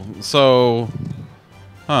 that's fair. so...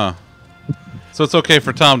 Huh. So it's okay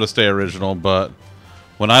for Tom to stay original, but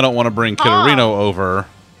when I don't want to bring Tom! Kitterino over...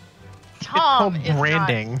 Tom It's is called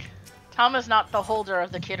branding. Not, Tom is not the holder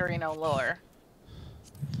of the Kitterino lore.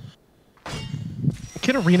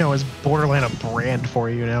 Kitterino is borderline a brand for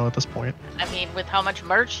you now at this point. I mean, with how much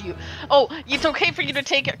merch you... Oh, it's okay for you to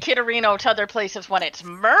take Kitterino to other places when it's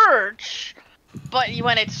merch, but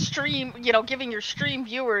when it's stream, giving your stream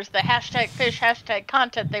viewers the hashtag fish, hashtag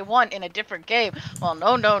content they want in a different game. Well,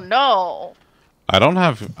 no. I don't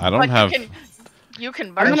have... You can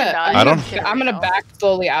I'm merchandise. gonna back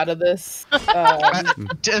slowly out of this. I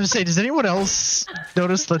was saying, does anyone else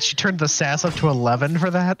notice that she turned the sass up to 11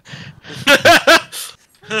 for that?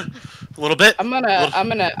 A little bit. I'm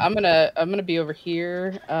gonna be over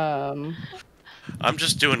here. I'm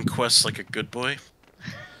just doing quests like a good boy.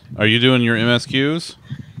 Are you doing your MSQs?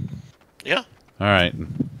 Yeah. Alright.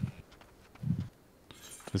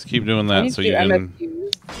 Just keep doing I that need so to you do can MSQs.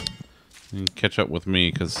 catch up with me,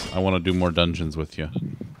 because I want to do more dungeons with you.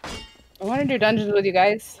 I want to do dungeons with you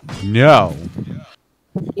guys. No!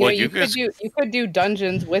 You could do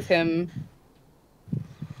dungeons with him,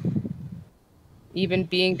 even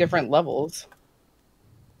being different levels.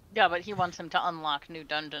 Yeah, but he wants him to unlock new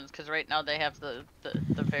dungeons, because right now they have the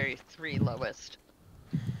very 3 lowest.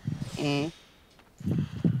 Mm.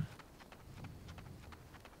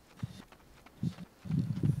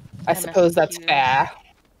 I suppose that's MSQ. fair.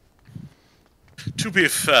 To be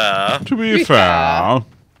fair. To be fair...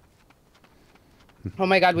 Oh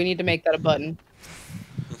my god, we need to make that a button.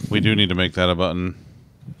 We do need to make that a button.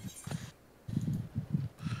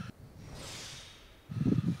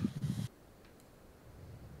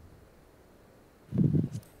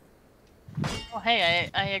 Well, hey,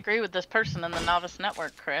 I agree with this person in the Novice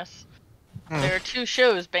Network, Chris. There are 2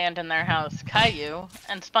 shows banned in their house, Caillou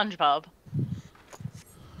and SpongeBob.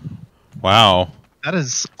 Wow. That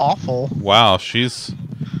is awful. Wow, she's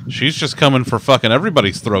just coming for fucking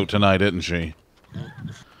everybody's throat tonight, isn't she?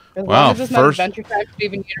 As Wow, long as it's not first- Adventure Time,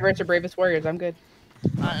 Steven Universe, or Bravest Warriors, I'm good.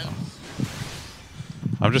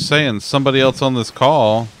 I'm just saying, somebody else on this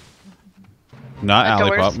call, not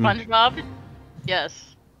Adores Alley Pop, SpongeBob?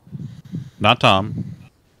 Yes. not Tom.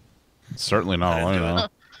 Certainly not. I don't know.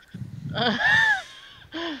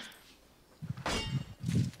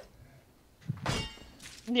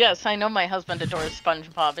 Yes, I know my husband adores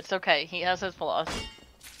SpongeBob. It's okay. He has his flaws.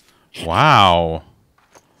 Wow.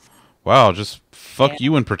 Wow, just fuck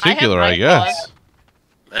you in particular, my I guess.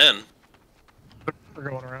 Man, We're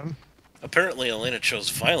going around. apparently Elena chose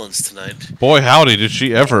violence tonight. Boy, howdy, did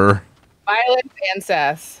she ever. Violence and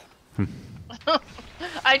sass.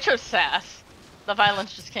 I chose sass. The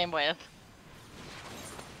violence just came with.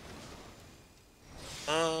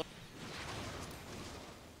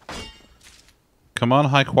 Come on,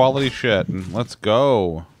 high quality shit, and let's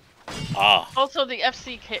go. Also, the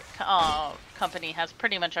FC company has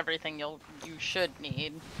pretty much everything you should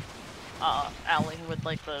need. Allie, with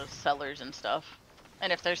like the sellers and stuff.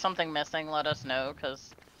 And if there's something missing, let us know, because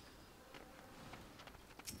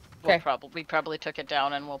we probably took it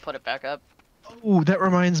down and we'll put it back up. Oh, that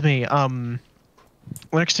reminds me.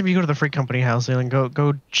 Next time you go to the free company house, then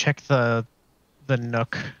go check the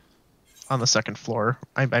nook on the 2nd floor.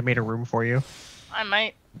 I made a room for you. I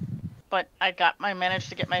might, but I managed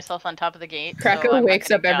to get myself on top of the gate. Krakow so I'm not wakes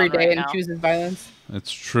gonna up every down day right and now. chooses violence.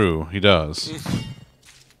 It's true, he does.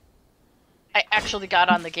 I actually got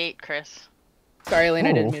on the gate, Chris. Sorry, Elaine,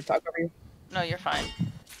 I didn't Ooh. mean to talk over you. No, you're fine.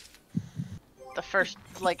 The first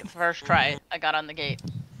try, I got on the gate.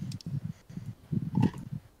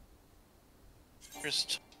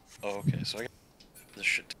 Oh, okay, so I got this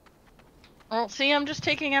shit. Well, see, I'm just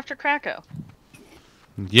taking after Krakow.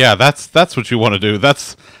 Yeah, that's what you want to do.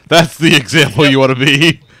 That's the example you want to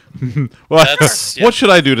be. Well, what should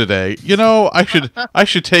I do today? You know, I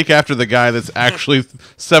should take after the guy that's actually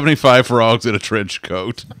 75 frogs in a trench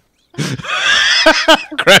coat.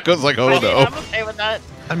 Krakow's like, oh no. I'm okay with that.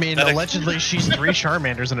 I mean, allegedly she's 3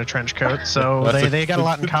 Charmanders in a trench coat, so they got a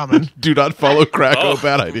lot in common. Do not follow Krakow.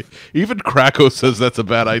 Bad idea. Even Krakow says that's a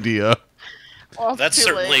bad idea. Well, that too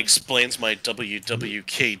certainly late. explains my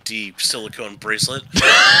WWKD silicone bracelet.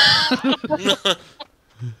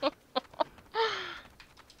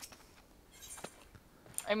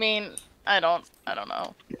 I mean, I don't know. I don't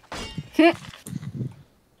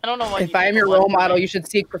know what. If I am your role model, you should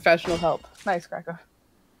seek professional help. Nice, Krakow.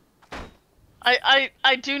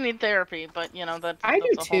 I do need therapy, but you know that's I do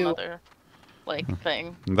a too. whole other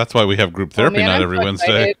thing. That's why we have group therapy man, night I'm every so Wednesday.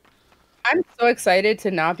 excited. I'm so excited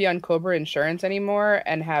to not be on Cobra Insurance anymore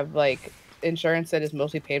and have like insurance that is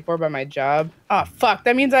mostly paid for by my job. Oh fuck,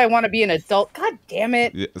 that means I want to be an adult. God damn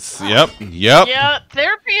it. Yes, yep. Yeah,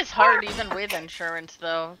 therapy is hard even with insurance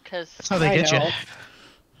though, because That's how they get you.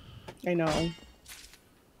 I know.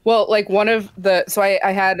 Well, like one of the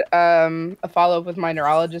I had a follow-up with my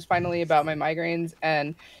neurologist finally about my migraines,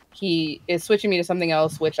 and he is switching me to something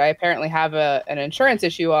else, which I apparently have an insurance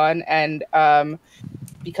issue on, and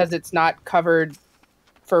because it's not covered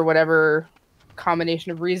for whatever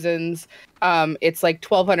combination of reasons, it's like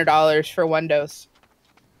 $1,200 for 1 dose.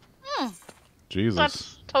 Jesus.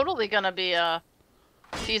 That's totally gonna be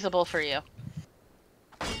feasible for you.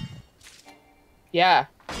 Yeah.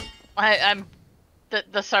 I'm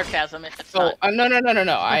the sarcasm. If it's Oh, not.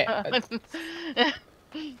 no.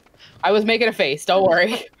 I was making a face. Don't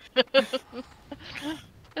worry.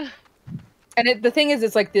 And the thing is,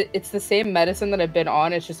 it's like it's the same medicine that I've been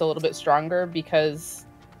on. It's just a little bit stronger because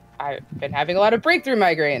I've been having a lot of breakthrough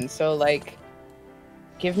migraines. So like,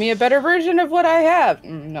 give me a better version of what I have.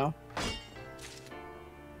 No.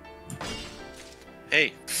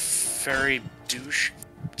 Hey, fairy douche,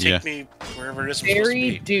 take me wherever it is.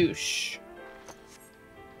 Fairy douche.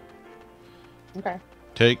 Okay.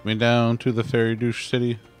 Take me down to the fairy douche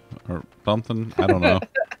city, or something. I don't know.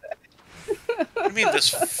 What do you mean this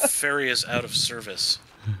ferry is out of service?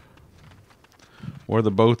 Where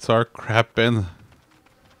the boats are crap and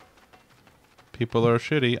people are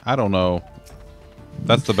shitty. I don't know.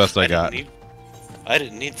 That's the best I got. I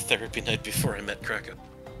didn't need therapy night before I met Krakow.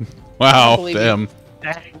 Wow, damn.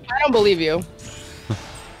 I don't believe you.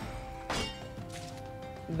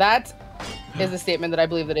 That is a statement that I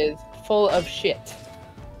believe that is full of shit.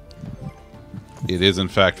 It is in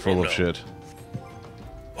fact full of shit.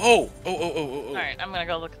 Oh. Alright, I'm gonna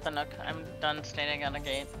go look at the Nook. I'm done standing on a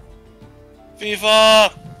gate.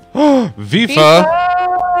 Viva! Viva!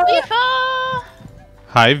 Viva!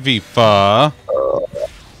 Hi, Viva.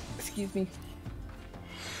 Excuse me.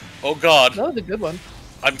 Oh god. That was a good one.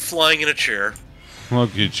 I'm flying in a chair. Oh,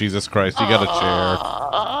 Jesus Christ, you got a chair.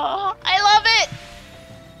 I love it!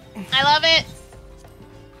 I love it!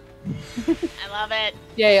 I love it.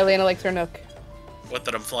 Yeah, Elena likes her Nook. What,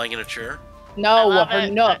 that I'm flying in a chair? No, her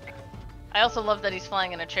Nook. I also love that he's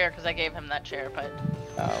flying in a chair because I gave him that chair, but...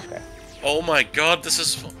 Oh, okay. Oh my god, this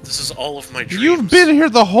is all of my dreams. You've been here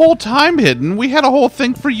the whole time, Hidden. We had a whole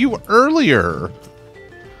thing for you earlier.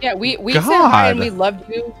 Yeah, we said hi and we loved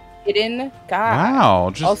you. Hidden. God.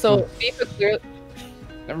 Wow. Just... Also, Viva clearly...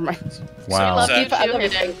 Never mind. Wow. Love you Viva, I too, love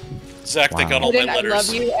Hidden. you. Zach, they got all my Hidden, letters. I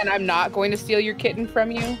love you, and I'm not going to steal your kitten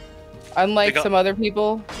from you. Unlike some other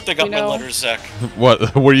people. They got my letters, Zach.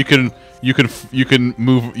 What? Where you can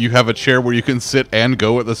move? You have a chair where you can sit and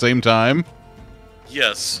go at the same time.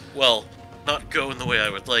 Yes. Well, not go in the way I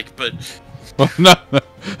would like, but No.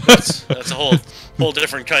 that's a whole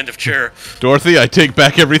different kind of chair. Dorothy, I take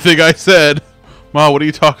back everything I said. Ma, what are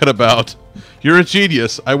you talking about? You're a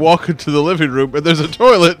genius. I walk into the living room and there's a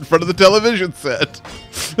toilet in front of the television set.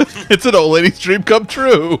 It's an old lady's dream come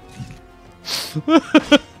true.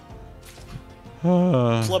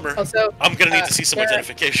 Plumber. Also, I'm gonna need to see some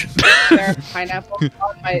identification. There are pineapples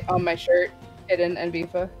on my shirt, Hidden and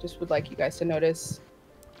Viva. Just would like you guys to notice.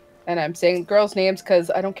 And I'm saying girls' names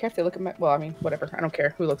because I don't care if they look at my... Well, I mean, whatever. I don't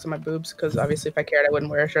care who looks at my boobs because obviously if I cared, I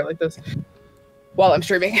wouldn't wear a shirt like this while I'm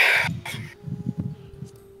streaming.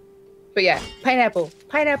 But yeah, pineapple.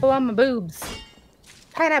 Pineapple on my boobs.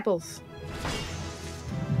 Pineapples.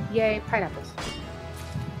 Yay, pineapples.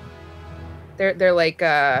 They're like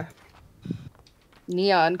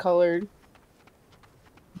neon colored.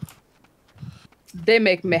 They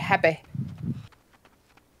make me happy.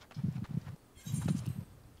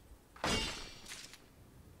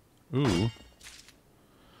 Ooh.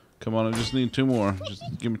 Come on, I just need 2 more. Just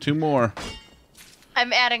give me 2 more.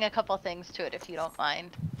 I'm adding a couple things to it if you don't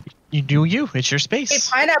mind. You do you. It's your space.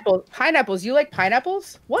 Hey, pineapple. Pineapples. You like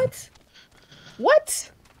pineapples? What?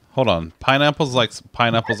 What? Hold on. Pineapples likes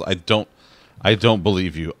pineapples. I don't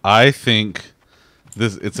believe you. I think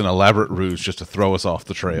it's an elaborate ruse just to throw us off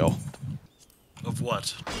the trail. Of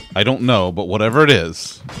what? I don't know, but whatever it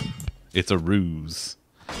is, it's a ruse.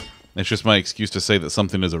 It's just my excuse to say that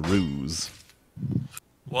something is a ruse.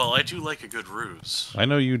 Well, I do like a good ruse. I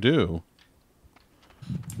know you do.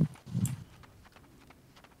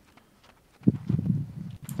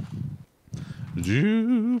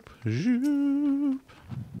 Zoop, zoop.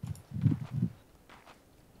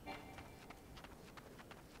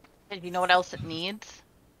 And you know what else it needs?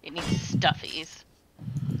 It needs stuffies.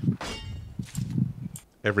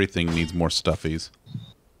 Everything needs more stuffies.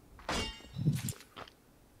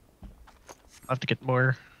 I'll have to get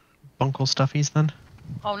more bunkle stuffies then.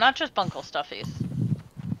 Oh, not just bunkle stuffies.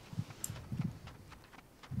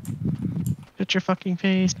 Get your fucking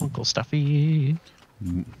face, bunkle stuffy.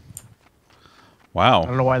 Wow. I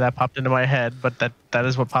don't know why that popped into my head, but that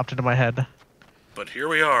is what popped into my head. But here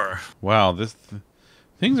we are. Wow,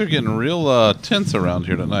 things are getting real tense around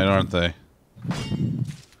here tonight, aren't they?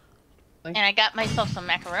 And I got myself some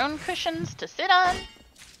macaron cushions to sit on.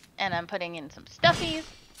 And I'm putting in some stuffies.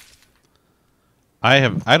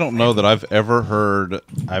 I don't know that I've ever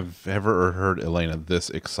heard Elena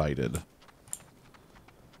this excited.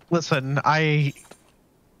 Listen, I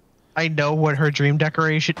know what her dream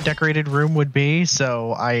decorated room would be,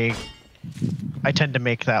 so I tend to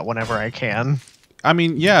make that whenever I can. I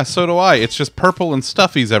mean, yeah, so do I. It's just purple and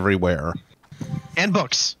stuffies everywhere. And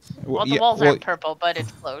books. Well, the walls aren't purple, but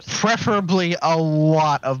it's close. Preferably a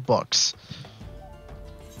lot of books.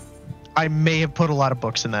 I may have put a lot of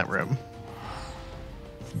books in that room.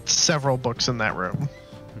 Several books in that room.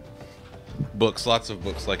 Books, lots of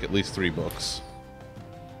books, like at least 3 books.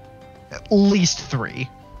 At least 3.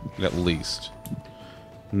 At least.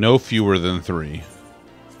 No fewer than 3.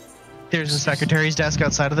 There's a secretary's desk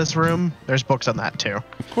outside of this room. There's books on that too.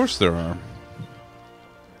 Of course there are.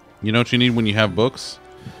 You know what you need when you have books?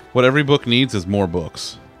 What every book needs is more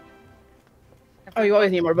books. Oh, you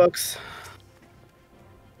always need more books.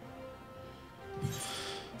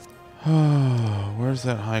 Where's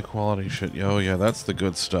that high quality shit? Oh yeah, that's the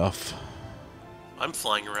good stuff. I'm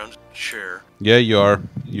flying around a chair. Yeah, you are.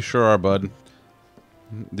 You sure are, bud.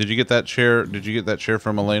 Did you get that chair? Did you get that chair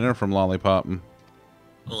from Elena or from Lollipop?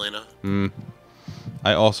 Elena.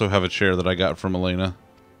 I also have a chair that I got from Elena.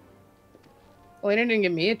 Elena didn't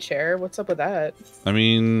give me a chair. What's up with that? I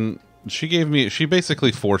mean, she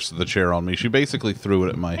basically forced the chair on me. She basically threw it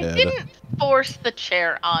at my head. I didn't force the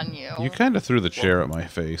chair on you. You kind of threw the chair at my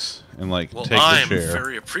face and like, Well, take the I'm chair.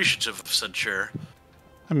 very appreciative of said chair.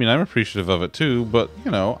 I mean, I'm appreciative of it too, but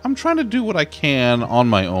you know, I'm trying to do what I can on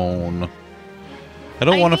my own. I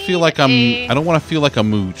don't want to feel like I don't want to feel like a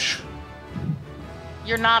mooch.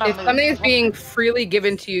 You're not a If mooch. something is being freely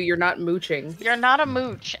given to you, you're not mooching. You're not a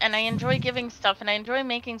mooch, and I enjoy giving stuff, and I enjoy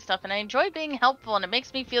making stuff, and I enjoy being helpful, and it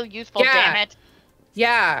makes me feel useful, Yeah. damn it.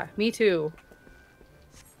 Yeah, me too.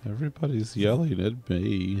 Everybody's yelling at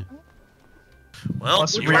me. Well,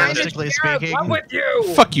 Plus, you realistically speaking, with you.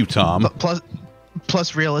 Fuck you, Tom.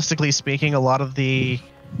 plus realistically speaking, a lot of the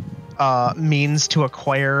means to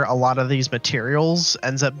acquire a lot of these materials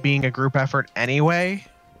ends up being a group effort anyway.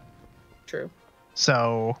 True.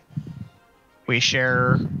 So we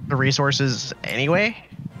share the resources anyway.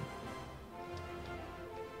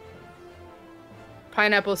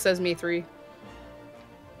 Pineapple says me 3.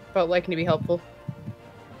 Felt liking to be helpful.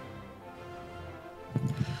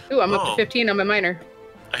 Ooh, I'm up to 15 on my minor.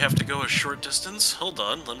 I have to go a short distance? Hold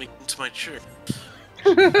on, let me get into my chair.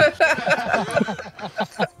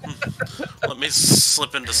 Let me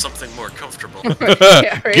slip into something more comfortable.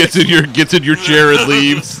 Yeah, right? Gets in your chair and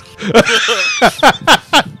leaves.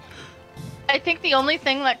 I think the only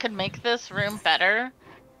thing that could make this room better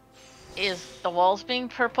is the walls being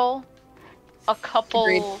purple, a couple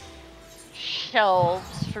Agreed.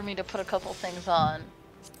 shelves for me to put a couple things on,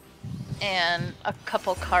 and a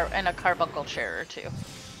carbuncle chair or 2.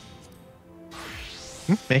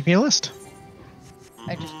 Make me a list.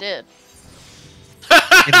 I just did.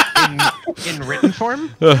 In written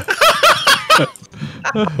form?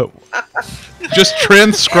 Just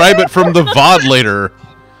transcribe it from the VOD later.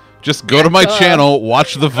 Just go to my channel,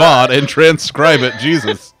 watch the VOD, and transcribe it.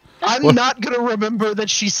 Jesus. I'm not gonna remember that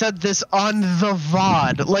she said this on the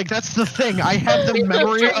VOD. Like, that's the thing. I have the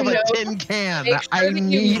memory of a tin can. I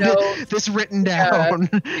need this written down.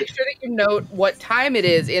 Make sure that you note what time it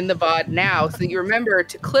is in the VOD now, so that you remember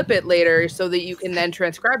to clip it later, so that you can then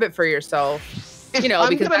transcribe it for yourself. If because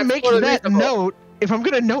I'm gonna make totally that reasonable. note, if I'm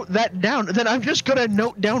gonna note that down, then I'm just gonna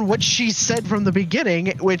note down what she said from the beginning,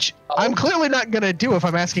 which I'm clearly not gonna do if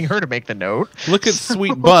I'm asking her to make the note. Look at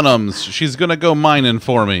Sweet Bunums. She's gonna go mining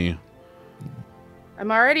for me.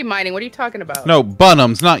 I'm already mining. What are you talking about? No,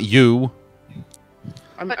 Bunums, not you.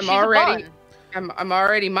 I'm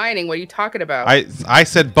already mining. What are you talking about? I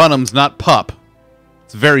said Bunums, not pup.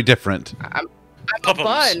 It's very different. I'm a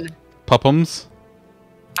bun. Puppums?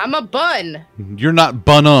 I'm a bun. You're not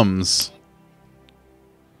Bunums.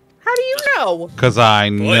 How do you know? Because I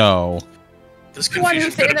know. This The one confusion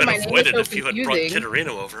who's could saying have that been my name avoided is so if you had brought confusing.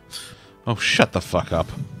 Kitarino over. Oh, shut the fuck up.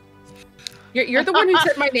 You're the one who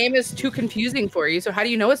said my name is too confusing for you, so how do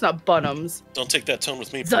you know it's not Bunums? Don't take that tone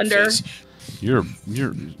with me, Zunder.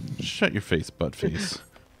 buttface. Shut your face, buttface.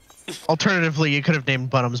 Alternatively, you could have named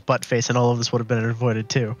Bunham's Buttface, and all of this would have been avoided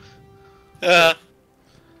too.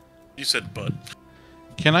 You said butt.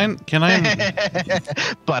 Can I?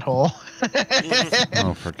 Butthole.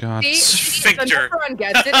 Oh, for God's sake. See, Sphincter. Everyone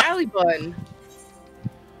gets it, Alley Bun.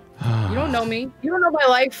 You don't know me. You don't know my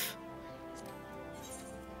life.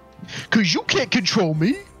 Cause you can't control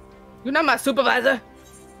me. You're not my supervisor.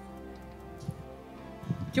 Do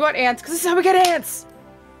you want ants? Because this is how we get ants.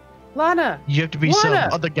 Lana. You have to be some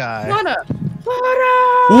other guy. Lana.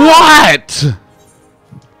 What?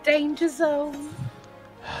 Danger zone.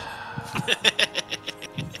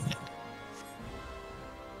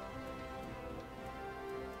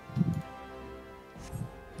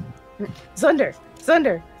 Zunder.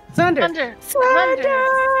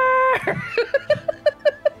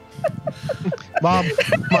 Mom,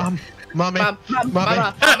 mommy, Les,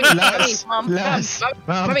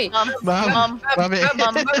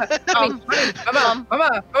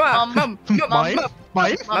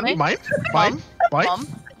 mommy,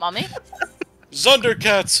 Mommy.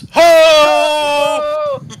 Zundercats!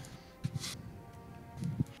 Ho!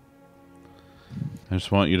 I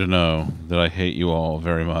just want you to know that I hate you all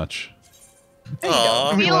very much.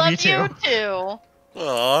 Aww. We We love love you too. you too.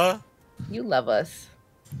 Aww. You love us.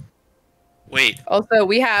 Wait, Also,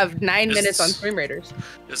 we have 9 Is minutes on this- Stream Raiders.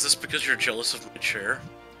 is this because you're jealous of my chair?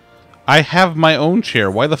 I have my own chair.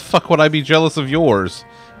 Why the fuck would I be jealous of yours?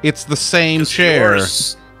 It's the same 'Cause chair.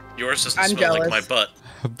 Yours doesn't I'm smell like jealous. my butt.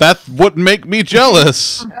 That wouldn't make me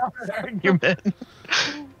jealous. Argument.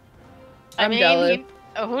 I mean, jealous.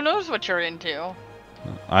 who knows what you're into?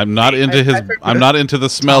 I'm not into his. I'm not into the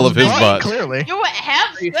smell of his butt. Clearly. You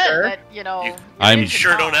have Are you said sure? that, you know. You, you're I'm- you into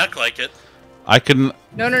sure Tom. don't act like it. I can.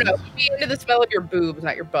 No. Be into the smell of your boobs,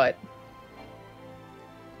 not your butt.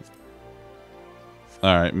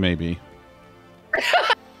 All right, maybe.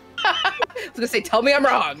 I was gonna say, tell me I'm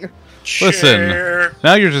wrong. Listen. Chair.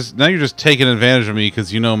 Now you're just taking advantage of me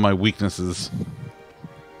because you know my weaknesses.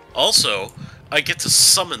 Also, I get to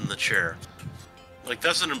summon the chair. Like,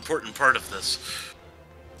 that's an important part of this.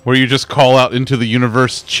 Where you just call out into the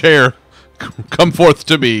universe, chair, come forth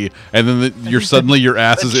to me, and then you're suddenly your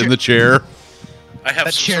ass is in the chair. I have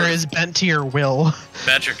That some chair sort of is bent to your will.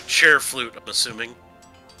 magic chair flute, I'm assuming.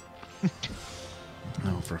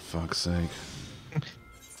 Oh, for fuck's sake!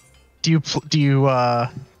 Do you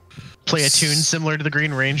play a tune similar to the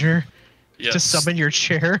Green Ranger Yes. to summon your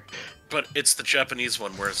chair? But it's the Japanese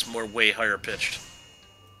one where it's more way higher pitched.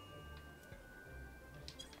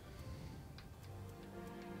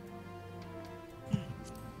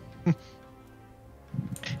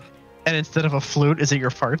 And instead of a flute, is it your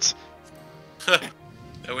farts?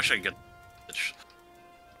 I wish I could.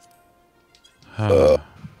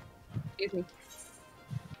 Excuse me.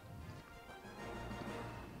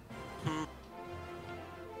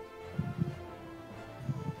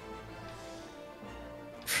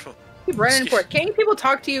 Keep running for it. Can't people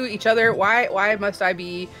talk to each other? Why must I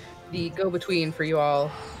be the go-between for you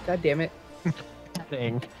all? God damn it.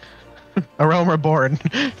 Padding. A realm reborn.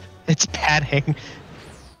 It's padding.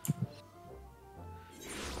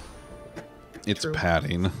 It's True.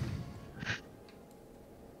 padding.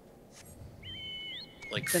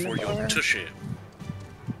 Like for your Cinnabar. tushy.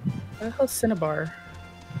 What the hell's Cinnabar?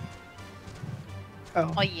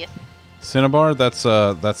 Oh. Oh, yes. Cinnabar, that's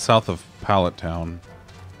south of Pallet Town.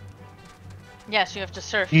 Yes, you have to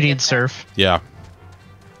surf. You to need get there. surf, Yeah.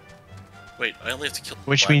 Wait, I only have to kill.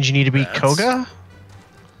 which black means you need to beat bats? Koga.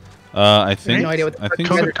 I think. no idea what the I fuck think.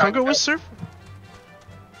 Koga- Koga, Koga was surf.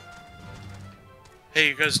 Hey,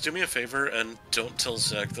 you guys, do me a favor and don't tell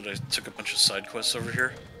Zach that I took a bunch of side quests over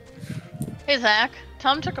here. Hey Zach,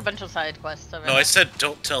 Tom took a bunch of side quests over No, there. I said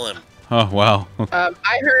don't tell him. Oh wow. I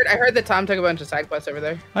heard that Tom took a bunch of side quests over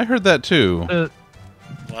there. I heard that too.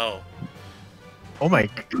 Wow. Oh my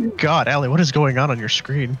god, Allie, what is going on your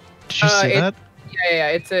screen? Did you see that? Yeah.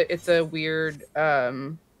 It's a weird it's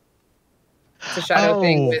a shadow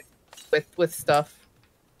thing with stuff.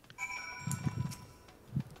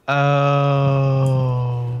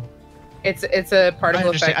 Oh. It's a particle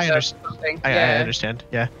effect. I of understand. something. I understand.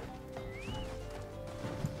 Yeah.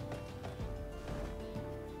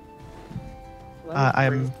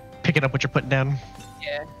 I'm picking up what you're putting down.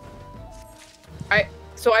 Yeah.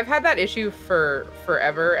 So I've had that issue for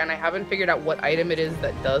forever, and I haven't figured out what item it is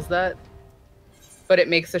that does that. But it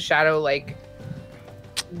makes the shadow like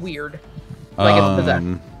weird, like it's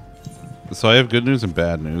possessed. So I have good news and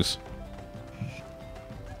bad news.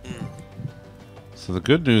 So the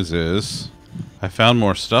good news is I found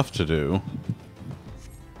more stuff to do.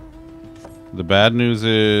 The bad news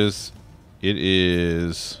is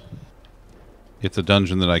it's a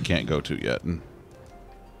dungeon that I can't go to yet.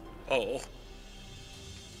 Oh.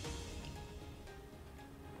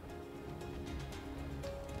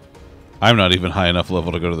 I'm not even high enough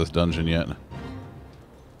level to go to this dungeon yet.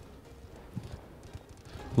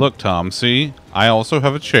 Look, Tom, see? I also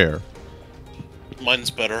have a chair.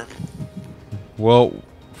 Mine's better. Well,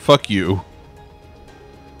 fuck you.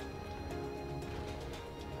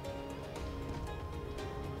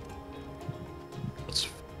 What's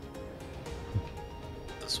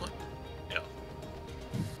this one? Yeah.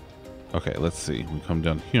 Okay, let's see. We come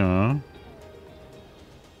down here.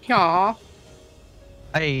 Yeah.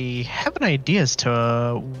 I have an idea as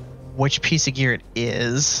to which piece of gear it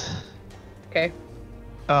is. Okay.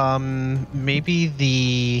 Maybe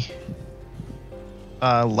the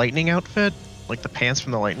lightning outfit, like the pants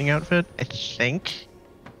from the lightning outfit. I think.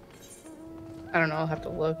 I don't know. I'll have to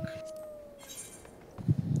look.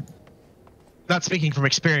 Not speaking from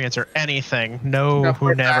experience or anything. No, No, who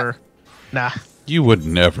we're never. Nah. You would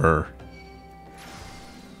never.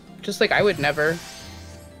 Just like I would never.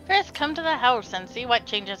 First, come to the house and see what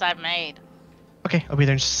changes I've made. Okay, I'll be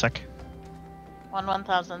there in just a sec.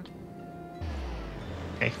 1,000.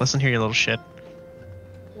 Okay, listen here, you little shit.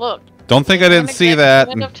 Look. Don't think I didn't gonna see get that.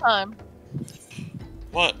 Wind of time.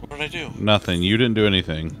 What? What did I do? Nothing. You didn't do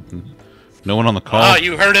anything. No one on the call. Ah,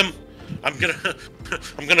 you heard him. I'm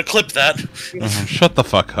gonna clip that. Shut the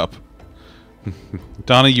fuck up.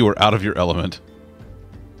 Donnie, you are out of your element.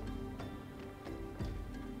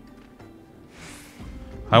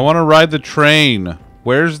 I want to ride the train.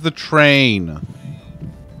 Where's the train?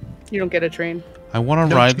 You don't get a train. I want to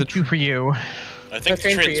No ride the choo-choo for you. I think the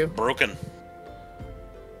train for train's you. broken.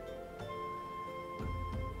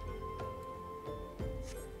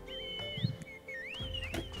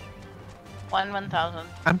 One 1,000.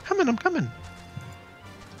 I'm coming.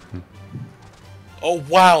 Oh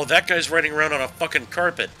wow, that guy's riding around on a fucking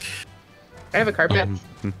carpet. I have a carpet.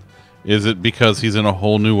 Is it because he's in a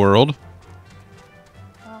whole new world?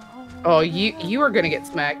 Oh, you are gonna get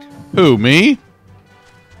smacked. Who, me?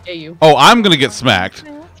 Yeah, you. Oh, I'm gonna get smacked.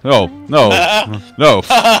 No, no, no.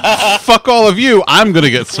 Fuck all of you. I'm gonna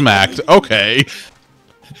get smacked. Okay.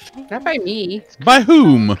 Not by me. By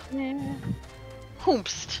whom?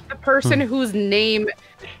 Hoomst. The person whose name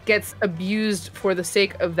gets abused for the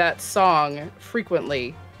sake of that song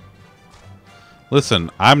frequently. Listen,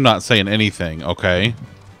 I'm not saying anything, okay?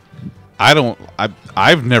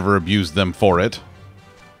 I've never abused them for it.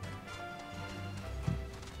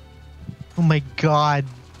 Oh my god.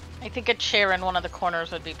 I think a chair in one of the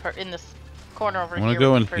corners would be in this corner over I here. want to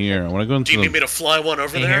go in would be here. I perfect. want to go into Do you need me the... to fly one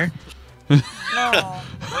over Hey, there? here. No.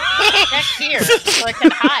 Back here, so I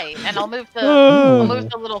can hide, and I'll move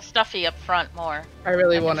the little stuffy up front more. I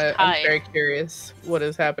really And want just to. I'm hide. very curious what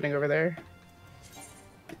is happening over there.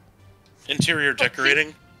 Interior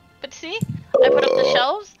decorating. But see, I put up the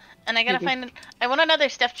shelves, and I gotta find. I want another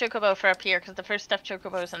stuffed chocobo for up here because the first stuffed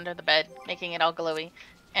chocobo is under the bed, making it all glowy,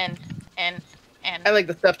 and I like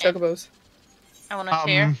the stuffed And- chocobos. I want a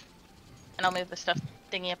chair, and I'll move the stuffed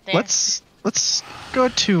thingy up there. Let's go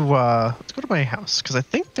to my house because I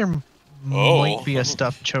think there might be a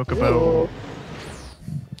stuffed chocobo.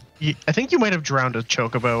 I think you might have drowned a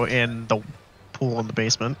chocobo in the pool in the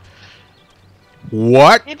basement.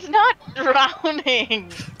 What? It's not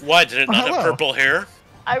drowning. Why did it not have hello. purple hair?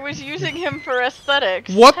 I was using him for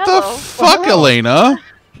aesthetics. What Hello. the fuck, Elena?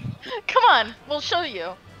 Come on, we'll show you.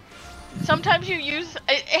 Sometimes you use.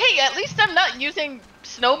 Hey, at least I'm not using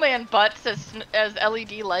snowman butts as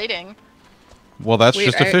LED lighting. Well, that's Wait,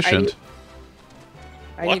 just efficient.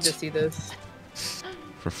 I What? need to see this.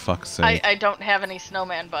 For fuck's sake. I don't have any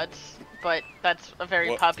snowman butts. but that's a very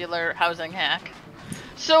What? popular housing hack.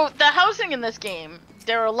 So the housing in this game,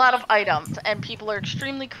 there are a lot of items, and people are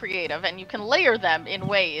extremely creative, and you can layer them in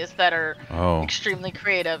ways that are extremely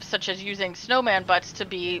creative, such as using snowman butts to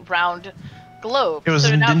be round globes. It was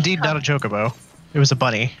So now indeed not a chocobo. It was a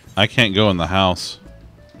bunny. I can't go in the house.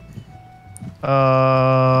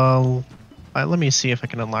 Let me see if I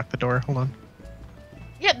can unlock the door. Hold on.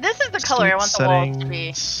 Yeah, this is the color I want the walls to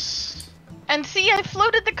be. And see, I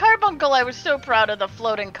floated the carbuncle. I was so proud of the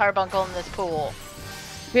floating carbuncle in this pool.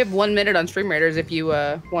 We have 1 minute on Stream Raiders if you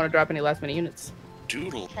want to drop any last minute units.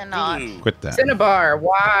 Doodle. Cannot. Quit that. Cinnabar,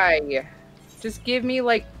 why? Just give me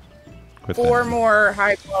like Quit 4 that. more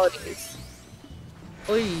high qualities.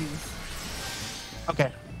 Please.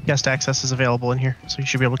 Okay. Guest access is available in here, so you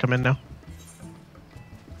should be able to come in now.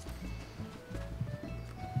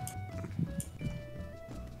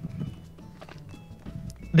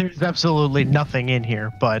 There's absolutely nothing in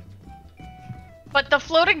here, but But the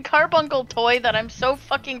floating carbuncle toy that I'm so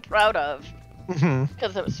fucking proud of,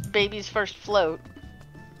 because it was baby's first float,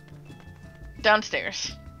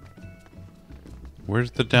 downstairs.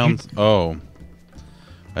 Where's the down? Oh,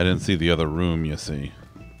 I didn't see the other room. You see,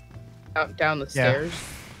 Down the stairs.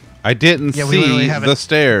 I didn't Yeah, we literally see haven't- the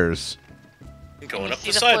stairs. Going You up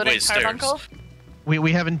see the floating sideways stairs. carbuncle?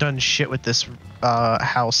 we haven't done shit with this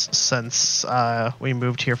house since we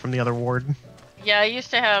moved here from the other ward. Yeah, I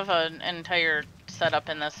used to have an entire setup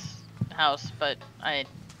in this house, but I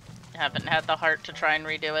haven't had the heart to try and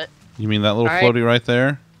redo it. You mean that little I- floaty right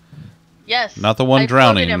there? Yes. Not the one I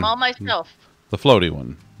drowning. floated him all myself. The floaty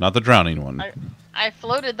one, not the drowning one. I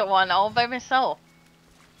floated the one all by myself.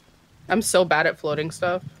 I'm so bad at floating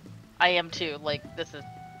stuff. I am too. Like, this is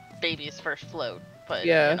baby's first float, but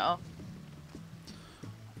Yeah. you know.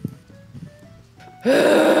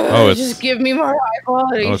 Oh, it's Just give me more high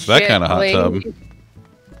quality. Oh, it's that shit, kind of hot tub. please.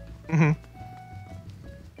 Mm-hmm.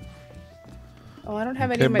 Oh, I don't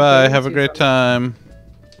have any. Okay, of my bye. building Have a suits great on. time.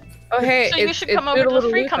 Oh, hey, So you should come over to Doodle the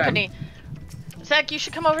free Loo time. company. Zach, you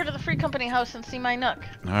should come over to the free company house and see my nook.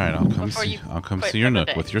 All right, I'll come Before see. you I'll come quit see your for the nook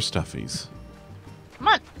day. with your stuffies. Come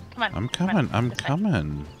on, come on. I'm come on, coming. I'm this way.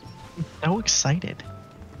 coming. So excited.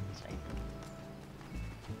 This way.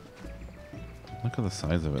 Look at the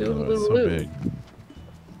size of it. Doodle Though. It's so Loo. big.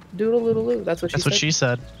 Doodle Doodle Loo. That's what she That's said. what she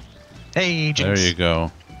said. Hey, There Jinx. you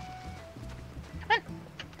go. Come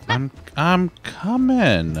on. I'm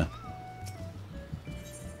coming.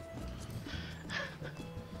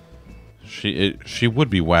 She would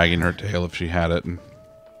be wagging her tail if she had it. This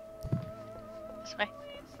way.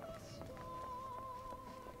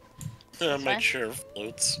 My way? chair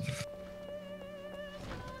floats.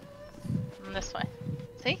 And this way.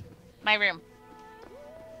 See? My room.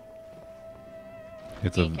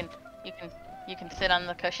 It's You a can sit on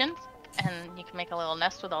the cushions, and you can make a little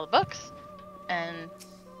nest with all the books, and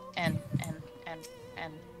you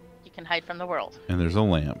can hide from the world. and there's a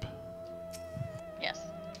lamp. Yes.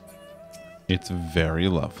 It's very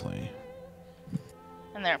lovely.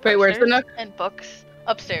 And there are Wait, where's the posters nook? and books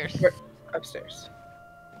upstairs. Upstairs.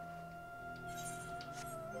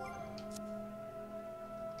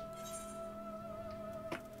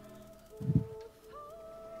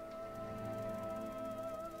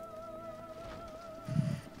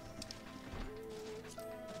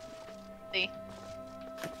 See?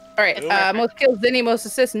 All right. Ooh. Most kills, Zinni. Most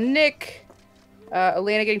assists, Nick.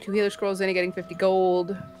 Elena getting 2 healer scrolls. Zinni getting 50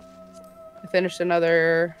 gold. I finished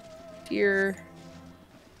another tier.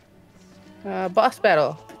 Boss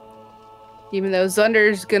battle. Even though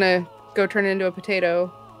Zunder's gonna go turn into a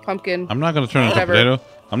potato, pumpkin. I'm not gonna turn into a Whatever. potato.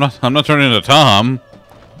 I'm not turning into Tom.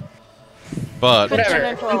 But Could Whatever. turn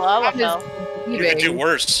into a lava fell. You could do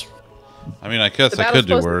worse. I mean, I guess The I could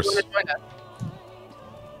do battle's worse. supposed to join us.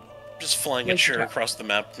 Just flying a Waste chair of time. across the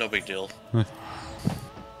map, no big deal.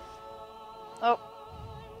 Oh.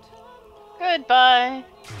 Goodbye.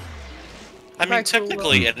 I mean, Right, cool.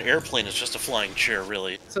 technically, an airplane is just a flying chair,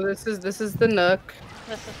 really. So this is the nook.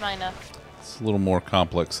 This is my nook. It's a little more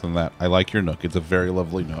complex than that. I like your nook. It's a very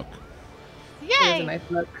lovely nook. It is a Yay! nice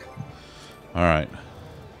nook. All right.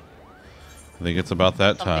 I think it's about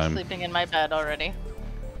that Somebody time. sleeping in my bed already.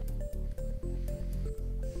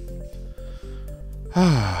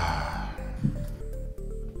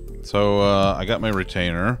 So I got my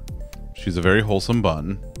retainer. She's a very wholesome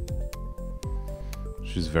bun.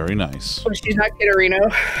 She's very nice. Oh, she's not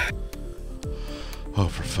Kitterino. Oh,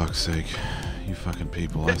 for fuck's sake. You fucking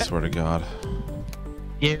people, I swear to God.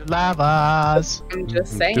 You love us. I'm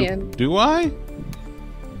just saying. Do I?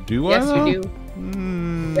 Do I? Yes, though? you do.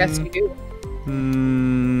 Mm, Yes, you do.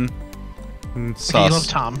 Mm, Okay, you love sus.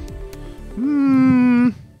 Tom.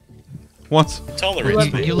 Mm, Once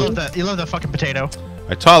Tolerate me. You love that. You love that fucking potato.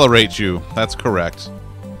 I tolerate you. That's correct.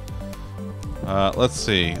 Let's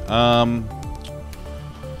see.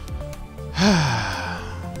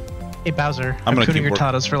 Hey Bowser, I'm gonna cooking keep your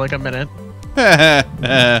tatas for like a minute.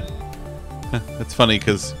 It's funny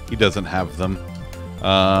because he doesn't have them.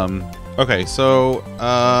 Okay, so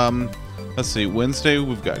let's see. Wednesday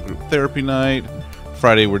we've got group therapy night.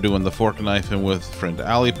 Friday we're doing the fork and knife and with friend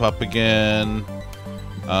Alley Pup again.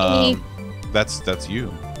 That's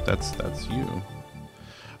you. That's you.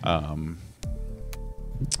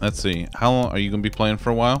 Let's see. How long are you gonna be playing for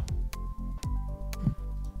a while?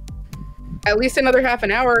 At least another half an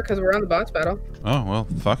hour because we're on the boss battle. Oh well,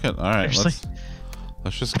 fuck it. All right, Seriously?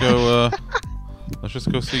 let's just go. Let's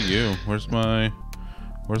just go see you. Where's my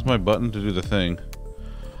button to do the thing?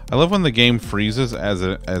 I love when the game freezes as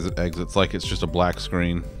it exits, like it's just a black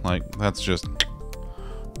screen. Like that's just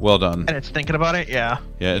well done. And it's thinking about it. Yeah.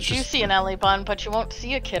 Yeah, it's You just. see an alley bun, but you won't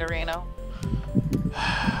see a Kitterino.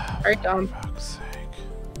 Right, Dom. For fuck's sake.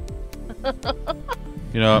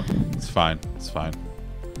 You know what? It's fine. It's fine.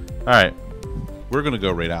 All right, we're gonna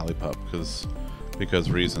go raid Alley Pup because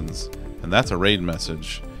reasons, and that's a raid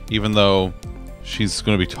message. Even though she's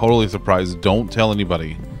gonna be totally surprised, don't tell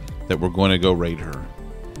anybody that we're going to go raid her.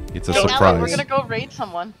 It's a Hey, surprise. Allie, we're gonna go raid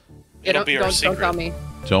someone. It'll be our Don't secret. tell me.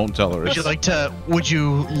 Don't tell her. Would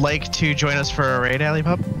you like to join us for a raid, Alley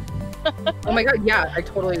Pup? Oh my god, yeah, I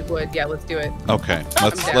totally would. Yeah, let's do it. Okay,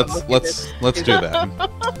 let's down. let's do that.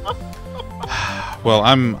 Well,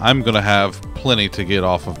 I'm gonna have plenty to get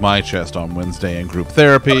off of my chest on Wednesday in group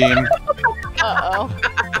therapy, Uh-oh.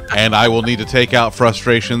 and I will need to take out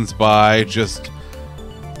frustrations by just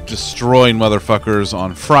destroying motherfuckers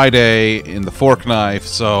on Friday in the fork knife.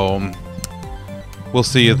 So we'll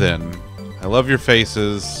see you then. I love your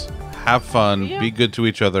faces. Have fun. Yeah. Be good to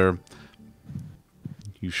each other.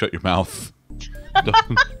 You shut your mouth.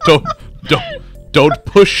 Don't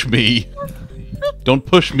push me. Don't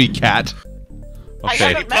push me, cat. I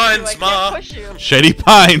Okay. haven't met you, I Pines, Ma. can't push you. Shady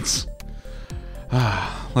Pines.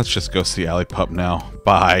 Let's just go see Alley Pup now.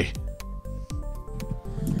 Bye.